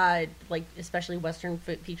that like especially Western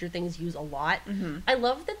feature things use a lot. I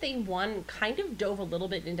love that they kind of dove a little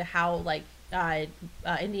bit into how like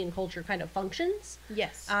Indian culture kind of functions.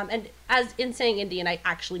 Yes. And as in saying Indian, I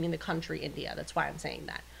actually mean the country India. That's why I'm saying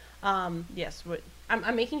that. Yes. What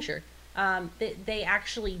I'm making sure they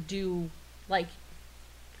actually do like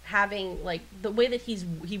having like the way that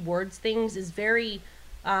he words things is very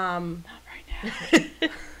not right now.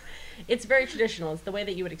 it's very traditional. It's the way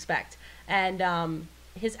that you would expect. And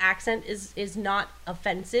his accent is not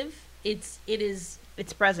offensive. It's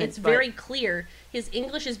present. It's very clear. His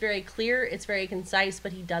English is very clear. It's very concise,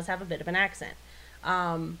 but he does have a bit of an accent.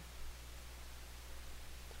 I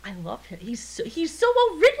love him. He's so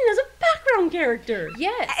well written as a background character.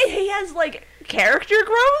 Yes. He has like character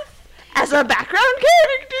growth as a background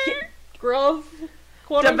character. Growth.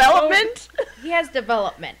 Development. He has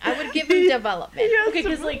development. I would give him development. Okay,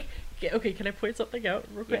 because like, okay, can I point something out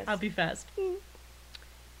real quick? Yes. I'll be fast.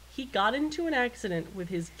 He got into an accident with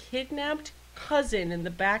his kidnapped cousin in the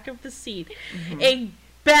back of the seat. A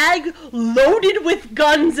bag loaded with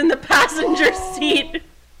guns in the passenger seat.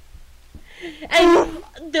 And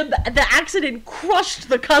the accident crushed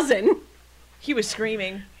the cousin. He was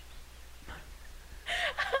screaming.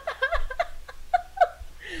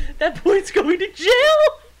 That boy's going to jail.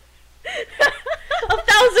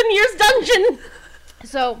 1,000 years dungeon.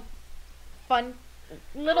 So, fun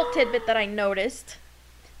little tidbit that I noticed.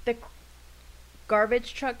 The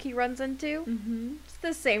garbage truck he runs into. Mm-hmm. It's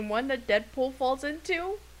the same one that Deadpool falls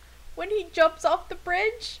into when he jumps off the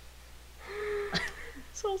bridge.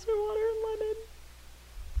 Salsa, water, and lemon.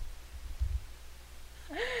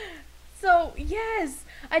 So, yes,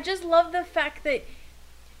 I just love the fact that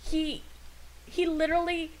he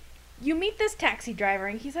literally, you meet this taxi driver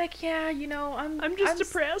and he's like, yeah, you know, I'm just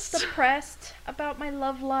depressed. Depressed about my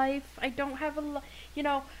love life. I don't have you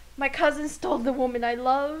know, my cousin stole the woman I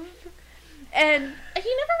love. And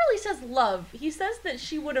he never really says love. He says that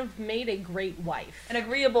she would have made a great wife. An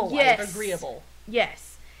agreeable Yes. wife. Agreeable.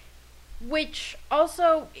 yes, which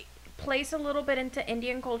also plays a little bit into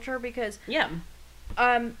Indian culture because Yeah.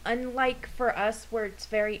 unlike for us where it's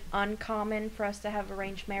very uncommon for us to have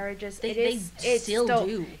arranged marriages, They still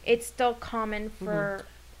do. It's still common for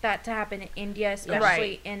that to happen in India,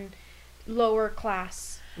 especially in lower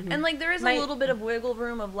class. And, like, there is My- a little bit of wiggle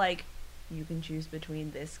room of, like, you can choose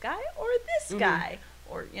between this guy or this guy.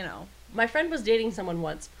 Or, you know. My friend was dating someone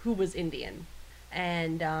once who was Indian,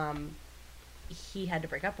 and he had to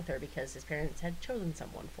break up with her because his parents had chosen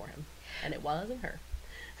someone for him, and it wasn't her.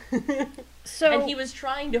 So And he was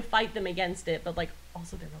trying to fight them against it, but, like,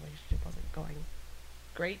 also their relationship wasn't going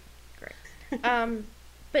great.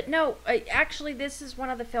 but no, actually, this is one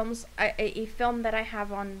of the films, a film that I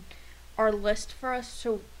have on our list for us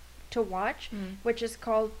to watch, which is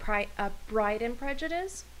called Bride and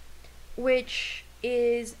Prejudice, which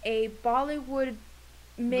is a Bollywood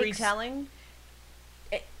mix. Retelling?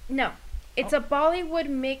 No, it's a Bollywood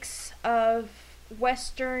mix of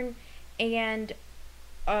Western and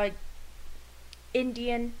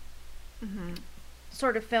Indian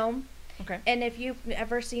sort of film. Okay. And if you've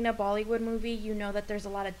ever seen a Bollywood movie, you know that there's a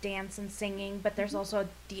lot of dance and singing, but there's also a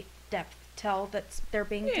deep depth tell that's they're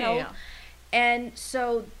being told. Yeah. And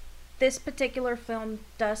so this particular film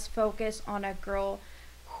does focus on a girl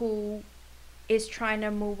who is trying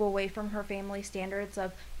to move away from her family standards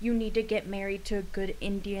of you need to get married to a good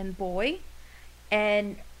Indian boy.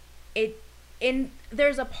 And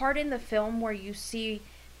there's a part in the film where you see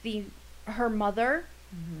her mother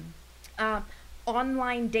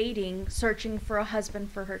online dating, searching for a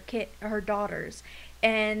husband for her daughters,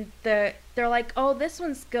 and they're like, oh, this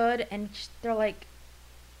one's good, and they're like,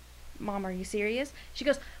 Mom, are you serious? She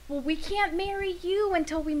goes, well, we can't marry you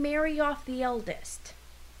until we marry off the eldest.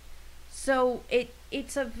 So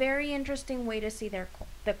it's a very interesting way to see the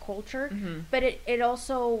culture, but it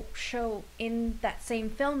also in that same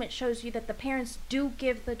film, it shows you that the parents do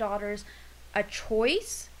give the daughters a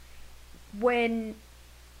choice when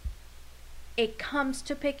it comes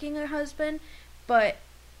to picking a husband, but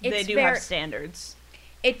They do have standards.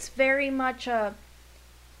 It's very much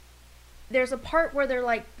there's a part where they're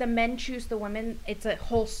like, the men choose the women. It's a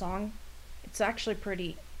whole song. It's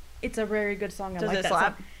actually it's a very good song. Does it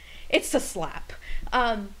slap? Song. It's a slap.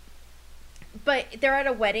 But they're at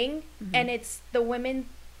a wedding, and it's the women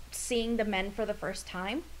seeing the men for the first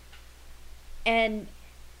time. And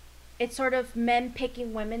it's sort of men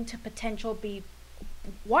picking women to potential be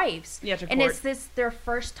wives. Yeah, to and court. it's their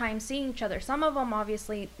first time seeing each other. Some of them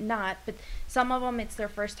obviously not, but some of them it's their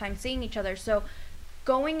first time seeing each other. So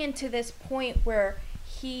going into this point where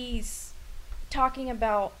he's talking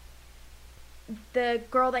about the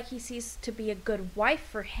girl that he sees to be a good wife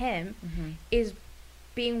for him is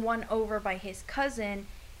being won over by his cousin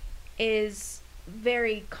is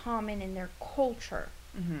very common in their culture.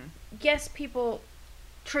 Yes,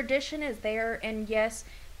 tradition is there, and yes,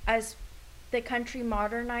 as the country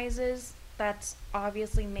modernizes, that's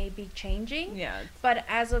obviously maybe changing. Yeah. But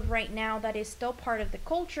as of right now, that is still part of the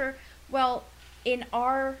culture. Well, in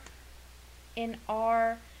our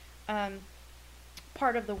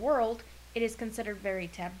part of the world, it is considered very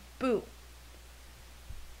taboo.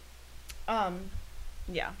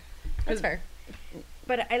 Yeah. That's fair.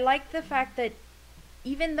 But I like the fact that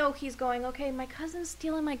even though he's going, okay, my cousin's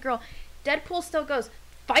stealing my girl, Deadpool still goes,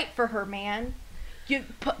 fight for her, man.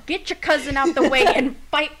 Get your cousin out the way and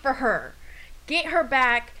fight for her. Get her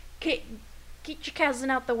back. Get your cousin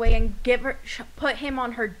out the way and put him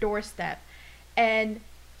on her doorstep. And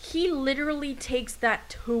he literally takes that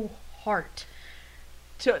to heart.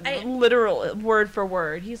 Literal word for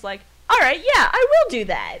word. He's like, all right, yeah, I will do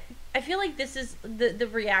that. I feel like this is the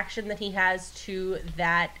reaction that he has to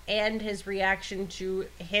that, and his reaction to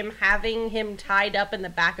him having him tied up in the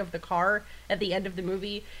back of the car at the end of the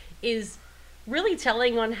movie is really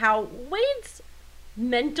telling on how Wade's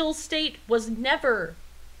mental state was never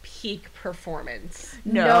peak performance.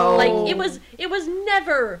 No. Like it was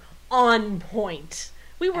never on point.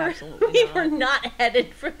 We were not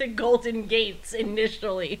headed for the Golden Gates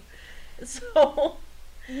initially. So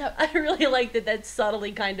No. I really like that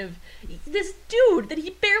subtly kind of, this dude that he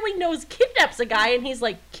barely knows kidnaps a guy and he's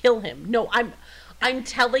like, kill him. No, I'm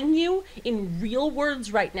telling you in real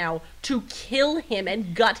words right now to kill him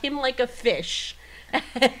and gut him like a fish.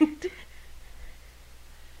 And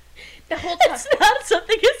the whole time. it's not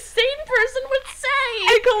something a sane person would say.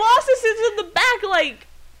 And Colossus is in the back like,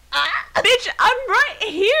 bitch, I'm right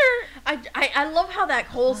here. I love how that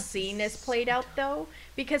whole scene is played out though,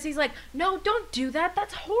 because he's like, no, don't do that.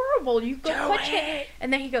 That's horrible. You go punch it.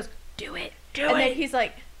 And then he goes, do it. And then he's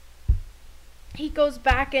like, he goes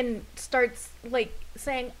back and starts like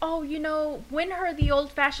saying, oh, win her the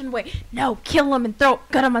old-fashioned way. No, kill him and gut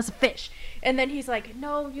him as a fish. And then he's like,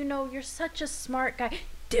 no, you're such a smart guy.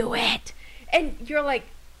 Do it. And you're like,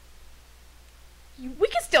 we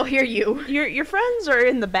can still hear you. Your friends are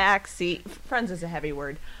in the back seat. Friends is a heavy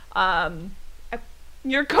word.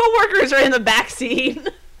 Your coworkers are in the back seat.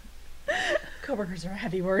 Coworkers are a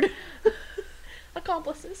heavy word.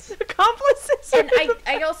 Accomplices. And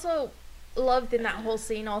I also loved in that whole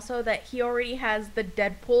scene also that he already has the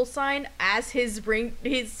Deadpool sign as his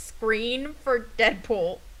screen for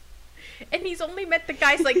Deadpool. And he's only met the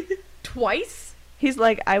guys like twice. He's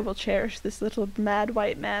like, I will cherish this little mad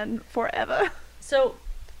white man forever. So,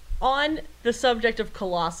 on the subject of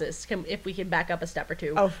Colossus, if we can back up a step or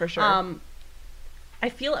two. Oh, for sure. I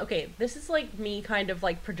feel, okay, this is like me kind of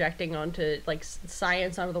like projecting onto like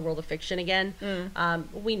science onto the world of fiction again.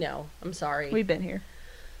 We know. I'm sorry. We've been here.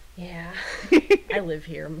 Yeah. I live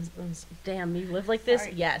here. Damn, you live like this?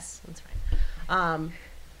 Sorry. Yes, that's fine.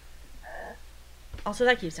 Also,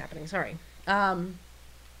 that keeps happening. Sorry.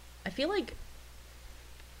 I feel like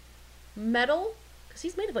metal, because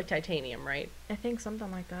he's made of like titanium, right? I think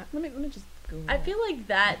something like that. Let me just Google. I feel like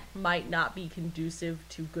that might not be conducive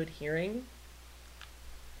to good hearing.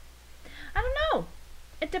 I don't know.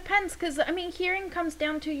 It depends, because I mean, hearing comes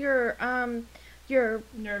down to your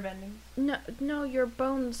nerve endings. No, your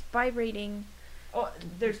bones vibrating. Oh,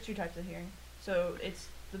 there's two types of hearing. So it's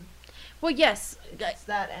the. Well, yes. It's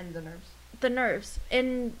that and the nerves. The nerves.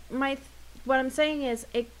 And what I'm saying is,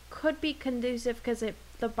 it could be conducive because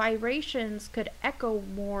the vibrations could echo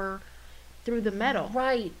more through the metal.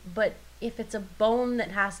 Right, but if it's a bone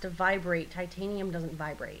that has to vibrate, titanium doesn't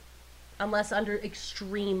vibrate. Unless under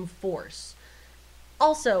extreme force.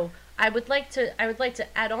 Also, I would like to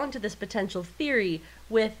add on to this potential theory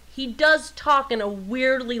with he does talk in a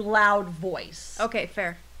weirdly loud voice. Okay,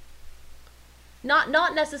 fair.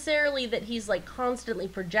 Not necessarily that he's like constantly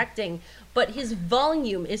projecting, but his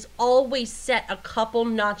volume is always set a couple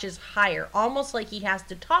notches higher, almost like he has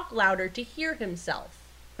to talk louder to hear himself.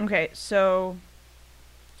 Okay, so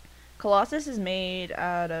Colossus is made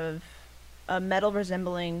out of a metal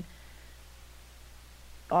resembling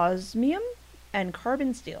osmium and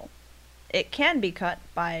carbon steel. It can be cut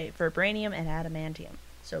by vibranium and adamantium.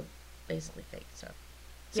 So basically fake. So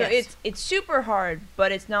yes. It's super hard,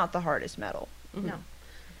 but it's not the hardest metal. Mm-hmm.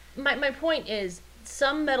 No. My point is,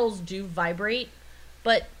 some metals do vibrate,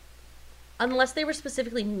 but unless they were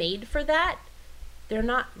specifically made for that, they're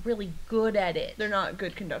not really good at it. They're not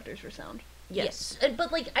good conductors for sound. Yes.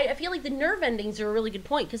 But like I feel like the nerve endings are a really good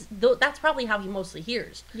point, because that's probably how he mostly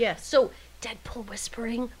hears. Yes. So Deadpool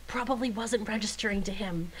whispering probably wasn't registering to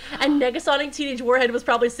him. And Negasonic Teenage Warhead was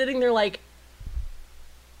probably sitting there like,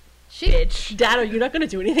 bitch, Dad, are you not going to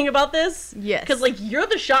do anything about this? Yes. Because, like, you're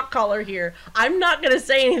the shot caller here. I'm not going to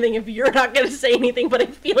say anything if you're not going to say anything, but I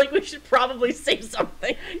feel like we should probably say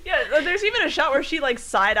something. Yeah, there's even a shot where she, like,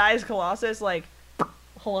 side-eyes Colossus, like,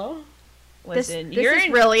 hello? Listen, this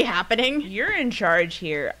is really happening. You're in charge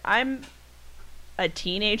here. I'm a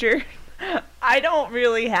teenager. I don't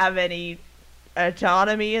really have any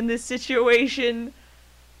autonomy in this situation.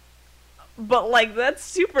 But, like, that's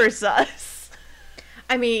super sus.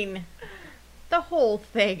 I mean, the whole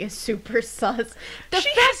thing is super sus. She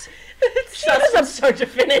has from start to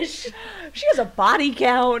finish. She has a body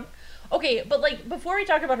count. Okay, but like before we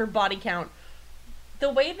talk about her body count, the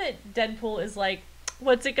way that Deadpool is like,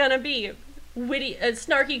 what's it gonna be? Witty, a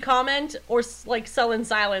snarky comment or like sullen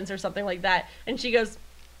silence or something like that, and she goes,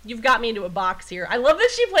 "You've got me into a box here." I love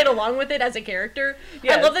that she played along with it as a character.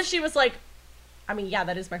 Yes. I love that she was like, I mean, yeah,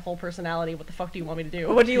 that is my whole personality. What the fuck do you want me to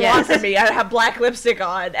do? What do you want from me? I have black lipstick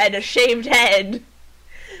on and a shaved head.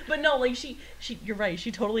 But no, like, she, you're right.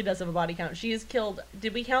 She totally does have a body count. She has killed,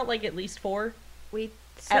 did we count, like, at least 4? We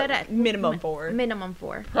said at minimum 4. Minimum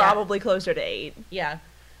 4. Probably closer to 8. Yeah.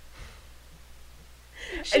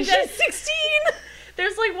 And she's 16!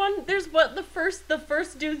 There's, like, the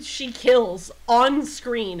first dude she kills on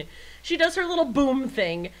screen. She does her little boom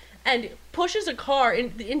thing and pushes a car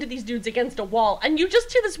into these dudes against a wall, and you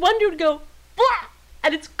just hear this one dude go, blah!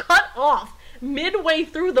 and it's cut off midway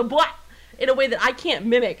through the butt in a way that I can't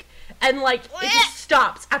mimic. And, like, it just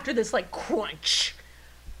stops after this, like, crunch.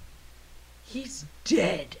 He's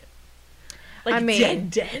dead. Like, I mean-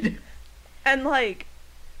 dead. And, like,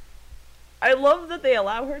 I love that they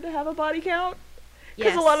allow her to have a body count.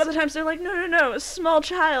 Because a lot of the times they're like, no, a small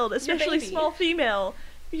child, especially baby. small female,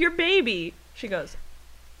 your baby. She goes,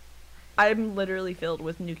 I'm literally filled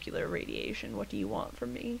with nuclear radiation. What do you want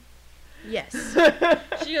from me? Yes.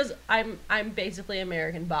 She goes, I'm basically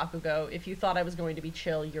American Bakugo. If you thought I was going to be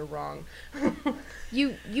chill, you're wrong.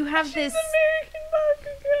 You have this... American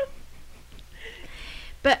Bakugo.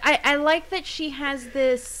 But I like that she has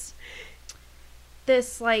this,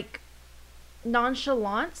 like,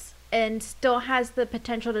 nonchalance and still has the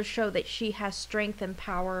potential to show that she has strength and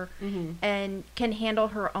power and can handle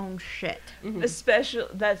her own shit. Especially,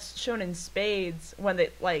 that's shown in spades when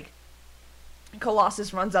they, like,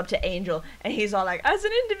 Colossus runs up to Angel and he's all like, as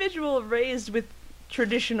an individual raised with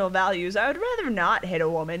traditional values, I would rather not hit a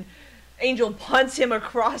woman. Angel punts him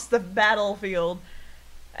across the battlefield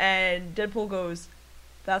and Deadpool goes,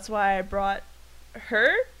 that's why I brought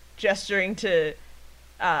her, gesturing to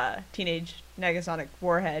Teenage Negasonic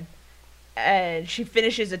Warhead. And she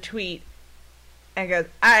finishes a tweet and goes,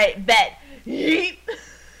 alright, bet. Yeet.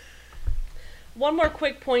 One more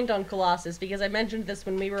quick point on Colossus, because I mentioned this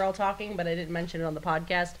when we were all talking, but I didn't mention it on the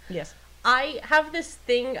podcast. Yes. I have this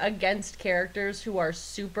thing against characters who are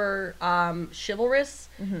super chivalrous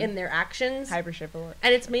in their actions. Hyper chivalrous.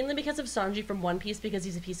 And it's mainly because of Sanji from One Piece, because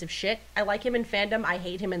he's a piece of shit. I like him in fandom. I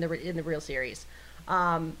hate him in the real series.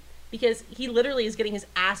 Because he literally is getting his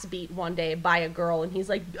ass beat one day by a girl, and he's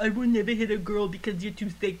like, I will never hit a girl because you're too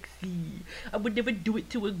sexy. I would never do it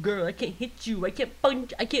to a girl. I can't hit you. I can't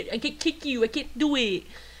punch. I can't kick you. I can't do it.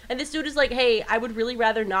 And this dude is like, hey, I would really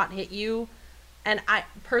rather not hit you. And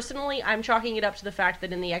I'm chalking it up to the fact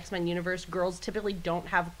that in the X-Men universe, girls typically don't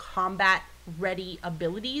have combat-ready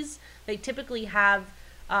abilities. They typically have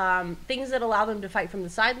things that allow them to fight from the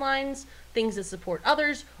sidelines, things that support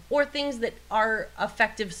others, or things that are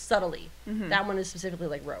effective subtly. That one is specifically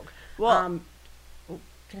like Rogue. Well, can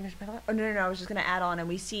I finish my thought? oh, no, I was just going to add on, and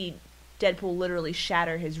we see Deadpool literally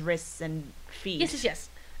shatter his wrists and feet. Yes.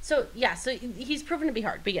 So he's proven to be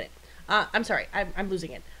hard. We get it. I'm sorry, I'm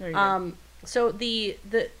losing it. There you go. So the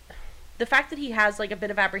fact that he has like a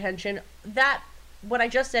bit of apprehension, that what I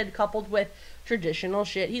just said coupled with traditional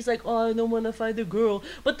shit, he's like, oh, I don't want to fight the girl.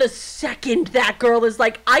 But the second that girl is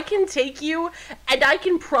like, I can take you and I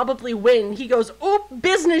can probably win, he goes, oh,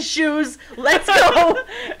 business shoes, let's go.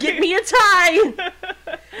 Get me a tie.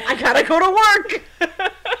 I gotta go to work.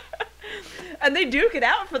 And they duke it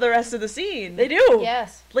out for the rest of the scene. They do.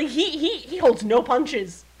 Yes. Like he holds no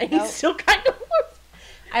punches and he still kind of loses.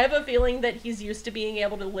 I have a feeling that he's used to being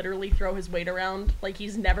able to literally throw his weight around. Like,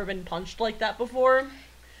 he's never been punched like that before.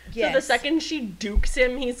 Yes. So the second she dukes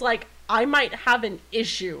him, he's like, I might have an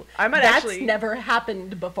issue. That's never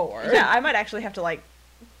happened before. Yeah, I might actually have to, like,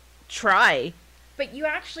 try. But you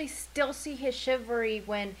actually still see his chivalry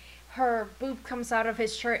when her boob comes out of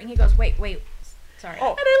his shirt and he goes, wait. Sorry.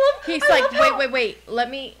 Oh. And I love He's I like, love wait. Let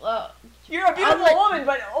me, You're a beautiful woman,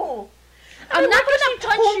 but, oh. I'm not love how gonna she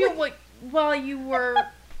punch told you while you were...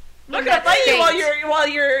 I'm gonna fight you while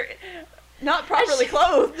you're not properly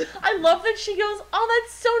clothed. I love that she goes, oh,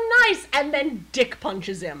 that's so nice, and then dick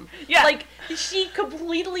punches him. Yeah. Like, she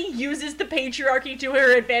completely uses the patriarchy to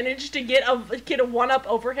her advantage to get a one-up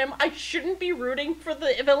over him. I shouldn't be rooting for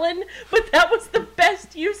the villain, but that was the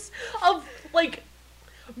best use of, like,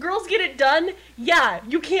 girls get it done. Yeah,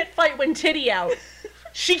 you can't fight when titty out.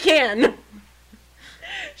 She can.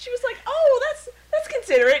 She was like, oh, that's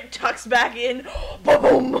considerate. Tucks back in.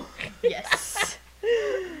 Boom. Yes.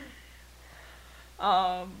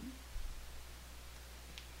 No,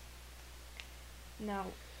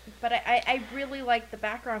 but I really like the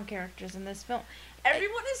background characters in this film.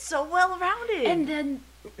 Everyone is so well rounded. And then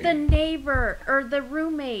the neighbor or the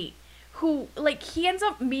roommate who, like, he ends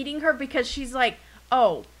up meeting her because she's like,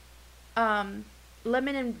 oh,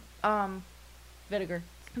 lemon and Vinegar.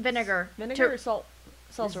 vinegar Vinegar or salt?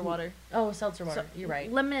 Seltzer water. Oh, seltzer water. You're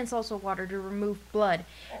right. Lemon and salsa water to remove blood.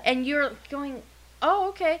 And you're going, oh,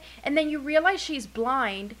 okay. And then you realize she's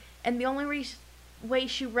blind, and the only way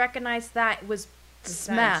she recognized that was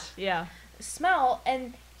smell. Yeah. Smell,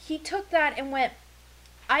 and he took that and went,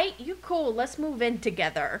 you cool, let's move in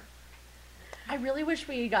together. I really wish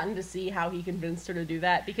we had gotten to see how he convinced her to do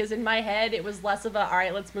that, because in my head it was less of a, all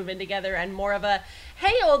right, let's move in together, and more of a,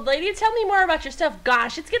 hey, old lady, tell me more about your stuff.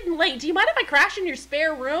 Gosh, it's getting late. Do you mind if I crash in your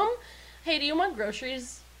spare room? Hey, do you want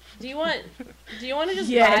groceries? Do you want to just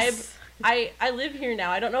vibe? I live here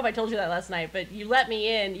now. I don't know if I told you that last night, but you let me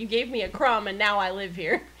in. You gave me a crumb, and now I live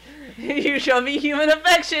here. You show me human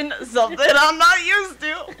affection, something I'm not used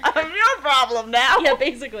to. I'm your problem now. Yeah,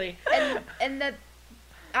 basically. And that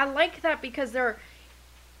I like that because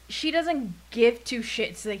she doesn't give two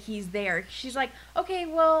shits that he's there. She's like, okay,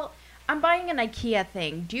 well, I'm buying an IKEA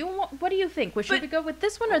thing. What do you think? Should we go with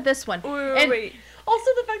this one or this one? Wait.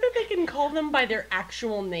 Also, the fact that they can call them by their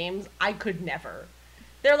actual names, I could never.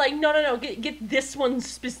 They're like, no, get this one,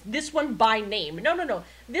 this one by name. No,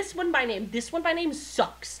 this one by name. This one by name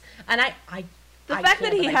sucks. And the fact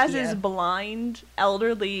that he has his blind,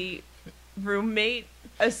 elderly roommate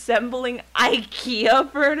assembling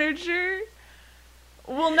IKEA furniture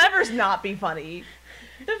will never not be funny.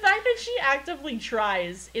 The fact that she actively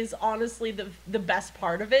tries is honestly the best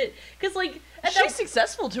part of it. Because, like... She's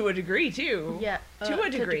successful to a degree, too. Yeah. To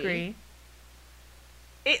a degree.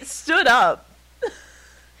 It stood up.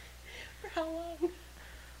 For how long?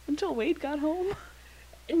 Until Wade got home.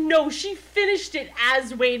 No, she finished it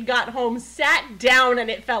as Wade got home, sat down,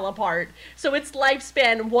 and it fell apart. So its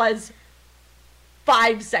lifespan was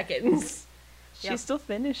 5 seconds. She still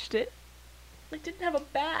finished it. Like, didn't have a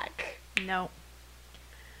back. No.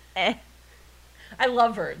 I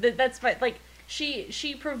love her. That's fine. Like,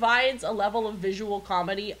 she provides a level of visual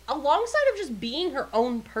comedy alongside of just being her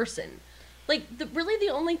own person. Like, really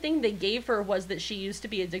the only thing they gave her was that she used to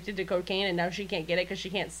be addicted to cocaine and now she can't get it because she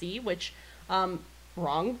can't see, which,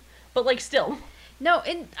 wrong. But, like, still. No,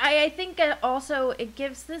 and I think also it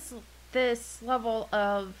gives this level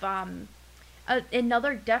of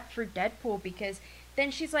another depth for Deadpool, because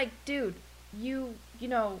then she's like, dude, you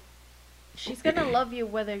know, she's gonna love you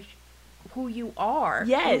who you are.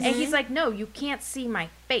 Yes. And he's like, no, you can't see my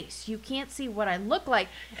face. You can't see what I look like.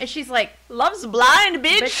 And she's like, love's blind,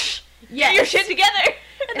 bitch. Get your shit together.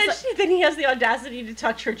 And then he has the audacity to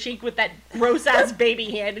touch her cheek with that gross-ass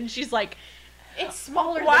baby hand, and she's like, it's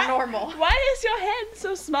smaller than normal. Why is your hand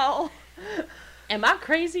so small? Am I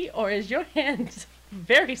crazy, or is your hand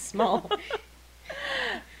very small?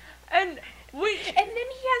 And then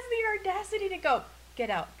he has the audacity to go, get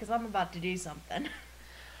out, because I'm about to do something.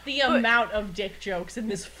 The amount of dick jokes in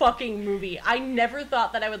this fucking movie. I never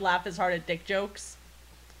thought that I would laugh as hard at dick jokes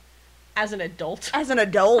as an adult. As an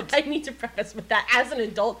adult. I need to preface with that. As an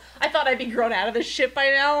adult, I thought I'd be grown out of this shit by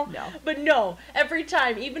now. No. But no, every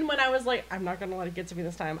time, even when I was like, I'm not gonna let it get to me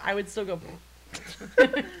this time, I would still go...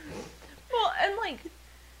 Well, and like,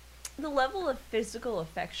 the level of physical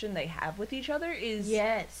affection they have with each other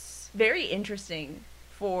is very interesting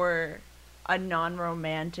for a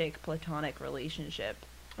non-romantic platonic relationship.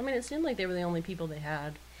 I mean, it seemed like they were the only people they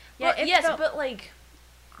had. Yeah, well, but like,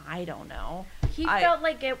 I don't know. He felt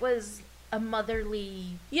like it was a motherly...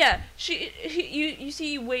 Yeah, you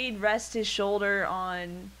see Wade rest his head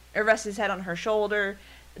on her shoulder.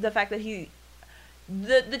 The fact that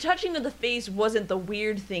the touching of the face wasn't the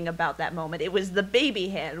weird thing about that moment. It was the baby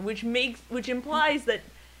hand, which implies that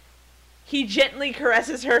he gently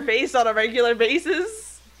caresses her face on a regular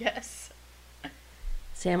basis. Yes.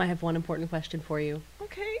 Sam, I have one important question for you.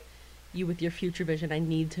 Okay. You with your future vision, I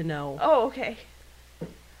need to know. Oh, okay.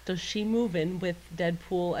 Does she move in with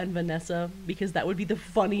Deadpool and Vanessa? Because that would be the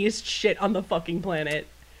funniest shit on the fucking planet.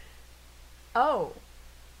 Oh.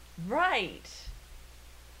 Right.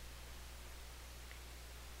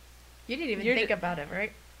 You didn't even think about it,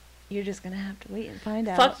 right? You're just gonna have to wait and find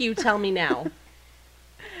out. Fuck you, tell me now.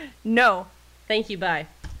 No. Thank you, bye.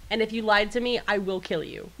 And if you lied to me, I will kill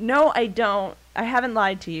you. No, I don't. I haven't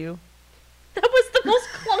lied to you. That was the most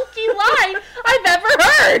clunky line I've ever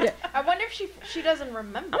heard! I wonder if she doesn't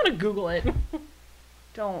remember. I'm gonna Google it.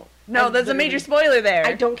 Don't. No, there's a major spoiler there.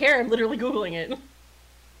 I don't care, I'm literally Googling it.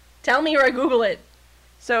 Tell me or I Google it.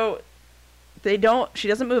 So, she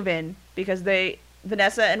doesn't move in because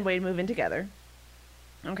Vanessa and Wade move in together.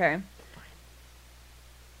 Okay.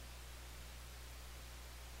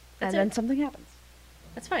 That's then something happens.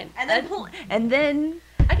 That's fine. And then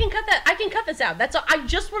I can cut that. I can cut this out. That's all. I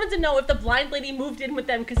just wanted to know if the blind lady moved in with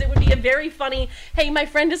them, because it would be a very funny, hey, my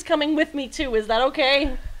friend is coming with me too. Is that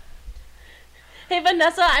okay? Hey,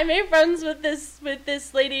 Vanessa, I made friends with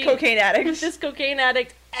this lady. Cocaine addict. With this cocaine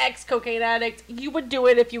addict, ex-cocaine addict. You would do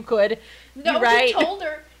it if you could. No, You're right.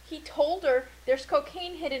 He told her there's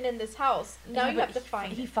cocaine hidden in this house. Now you have to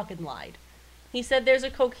find it. He fucking lied. He said there's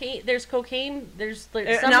cocaine, there's some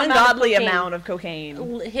an ungodly amount of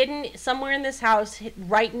cocaine hidden somewhere in this house,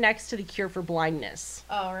 right next to the cure for blindness.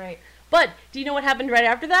 Oh, right. But do you know what happened right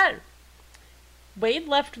after that? Wade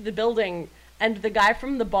left the building, and the guy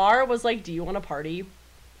from the bar was like, do you want to party?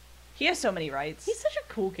 He has so many rights. He's such a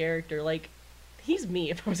cool character. Like, he's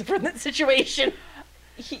me if I was ever in that situation.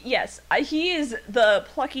 He is the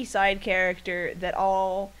plucky side character that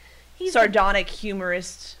all sardonic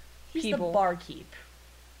humorist He's people. the barkeep.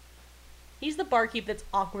 He's the barkeep that's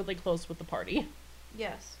awkwardly close with the party.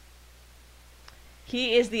 Yes.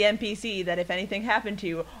 He is the NPC that if anything happened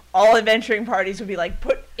to, all adventuring parties would be like,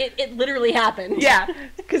 put... It literally happened. Yeah,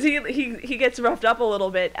 because he gets roughed up a little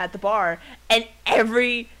bit at the bar, and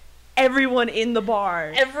everyone in the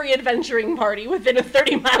bar... Every adventuring party within a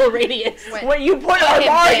 30-mile radius. When you put our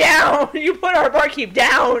bar down! You put our barkeep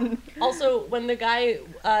down! Also, when the guy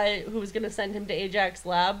who was going to send him to Ajax's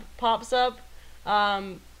lab pops up,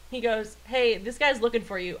 he goes, hey, this guy's looking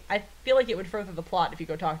for you. I feel like it would further the plot if you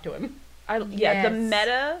go talk to him. Yeah, the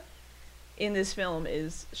meta in this film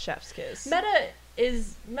is chef's kiss.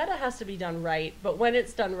 Meta has to be done right, but when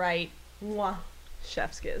it's done right, mwah.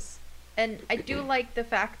 Chef's kiss. And I do like the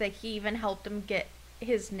fact that he even helped him get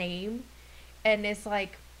his name, and it's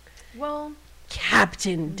like, well,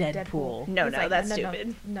 Captain Deadpool. No, He's like, that's no,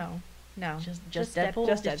 stupid. No. Just Deadpool?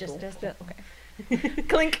 Just Just Deadpool. Okay.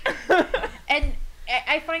 Clink. And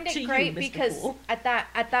I find it To you, great Mr. because Poole. at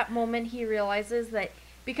that moment he realizes that,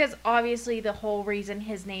 because obviously the whole reason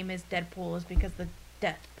his name is Deadpool is because the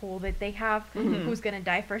death pool that they have, who's gonna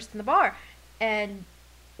die first in the bar, and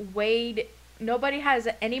Wade, nobody has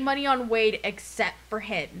any money on Wade except for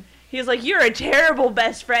him. He's like, you're a terrible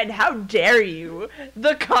best friend. How dare you?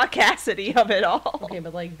 The caucasity of it all. Okay,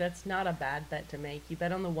 but like that's not a bad bet to make. You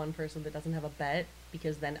bet on the one person that doesn't have a bet,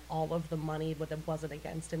 because then all of the money that wasn't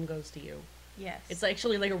against him goes to you. Yes. It's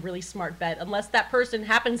actually like a really smart bet, unless that person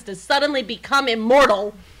happens to suddenly become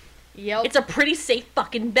immortal. Yep. It's a pretty safe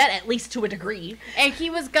fucking bet, at least to a degree. And he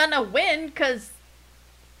was gonna win because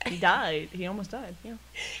He died. He almost died. Yeah.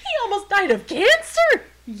 He almost died of cancer.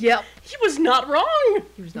 Yep. He was not wrong.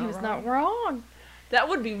 He was not wrong. That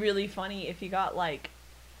would be really funny if you got like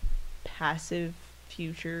passive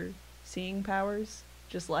future seeing powers.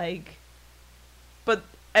 Just like, but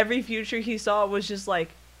every future he saw was just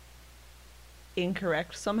like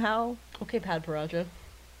incorrect somehow. Okay, Pad Paracha.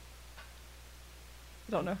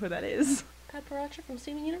 I don't know who that is. Pad Paracha from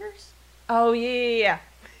Steven Universe? Oh yeah.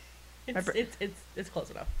 It's close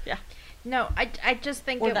enough. Yeah. No, I just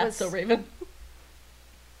think Or it that's was so Raven.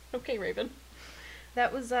 Okay, Raven.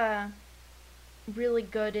 that was really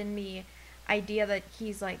good in the idea that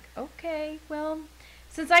he's like, okay, well,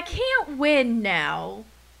 since I can't win now,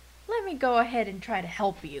 let me go ahead and try to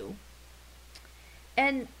help you.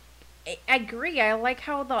 And I agree. I like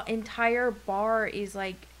how the entire bar is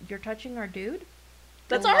like, you're touching our dude?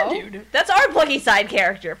 That's Hello? our dude. That's our plucky side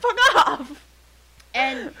character. Fuck off.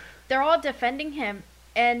 And they're all defending him.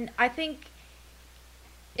 And I think,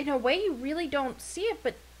 in a way, you really don't see it,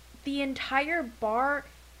 but the entire bar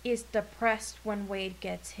is depressed when Wade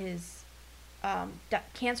gets his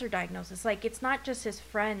cancer diagnosis. Like, it's not just his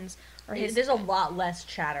friends or his... There's a lot less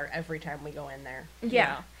chatter every time we go in there.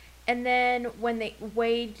 Yeah. And then when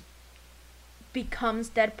Wade becomes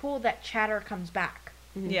Deadpool, that chatter comes back.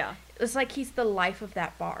 Yeah. It's like he's the life of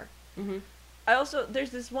that bar. Mm-hmm. I also,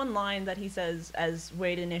 there's this one line that he says as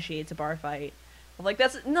Wade initiates a bar fight. I'm like,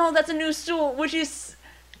 that's a new stool, which is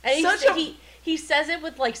he says it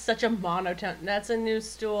with like such a monotone. That's a new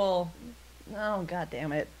stool. Oh, god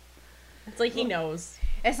damn it. It's like he knows.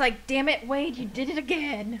 It's like, damn it, Wade, you did it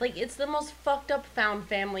again. Like, it's the most fucked up found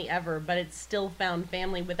family ever, but it's still found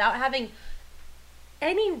family without having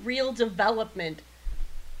any real development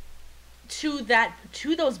to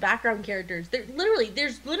those background characters. There's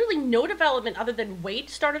literally no development other than Wade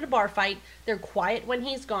started a bar fight, they're quiet when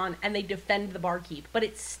he's gone, and they defend the barkeep. But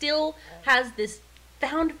it still has this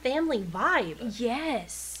found family vibe.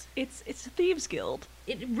 Yes. It's a thieves guild.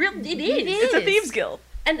 It is. It's a thieves guild.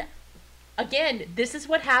 And again, this is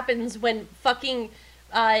what happens when fucking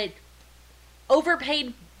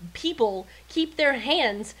overpaid people keep their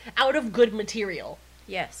hands out of good material.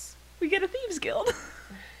 Yes. We get a thieves guild.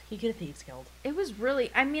 You get a thieves guild. It was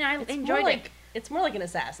really, I mean, I enjoyed it. It's more like an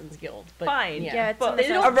assassin's guild, but Fine. Yeah, Yeah, but it's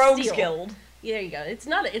they a don't rogues steal. guild. Yeah, there you go. It's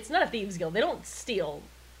not a thieves guild. They don't steal.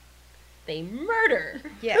 They murder.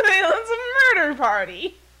 Yeah. It's a murder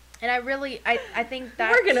party. And I really, I think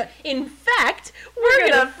that... In fact, we're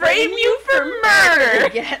gonna frame you for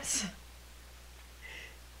murder! Yes.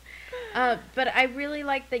 But I really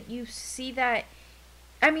like that you see that,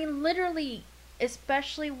 I mean, literally,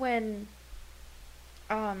 especially when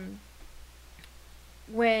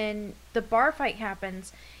the bar fight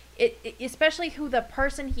happens, especially who the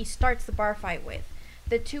person he starts the bar fight with,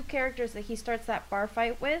 the two characters that he starts that bar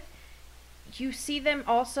fight with, you see them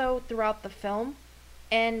also throughout the film,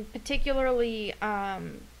 and particularly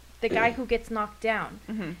the guy who gets knocked down.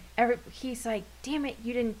 Mm-hmm. He's like, damn it,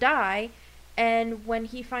 you didn't die. And when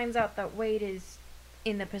he finds out that Wade is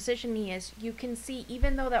in the position he is, you can see,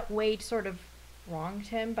 even though that Wade sort of wronged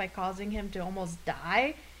him by causing him to almost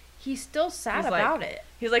die, he's still sad about it.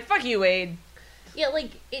 He's like, fuck you, Wade. Yeah,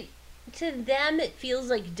 like, to them, it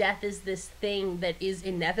feels like death is this thing that is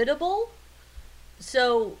inevitable.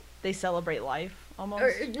 So... They celebrate life, almost.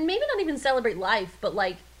 Or maybe not even celebrate life, but,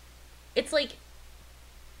 like, it's like...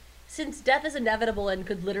 Since death is inevitable and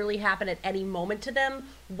could literally happen at any moment to them,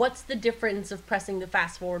 what's the difference of pressing the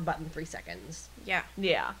fast forward button 3 seconds? Yeah.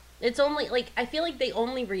 Yeah. It's only, like, I feel like they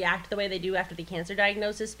only react the way they do after the cancer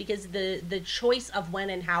diagnosis because the choice of when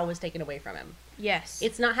and how was taken away from him. Yes.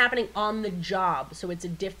 It's not happening on the job, so it's a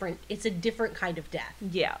different kind of death.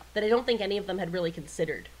 Yeah. That I don't think any of them had really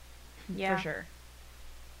considered. Yeah. For sure.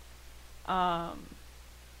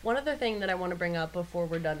 One other thing that I want to bring up before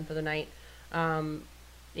we're done for the night,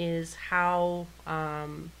 is how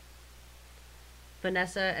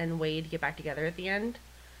Vanessa and Wade get back together at the end.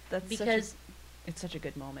 That's because it's such a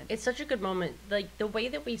good moment. It's such a good moment. Like, the way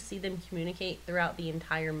that we see them communicate throughout the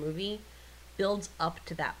entire movie builds up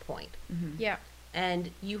to that point. Mm-hmm. Yeah.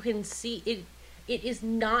 And you can see it is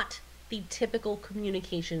not the typical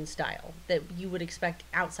communication style that you would expect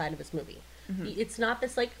outside of this movie. Mm-hmm. It's not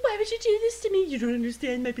this, like, why would you do this to me? You don't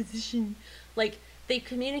understand my position. Like, they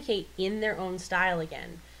communicate in their own style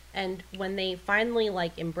again. And when they finally,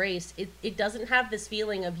 like, embrace, it doesn't have this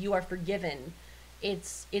feeling of you are forgiven.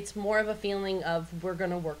 It's more of a feeling of we're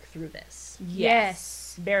gonna work through this.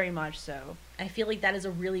 Yes. Very much so. I feel like that is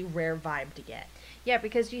a really rare vibe to get. Yeah,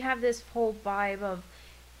 because you have this whole vibe of,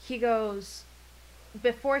 he goes,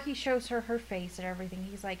 before he shows her face and everything,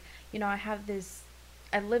 he's like, you know,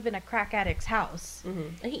 I live in a crack addict's house.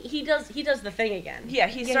 Mm-hmm. He does the thing again. Yeah,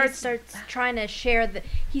 he starts trying to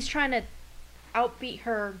he's trying to outbeat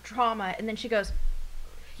her trauma, and then she goes,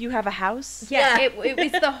 you have a house? Yeah.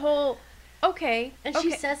 It's the whole, okay. And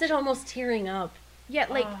she says it almost tearing up. Yeah,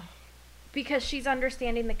 like, because she's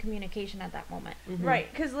understanding the communication at that moment. Mm-hmm.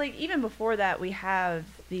 Right, because, like, even before that, we have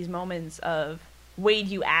these moments of, Wade,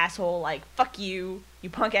 you asshole, like, fuck you, you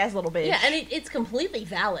punk-ass little bitch. Yeah, and it's completely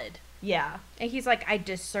valid. Yeah. And he's like, I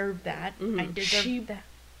deserve that. Mm-hmm. I deserve that.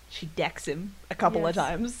 She decks him a couple of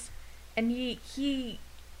times. And he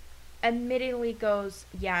admittedly goes,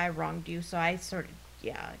 yeah, I wronged you, so I sort of,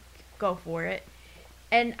 yeah, go for it.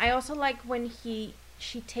 And I also like when she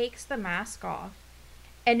takes the mask off,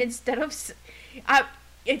 and instead of seeing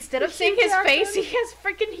his face, he has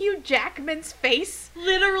freaking Hugh Jackman's face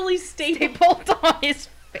literally stapled on his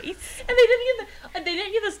face. And they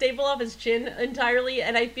didn't get the staple off his chin entirely,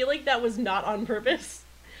 and I feel like that was not on purpose.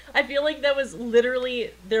 I feel like that was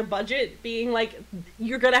literally their budget being like,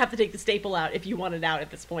 you're gonna have to take the staple out if you want it out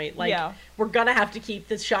at this point. Like, we're gonna have to keep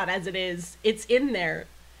this shot as it is. It's in there.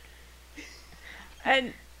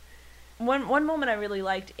 And one moment I really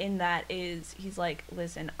liked in that is he's like,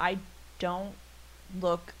 listen, I don't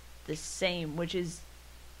look the same, which is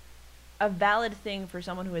a valid thing for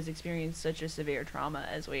someone who has experienced such a severe trauma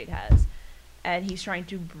as Wade has. And he's trying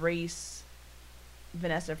to brace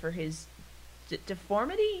Vanessa for his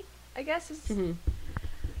deformity, I guess. Mm-hmm.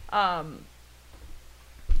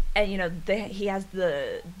 And, you know, he has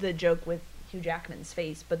the joke with Hugh Jackman's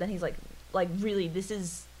face, but then he's like, really, this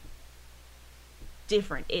is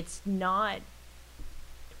different. It's not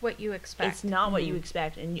what you expect. It's not what you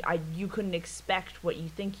expect, and you couldn't expect what you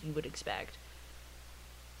think you would expect.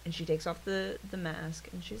 And she takes off the mask,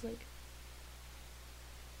 and she's like,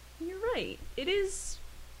 you're right. It is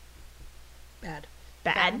bad.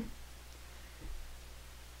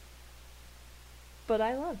 But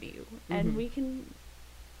I love you, and we can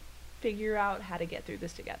figure out how to get through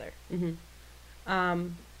this together. Mm-hmm.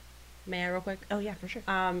 May I real quick? Oh, yeah, for sure.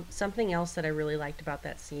 Something else that I really liked about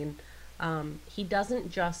that scene, he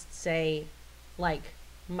doesn't just say, like,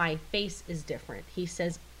 my face is different. He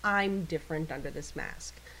says, I'm different under this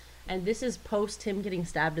mask. And this is post him getting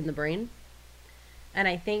stabbed in the brain. And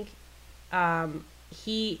I think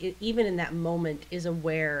he, even in that moment, is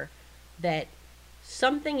aware that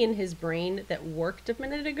something in his brain that worked a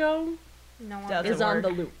minute ago is on the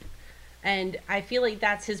loop. And I feel like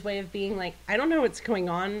that's his way of being like, I don't know what's going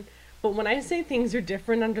on, but when I say things are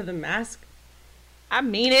different under the mask, I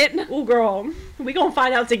mean it. Ooh, girl, we gonna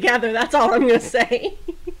find out together. That's all I'm gonna say.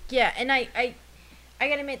 Yeah, and I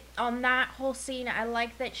gotta admit, on that whole scene, I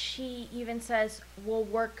like that she even says, we'll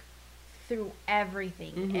work through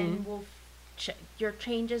everything, and we'll your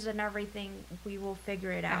changes and everything, we will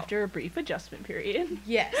figure it out. After a brief adjustment period.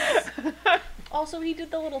 Yes. Also, he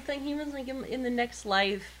did the little thing. He was like, in my next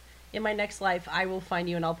life, I will find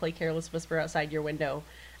you and I'll play Careless Whisper outside your window.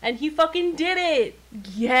 And he fucking did it!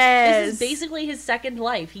 Yes! This is basically his second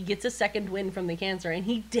life. He gets a second win from the cancer, and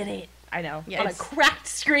he did it. I know. On a cracked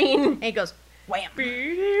screen. And he goes, wham!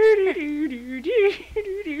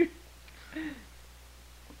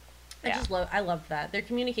 I love that. Their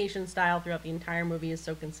communication style throughout the entire movie is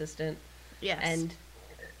so consistent. Yes. And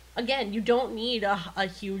again, you don't need a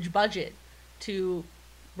huge budget to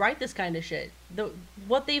write this kind of shit.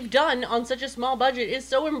 What they've done on such a small budget is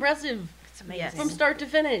so impressive. It's amazing. From start to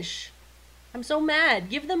finish. I'm so mad.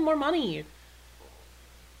 Give them more money.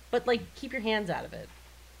 But, like, keep your hands out of it.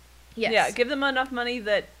 Yes. Yeah, give them enough money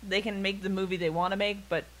that they can make the movie they want to make,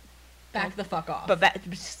 but... Back the fuck off. But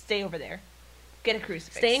stay over there. Get a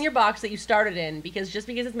crucifix. Stay in your box that you started in, because just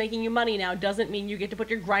because it's making you money now doesn't mean you get to put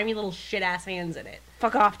your grimy little shit-ass hands in it.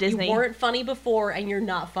 Fuck off, Disney. You weren't funny before, and you're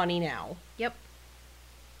not funny now. Yep.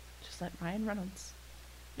 Just let Ryan Reynolds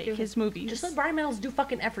make his movies. Just let Ryan Reynolds do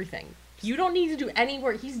fucking everything. You don't need to do any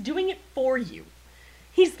work. He's doing it for you.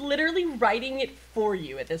 He's literally writing it for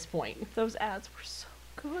you at this point. Those ads were so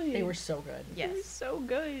good. They were so good. They were so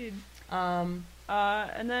good.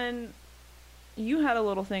 And then you had a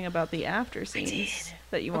little thing about the after scenes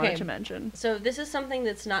that you wanted to mention. So this is something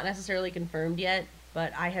that's not necessarily confirmed yet,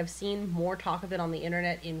 but I have seen more talk of it on the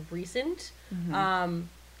internet in recent. Mm-hmm.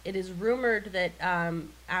 It is rumored that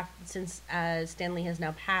since Stan Lee has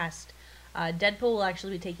now passed, Deadpool will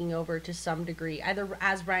actually be taking over to some degree, either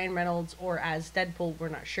as Ryan Reynolds or as Deadpool. We're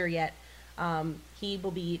not sure yet. He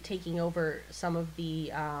will be taking over some of the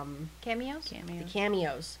Cameos? The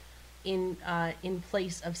cameos in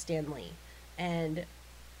place of Stan Lee, and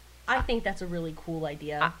I think that's a really cool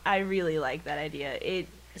idea. I really like that idea.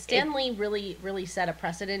 Stan Lee really set a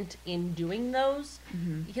precedent in doing those,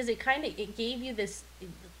 because it gave you this,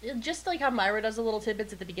 just like how Myra does the little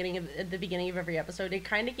tidbits at the beginning of every episode. It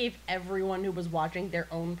kind of gave everyone who was watching their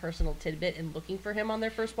own personal tidbit and looking for him on their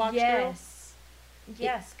first watch through.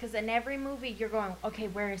 Yes, because in every movie you're going, okay,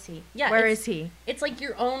 where is he? Yeah, where is he? It's like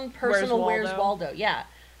your own personal Where's Waldo? Yeah,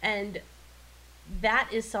 and that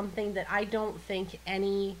is something that I don't think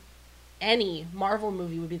any Marvel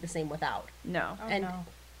movie would be the same without. No. And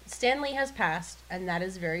Stan Lee has passed, and that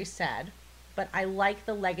is very sad, but I like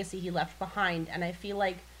the legacy he left behind, and I feel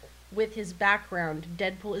like with his background,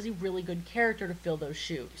 Deadpool is a really good character to fill those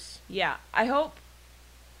shoes. Yeah, I hope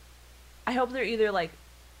they're either, like,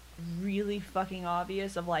 really fucking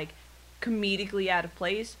obvious of, like, comedically out of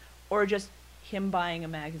place, or just him buying a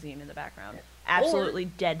magazine in the background. Absolutely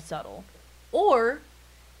dead subtle. Or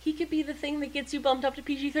he could be the thing that gets you bumped up to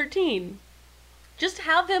PG-13. Just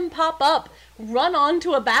have him pop up, run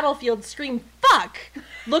onto a battlefield, scream, fuck!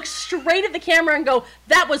 Look straight at the camera and go,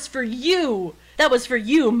 that was for you! That was for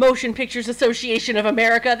you, Motion Pictures Association of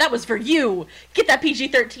America! That was for you! Get that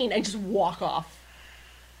PG-13 and just walk off.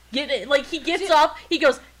 Get it? Like, he gets off, he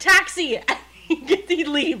goes, taxi! And he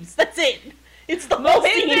leaves. That's it. It's the whole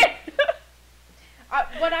scene.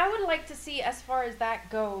 What I would like to see as far as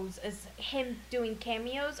that goes is him doing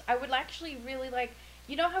cameos. I would actually really like,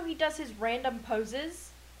 you know how he does his random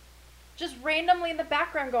poses? Just randomly in the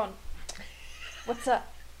background going, what's up?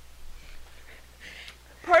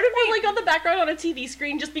 Part of me, like, on the background on a TV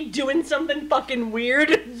screen, just be doing something fucking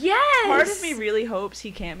weird. Yes! Part of me really hopes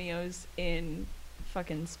he cameos in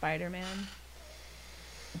fucking Spider-Man.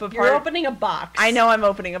 But You're opening a box. I know I'm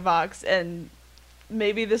opening a box, and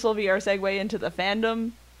maybe this will be our segue into the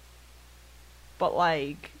fandom. But,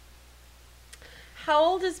 like... How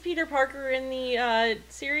old is Peter Parker in the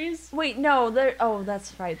series? Wait, no,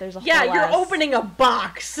 that's right. There's a whole you're opening a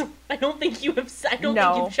box. I don't think you have. I don't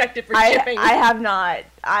think you've checked it for shipping. I have not.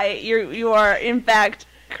 You are in fact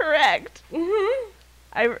correct.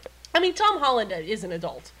 I mean, Tom Holland is an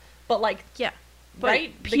adult, but like, yeah, but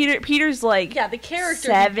right? Peter's like, the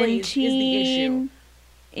character he plays is the issue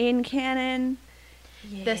in canon.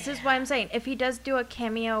 Yeah. This is what I'm saying. If he does do a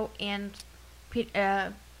cameo and you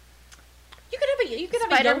could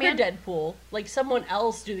have a younger Deadpool, like someone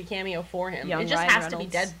else do the cameo for him. Young it just Ryan has Reynolds.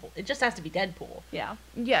 to be Deadpool. It just has to be Deadpool. Yeah.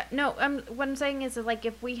 Yeah. No. What I'm saying is that, like,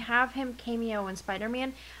 if we have him cameo in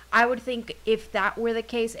Spider-Man, I would think if that were the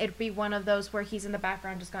case, it'd be one of those where he's in the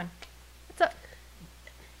background just going, "What's up?"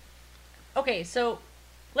 Okay, so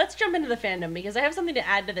let's jump into the fandom because I have something to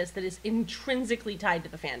add to this that is intrinsically tied to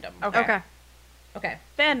the fandom. Okay.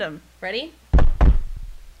 Fandom. Ready?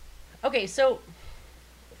 Okay, so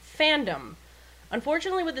fandom.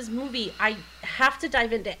 Unfortunately, with this movie, I have to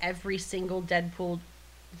dive into every single Deadpool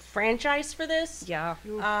franchise for this. Yeah.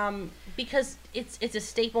 Because it's a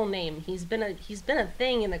staple name. He's been a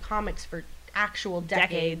thing in the comics for actual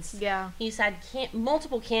decades. Yeah. He's had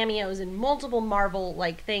multiple cameos in multiple Marvel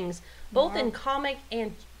like things, both in comic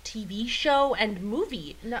and TV show and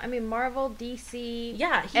movie. No, I mean Marvel, DC.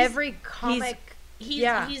 Yeah, every comic. He's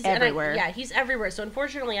everywhere. He's everywhere. So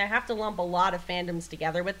unfortunately, I have to lump a lot of fandoms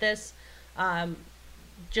together with this,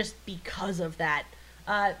 just because of that.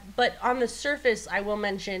 But on the surface, I will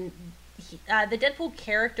mention the Deadpool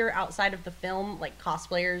character outside of the film, like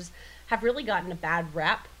cosplayers, have really gotten a bad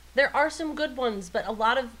rap. There are some good ones, but a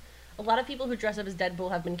lot of people who dress up as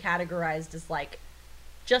Deadpool have been categorized as like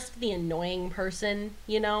just the annoying person,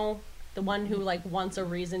 you know? The one who, like, wants a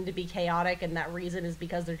reason to be chaotic, and that reason is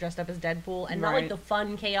because they're dressed up as Deadpool, and not, like, the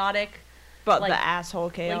fun chaotic. But like, the asshole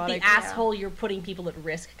chaotic. Like, the asshole, you're putting people at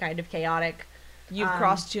risk kind of chaotic. You've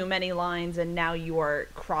crossed too many lines, and now you are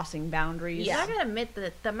crossing boundaries. Yeah, I gotta admit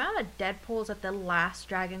that the amount of Deadpools at the last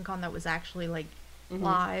Dragon Con that was actually, like,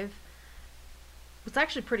 live was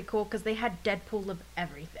actually pretty cool, because they had Deadpool of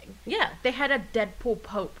everything. Yeah. They had a Deadpool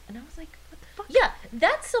Pope, and I was like, yeah,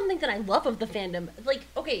 that's something that I love of the fandom. Like,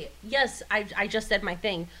 okay, yes, I just said my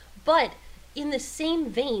thing, but in the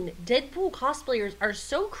same vein, Deadpool cosplayers are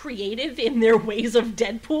so creative in their ways of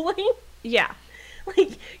Deadpooling. Yeah.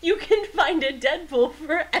 Like, you can find a Deadpool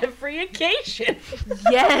for every occasion.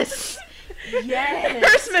 Yes! Yes!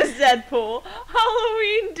 Christmas Deadpool,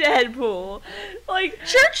 Halloween Deadpool, like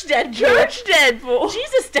Church Deadpool,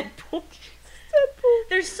 Jesus Deadpool.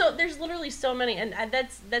 There's literally so many, and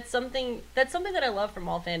that's something that I love from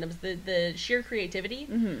all fandoms, the sheer creativity.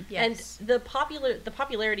 Yes. And the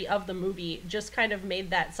popularity of the movie just kind of made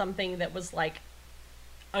that something that was like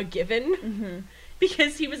a given,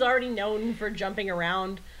 because he was already known for jumping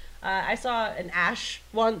around. I saw an Ash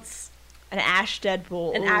once. An Ash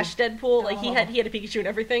Deadpool. Ash Deadpool. Like he had a Pikachu and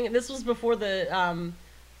everything, and this was before the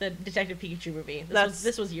Detective Pikachu movie.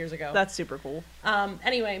 This was years ago. That's super cool.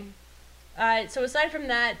 Anyway. So aside from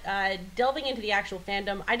that, delving into the actual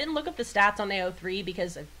fandom, I didn't look up the stats on AO3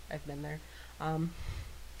 because I've been there.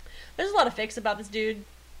 There's a lot of fics about this dude.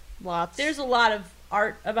 Lots. There's a lot of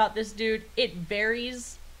art about this dude. It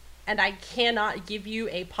varies, and I cannot give you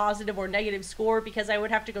a positive or negative score because I would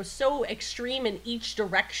have to go so extreme in each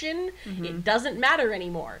direction, it doesn't matter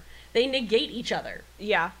anymore. They negate each other.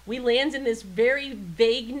 Yeah. We land in this very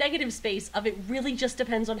vague negative space of it really just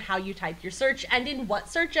depends on how you type your search and in what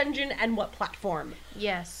search engine and what platform.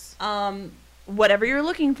 Yes. Whatever you're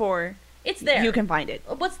looking for, it's there. You can find it.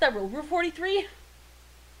 What's that rule? Rule 43?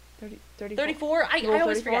 34? I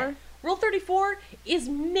always forget. Rule 34 is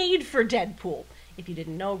made for Deadpool. If you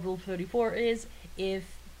didn't know, Rule 34 is if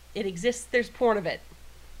it exists, there's porn of it.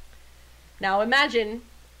 Now imagine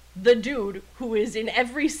the dude who is in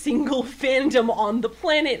every single fandom on the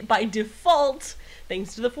planet by default,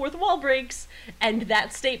 thanks to the fourth wall breaks, and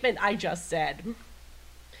that statement I just said.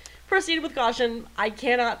 Proceed with caution. I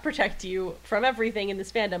cannot protect you from everything in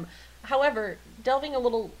this fandom. However, delving a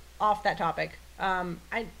little off that topic,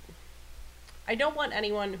 I don't want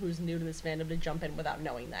anyone who's new to this fandom to jump in without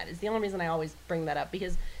knowing that. It's the only reason I always bring that up,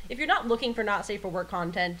 because if you're not looking for not safe for work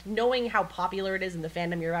content, knowing how popular it is in the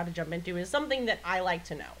fandom you're about to jump into is something that I like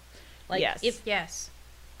to know. Like, yes.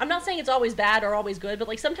 I'm not saying it's always bad or always good, but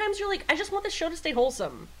like sometimes you're like, I just want this show to stay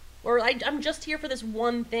wholesome, or I'm just here for this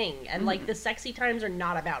one thing, and like the sexy times are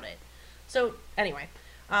not about it. So anyway,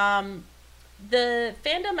 the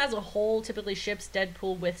fandom as a whole typically ships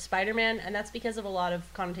Deadpool with Spider-Man, and that's because of a lot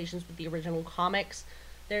of connotations with the original comics.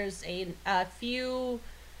 There's a few,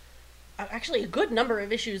 actually a good number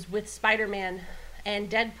of issues with Spider-Man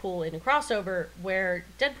and Deadpool in a crossover where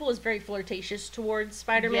Deadpool is very flirtatious towards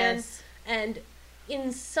Spider-Man, and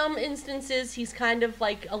in some instances he's kind of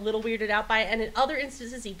like a little weirded out by it, and in other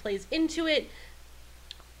instances he plays into it,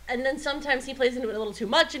 and then sometimes he plays into it a little too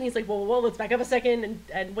much, and he's like, whoa, let's back up a second,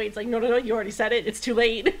 and Wade's like, no, you already said it, it's too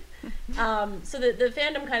late. So the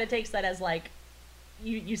fandom kind of takes that as like,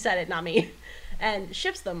 you said it, not me, and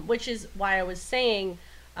ships them, which is why I was saying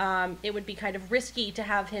it would be kind of risky to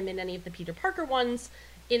have him in any of the Peter Parker ones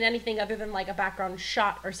in anything other than like a background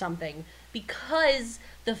shot or something, because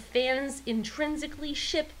the fans intrinsically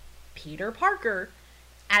ship Peter Parker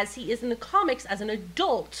as he is in the comics as an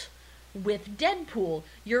adult. With Deadpool,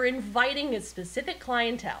 you're inviting a specific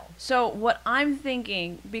clientele. So what I'm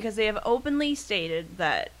thinking, because they have openly stated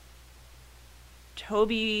that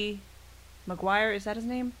Tobey Maguire, is that his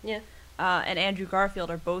name? Yeah. And Andrew Garfield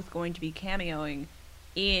are both going to be cameoing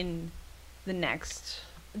in the next...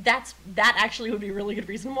 That actually would be a really good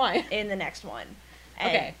reason why. In the next one.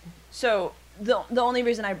 Okay. So the only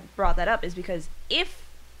reason I brought that up is because if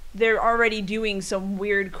they're already doing some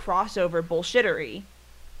weird crossover bullshittery...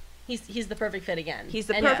 He's the perfect fit again. He's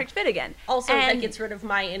the perfect fit again. Also, that gets rid of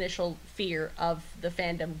my initial fear of the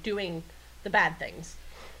fandom doing the bad things.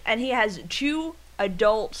 And he has two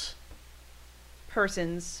adult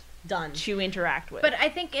persons Done. to interact with. But I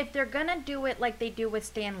think if they're gonna do it like they do with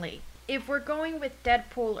Stan Lee, if we're going with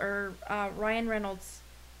Deadpool or Ryan Reynolds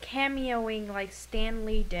cameoing like Stan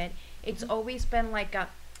Lee did, it's always been like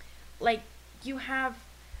you have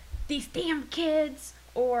these damn kids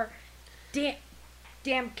or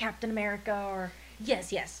damn Captain America or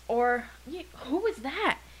Yes. or who was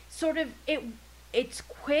that? Sort of it's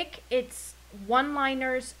quick, it's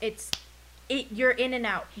one-liners, you're in and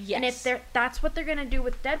out. Yes. And if that's what they're gonna do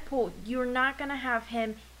with Deadpool, you're not gonna have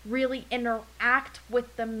him really interact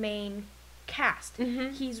with the main cast.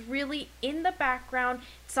 Mm-hmm. He's really in the background,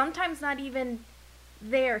 sometimes not even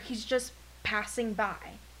there. He's just passing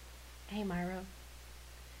by. Hey, Myra.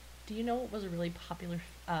 Do you know what was a really popular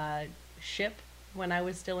ship when I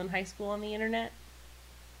was still in high school on the internet?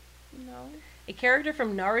 No. A character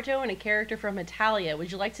from Naruto and a character from Italia.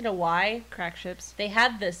 Would you like to know why? Crack ships. They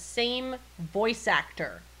had the same voice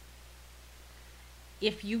actor.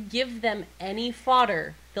 If you give them any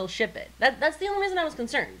fodder, they'll ship it. That's the only reason I was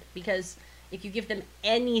concerned. Because if you give them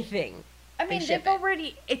anything, I mean,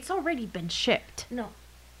 it's already been shipped. No.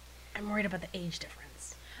 I'm worried about the age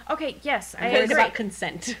difference. Okay, yes, I I'm worried agree. about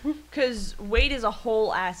consent. Because Wade is a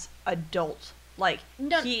whole ass adult. Like,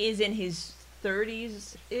 No. he is in his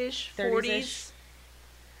 30s-ish, 40s.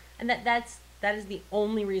 And that is the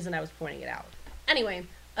only reason I was pointing it out. Anyway,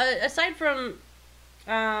 aside from,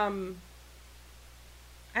 I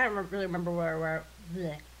don't really remember where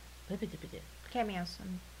bleh. Cameos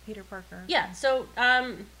and Peter Parker. Yeah, so,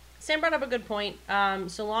 Sam brought up a good point.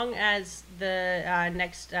 So long as the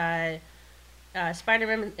next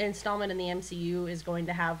Spider-Man installment in the MCU is going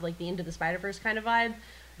to have, like, the Into the Spider-Verse kind of vibe,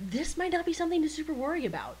 this might not be something to super worry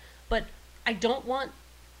about. But I don't want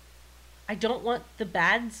the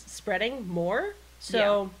bads spreading more.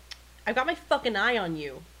 So I've got my fucking eye on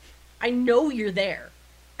you. I know you're there.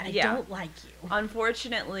 And I don't like you.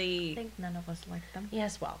 Unfortunately... I think none of us like them.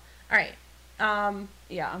 Yes, well. Alright.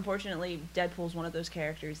 Yeah, unfortunately, Deadpool's one of those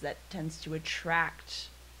characters that tends to attract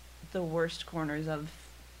the worst corners of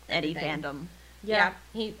any Everything. fandom. Yeah.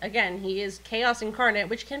 He is chaos incarnate,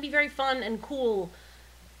 which can be very fun and cool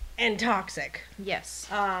and toxic. Yes.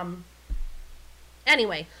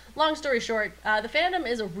 Anyway, long story short, the fandom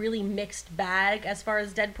is a really mixed bag as far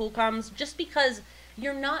as Deadpool comes, just because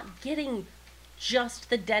you're not getting just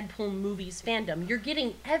the Deadpool movies fandom. You're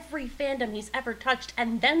getting every fandom he's ever touched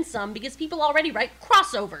and then some, because people already write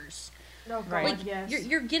crossovers. Oh, God, Like, yes.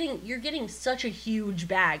 you're getting such a huge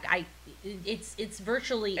bag. It's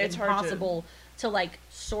virtually It's hard impossible to like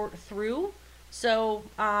sort through. So,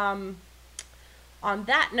 on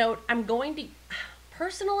that note, I'm going to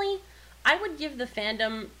personally, I would give the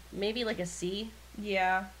fandom maybe like a C.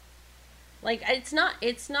 Yeah. Like, it's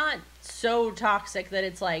not so toxic that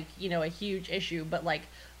it's like, you know, a huge issue, but like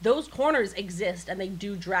those corners exist and they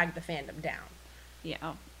do drag the fandom down.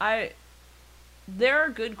 Yeah. There are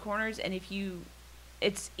good corners, and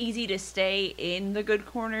it's easy to stay in the good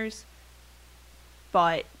corners,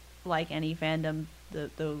 but like any fandom,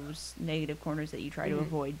 those negative corners that you try to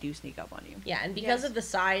avoid do sneak up on you. Yeah, and because of the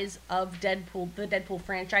size of Deadpool, the Deadpool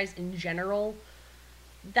franchise in general,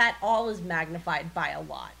 that all is magnified by a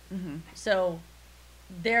lot. Mm-hmm. So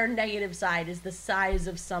their negative side is the size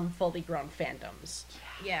of some fully grown fandoms.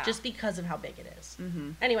 Yeah. Just because of how big it is.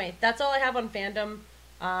 Mm-hmm. Anyway, that's all I have on fandom.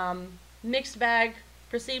 Mixed bag.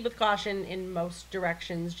 Proceed with caution in most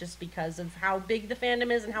directions just because of how big the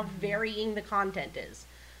fandom is and how varying the content is.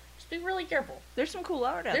 Just be really careful. There's some cool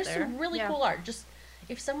art out there. There's some really cool art. Just,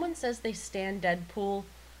 if someone says they stan Deadpool,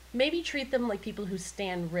 maybe treat them like people who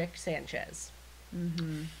stan Rick Sanchez.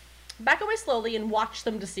 Mm-hmm. Back away slowly and watch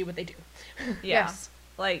them to see what they do. Yeah. Yes.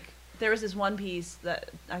 Like, there was this one piece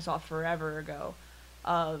that I saw forever ago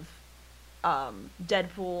of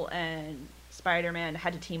Deadpool and Spider-Man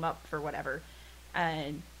had to team up for whatever.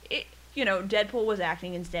 And, Deadpool was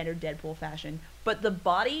acting in standard Deadpool fashion. But the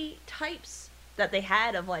body types that they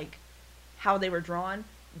had of, like, how they were drawn,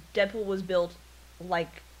 Deadpool was built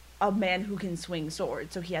like a man who can swing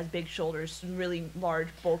swords. So he has big shoulders, really large,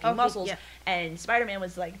 bulky muscles. Yeah. And Spider-Man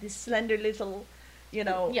was like this slender little,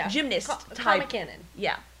 gymnast type. Comic canon.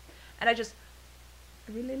 Yeah. And I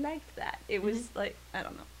really liked that. It was like, I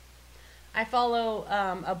don't know. I follow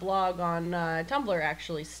a blog on Tumblr,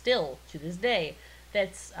 actually, still to this day,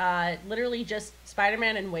 that's literally just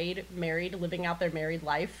Spider-Man and Wade married, living out their married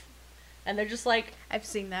life. And they're just like... I've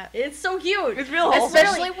seen that. It's so cute. It's real wholesome.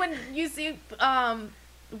 Especially when you see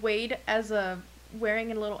Wade as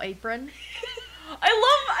wearing a little apron.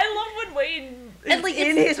 I love when Wade is and, like,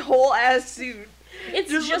 in his whole ass suit.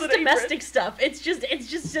 It's just domestic stuff. It's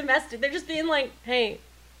just domestic. They're just being like, hey,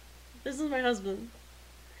 this is my husband.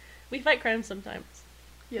 We fight crime sometimes.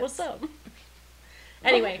 Yes. What's up?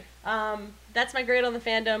 Anyway, that's my grade on the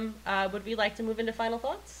fandom. Would we like to move into final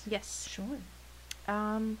thoughts? Yes. Sure.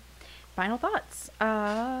 Final thoughts.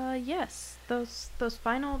 Yes. Those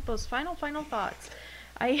final thoughts.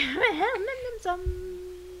 I have some.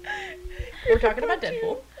 We're talking about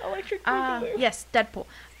Deadpool. Electric Yes, Deadpool.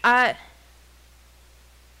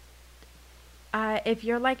 If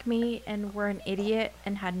you're like me and were an idiot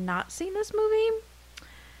and had not seen this movie,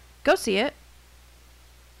 go see it.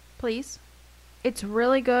 Please. It's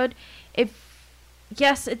really good.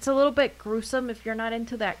 Yes, it's a little bit gruesome if you're not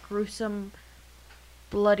into that gruesome,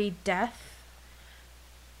 bloody death.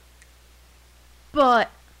 But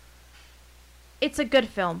it's a good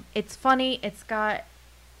film. It's funny. It's got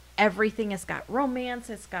everything. It's got romance.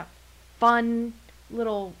 It's got fun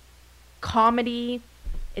little comedy.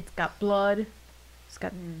 It's got blood. It's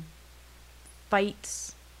got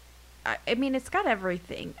fights. I mean, it's got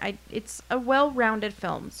everything. It's a well-rounded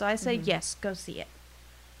film, so I say yes, go see it.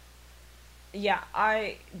 Yeah,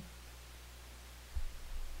 I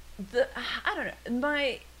don't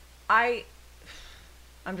know. I'm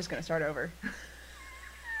just gonna start over.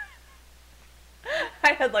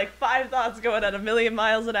 I had like 5 thoughts going at 1,000,000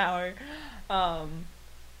 miles an hour.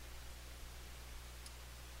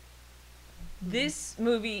 This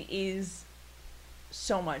movie is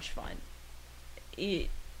so much fun.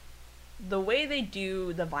 The way they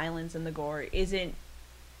do the violence and the gore isn't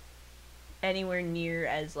anywhere near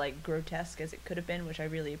as like grotesque as it could have been, which I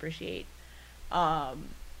really appreciate. The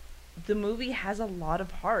movie has a lot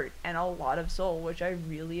of heart and a lot of soul, which I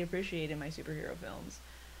really appreciate in my superhero films.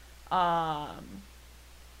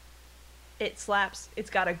 It slaps.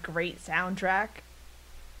 It's got a great soundtrack.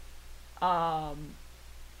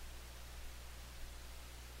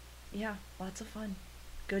 Yeah, lots of fun.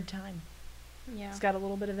 Good time. Yeah. It's got a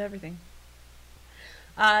little bit of everything.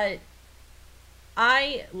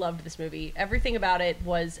 I loved this movie. Everything about it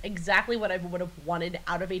was exactly what I would have wanted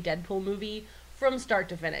out of a Deadpool movie from start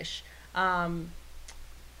to finish.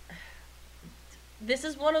 This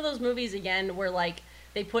is one of those movies, again, where, like,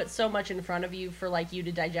 they put so much in front of you for, like, you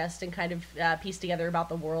to digest and kind of piece together about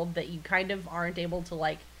the world that you kind of aren't able to,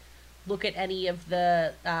 like, look at any of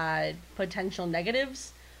the potential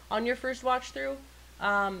negatives on your first watch through.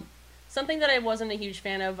 Something that I wasn't a huge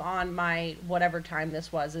fan of on my whatever time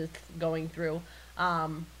this was going through. I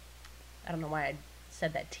don't know why I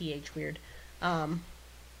said that TH weird.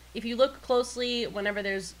 If you look closely, whenever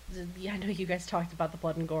there's... I know you guys talked about the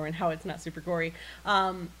blood and gore and how it's not super gory.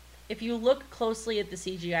 If you look closely at the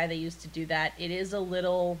CGI they used to do that, it is a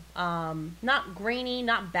little... not grainy,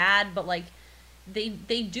 not bad, but like...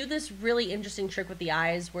 They do this really interesting trick with the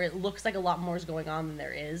eyes where it looks like a lot more is going on than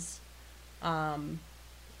there is.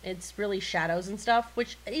 It's really shadows and stuff,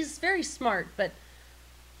 which is very smart, but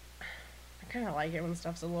I kind of like it when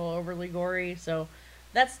stuff's a little overly gory, so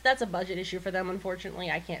that's a budget issue for them, unfortunately.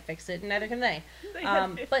 I can't fix it, and neither can they.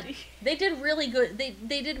 But they did really good.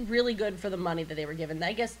 They did really good for the money that they were given.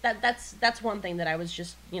 I guess that's one thing that I was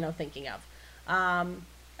just, thinking of.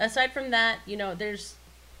 Aside from that, there's...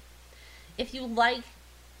 If you like...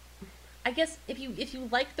 I guess if you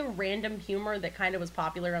like the random humor that kind of was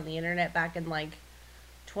popular on the internet back in, like,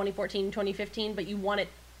 2014, 2015, but you want it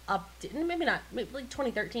maybe not, like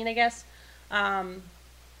 2013, I guess.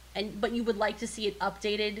 But you would like to see it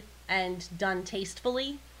updated and done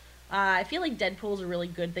tastefully. I feel like Deadpool's a really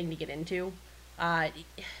good thing to get into.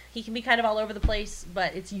 He can be kind of all over the place,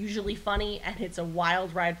 but it's usually funny, and it's a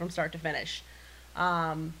wild ride from start to finish.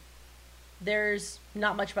 There's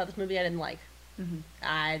not much about this movie I didn't like.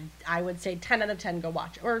 I would say 10 out of 10, go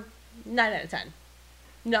watch it. Or 9 out of 10.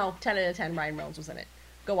 No, 10 out of 10, Ryan Reynolds was in it.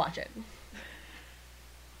 Go watch it.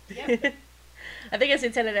 Yep. I think I say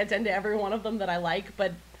 10 out of 10 to every one of them that I like,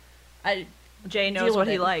 but Jay knows what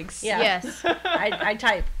he likes. Yeah. Yes. I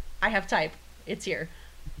type. I have type. It's here.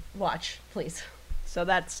 Watch, please. So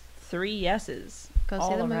that's 3 yeses Go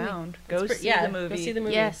all see the around. movie. Go see the movie. Go see the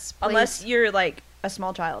movie. Yes, please. Unless you're like a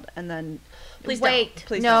small child, and then Please wait. don't.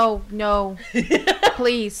 Please No.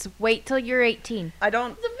 Please wait till you're 18. I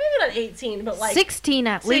don't. Maybe not 18, but like 16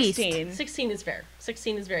 at least. 16 is fair.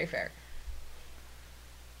 16 is very fair.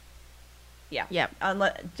 Yeah. Yep.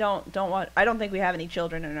 Don't want. I don't think we have any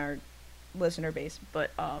children in our listener base,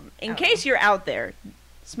 but in case you're out there,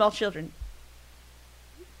 small children,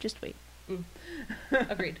 just wait.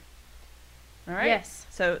 Agreed. All right. Yes.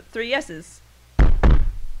 So 3 yeses.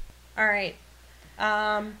 All right.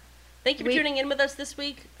 Thank you for tuning in with us this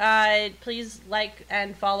week. Please like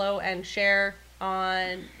and follow and share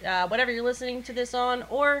on whatever you're listening to this on,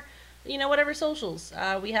 or whatever socials.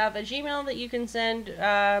 We have a Gmail that you can send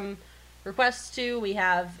requests to. We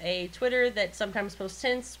have a Twitter that sometimes posts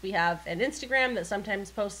hints. We have an Instagram that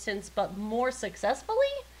sometimes posts hints, but more successfully?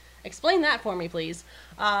 Explain that for me, please.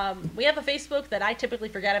 We have a Facebook that I typically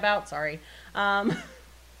forget about. Sorry.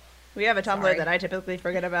 We have a Tumblr Sorry. that I typically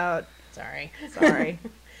forget about. Sorry. Sorry.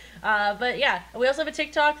 But yeah, we also have a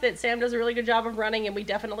TikTok that Sam does a really good job of running, and we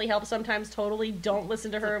definitely help sometimes. Totally don't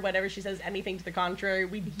listen to her whenever she says anything to the contrary.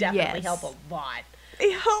 We definitely help a lot.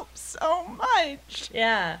 It helps so much.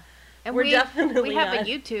 Yeah. And We're definitely we have not- a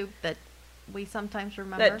YouTube that we sometimes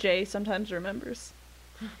remember. That Jay sometimes remembers.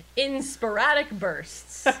 In sporadic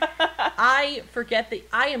bursts. I forget that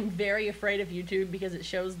I am very afraid of YouTube because it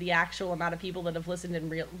shows the actual amount of people that have listened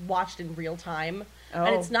and watched in real time. Oh.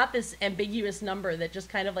 And it's not this ambiguous number that just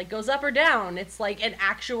kind of like goes up or down. It's like an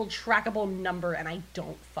actual trackable number, and I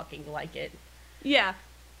don't fucking like it. Yeah.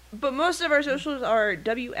 But most of our socials are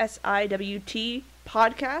WSIWT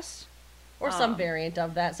podcast. Or some variant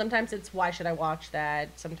of that. Sometimes it's why should I watch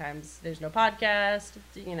that? Sometimes there's no podcast.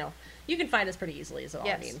 You know, you can find us pretty easily is all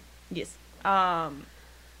I mean. Yes.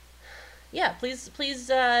 Yeah, please,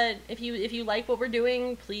 if you like what we're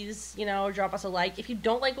doing, please, drop us a like. If you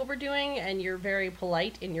don't like what we're doing and you're very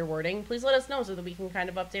polite in your wording, please let us know so that we can kind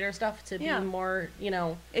of update our stuff to be more,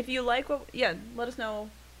 If you like let us know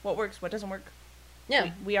what works, what doesn't work.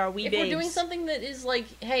 Yeah, we are if babes. we're doing something that is like,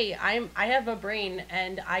 hey, I have a brain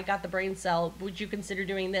and I got the brain cell. Would you consider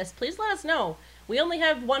doing this? Please let us know. We only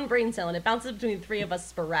have one brain cell and it bounces between the three of us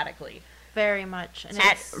sporadically. Very much. And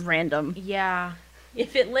At it's random. Yeah.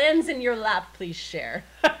 If it lands in your lap, please share.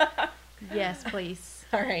 Yes, please.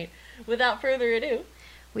 All right. Without further ado,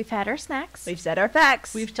 we've had our snacks. We've said our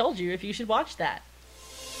facts. We've told you if you should watch that.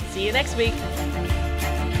 See you next week.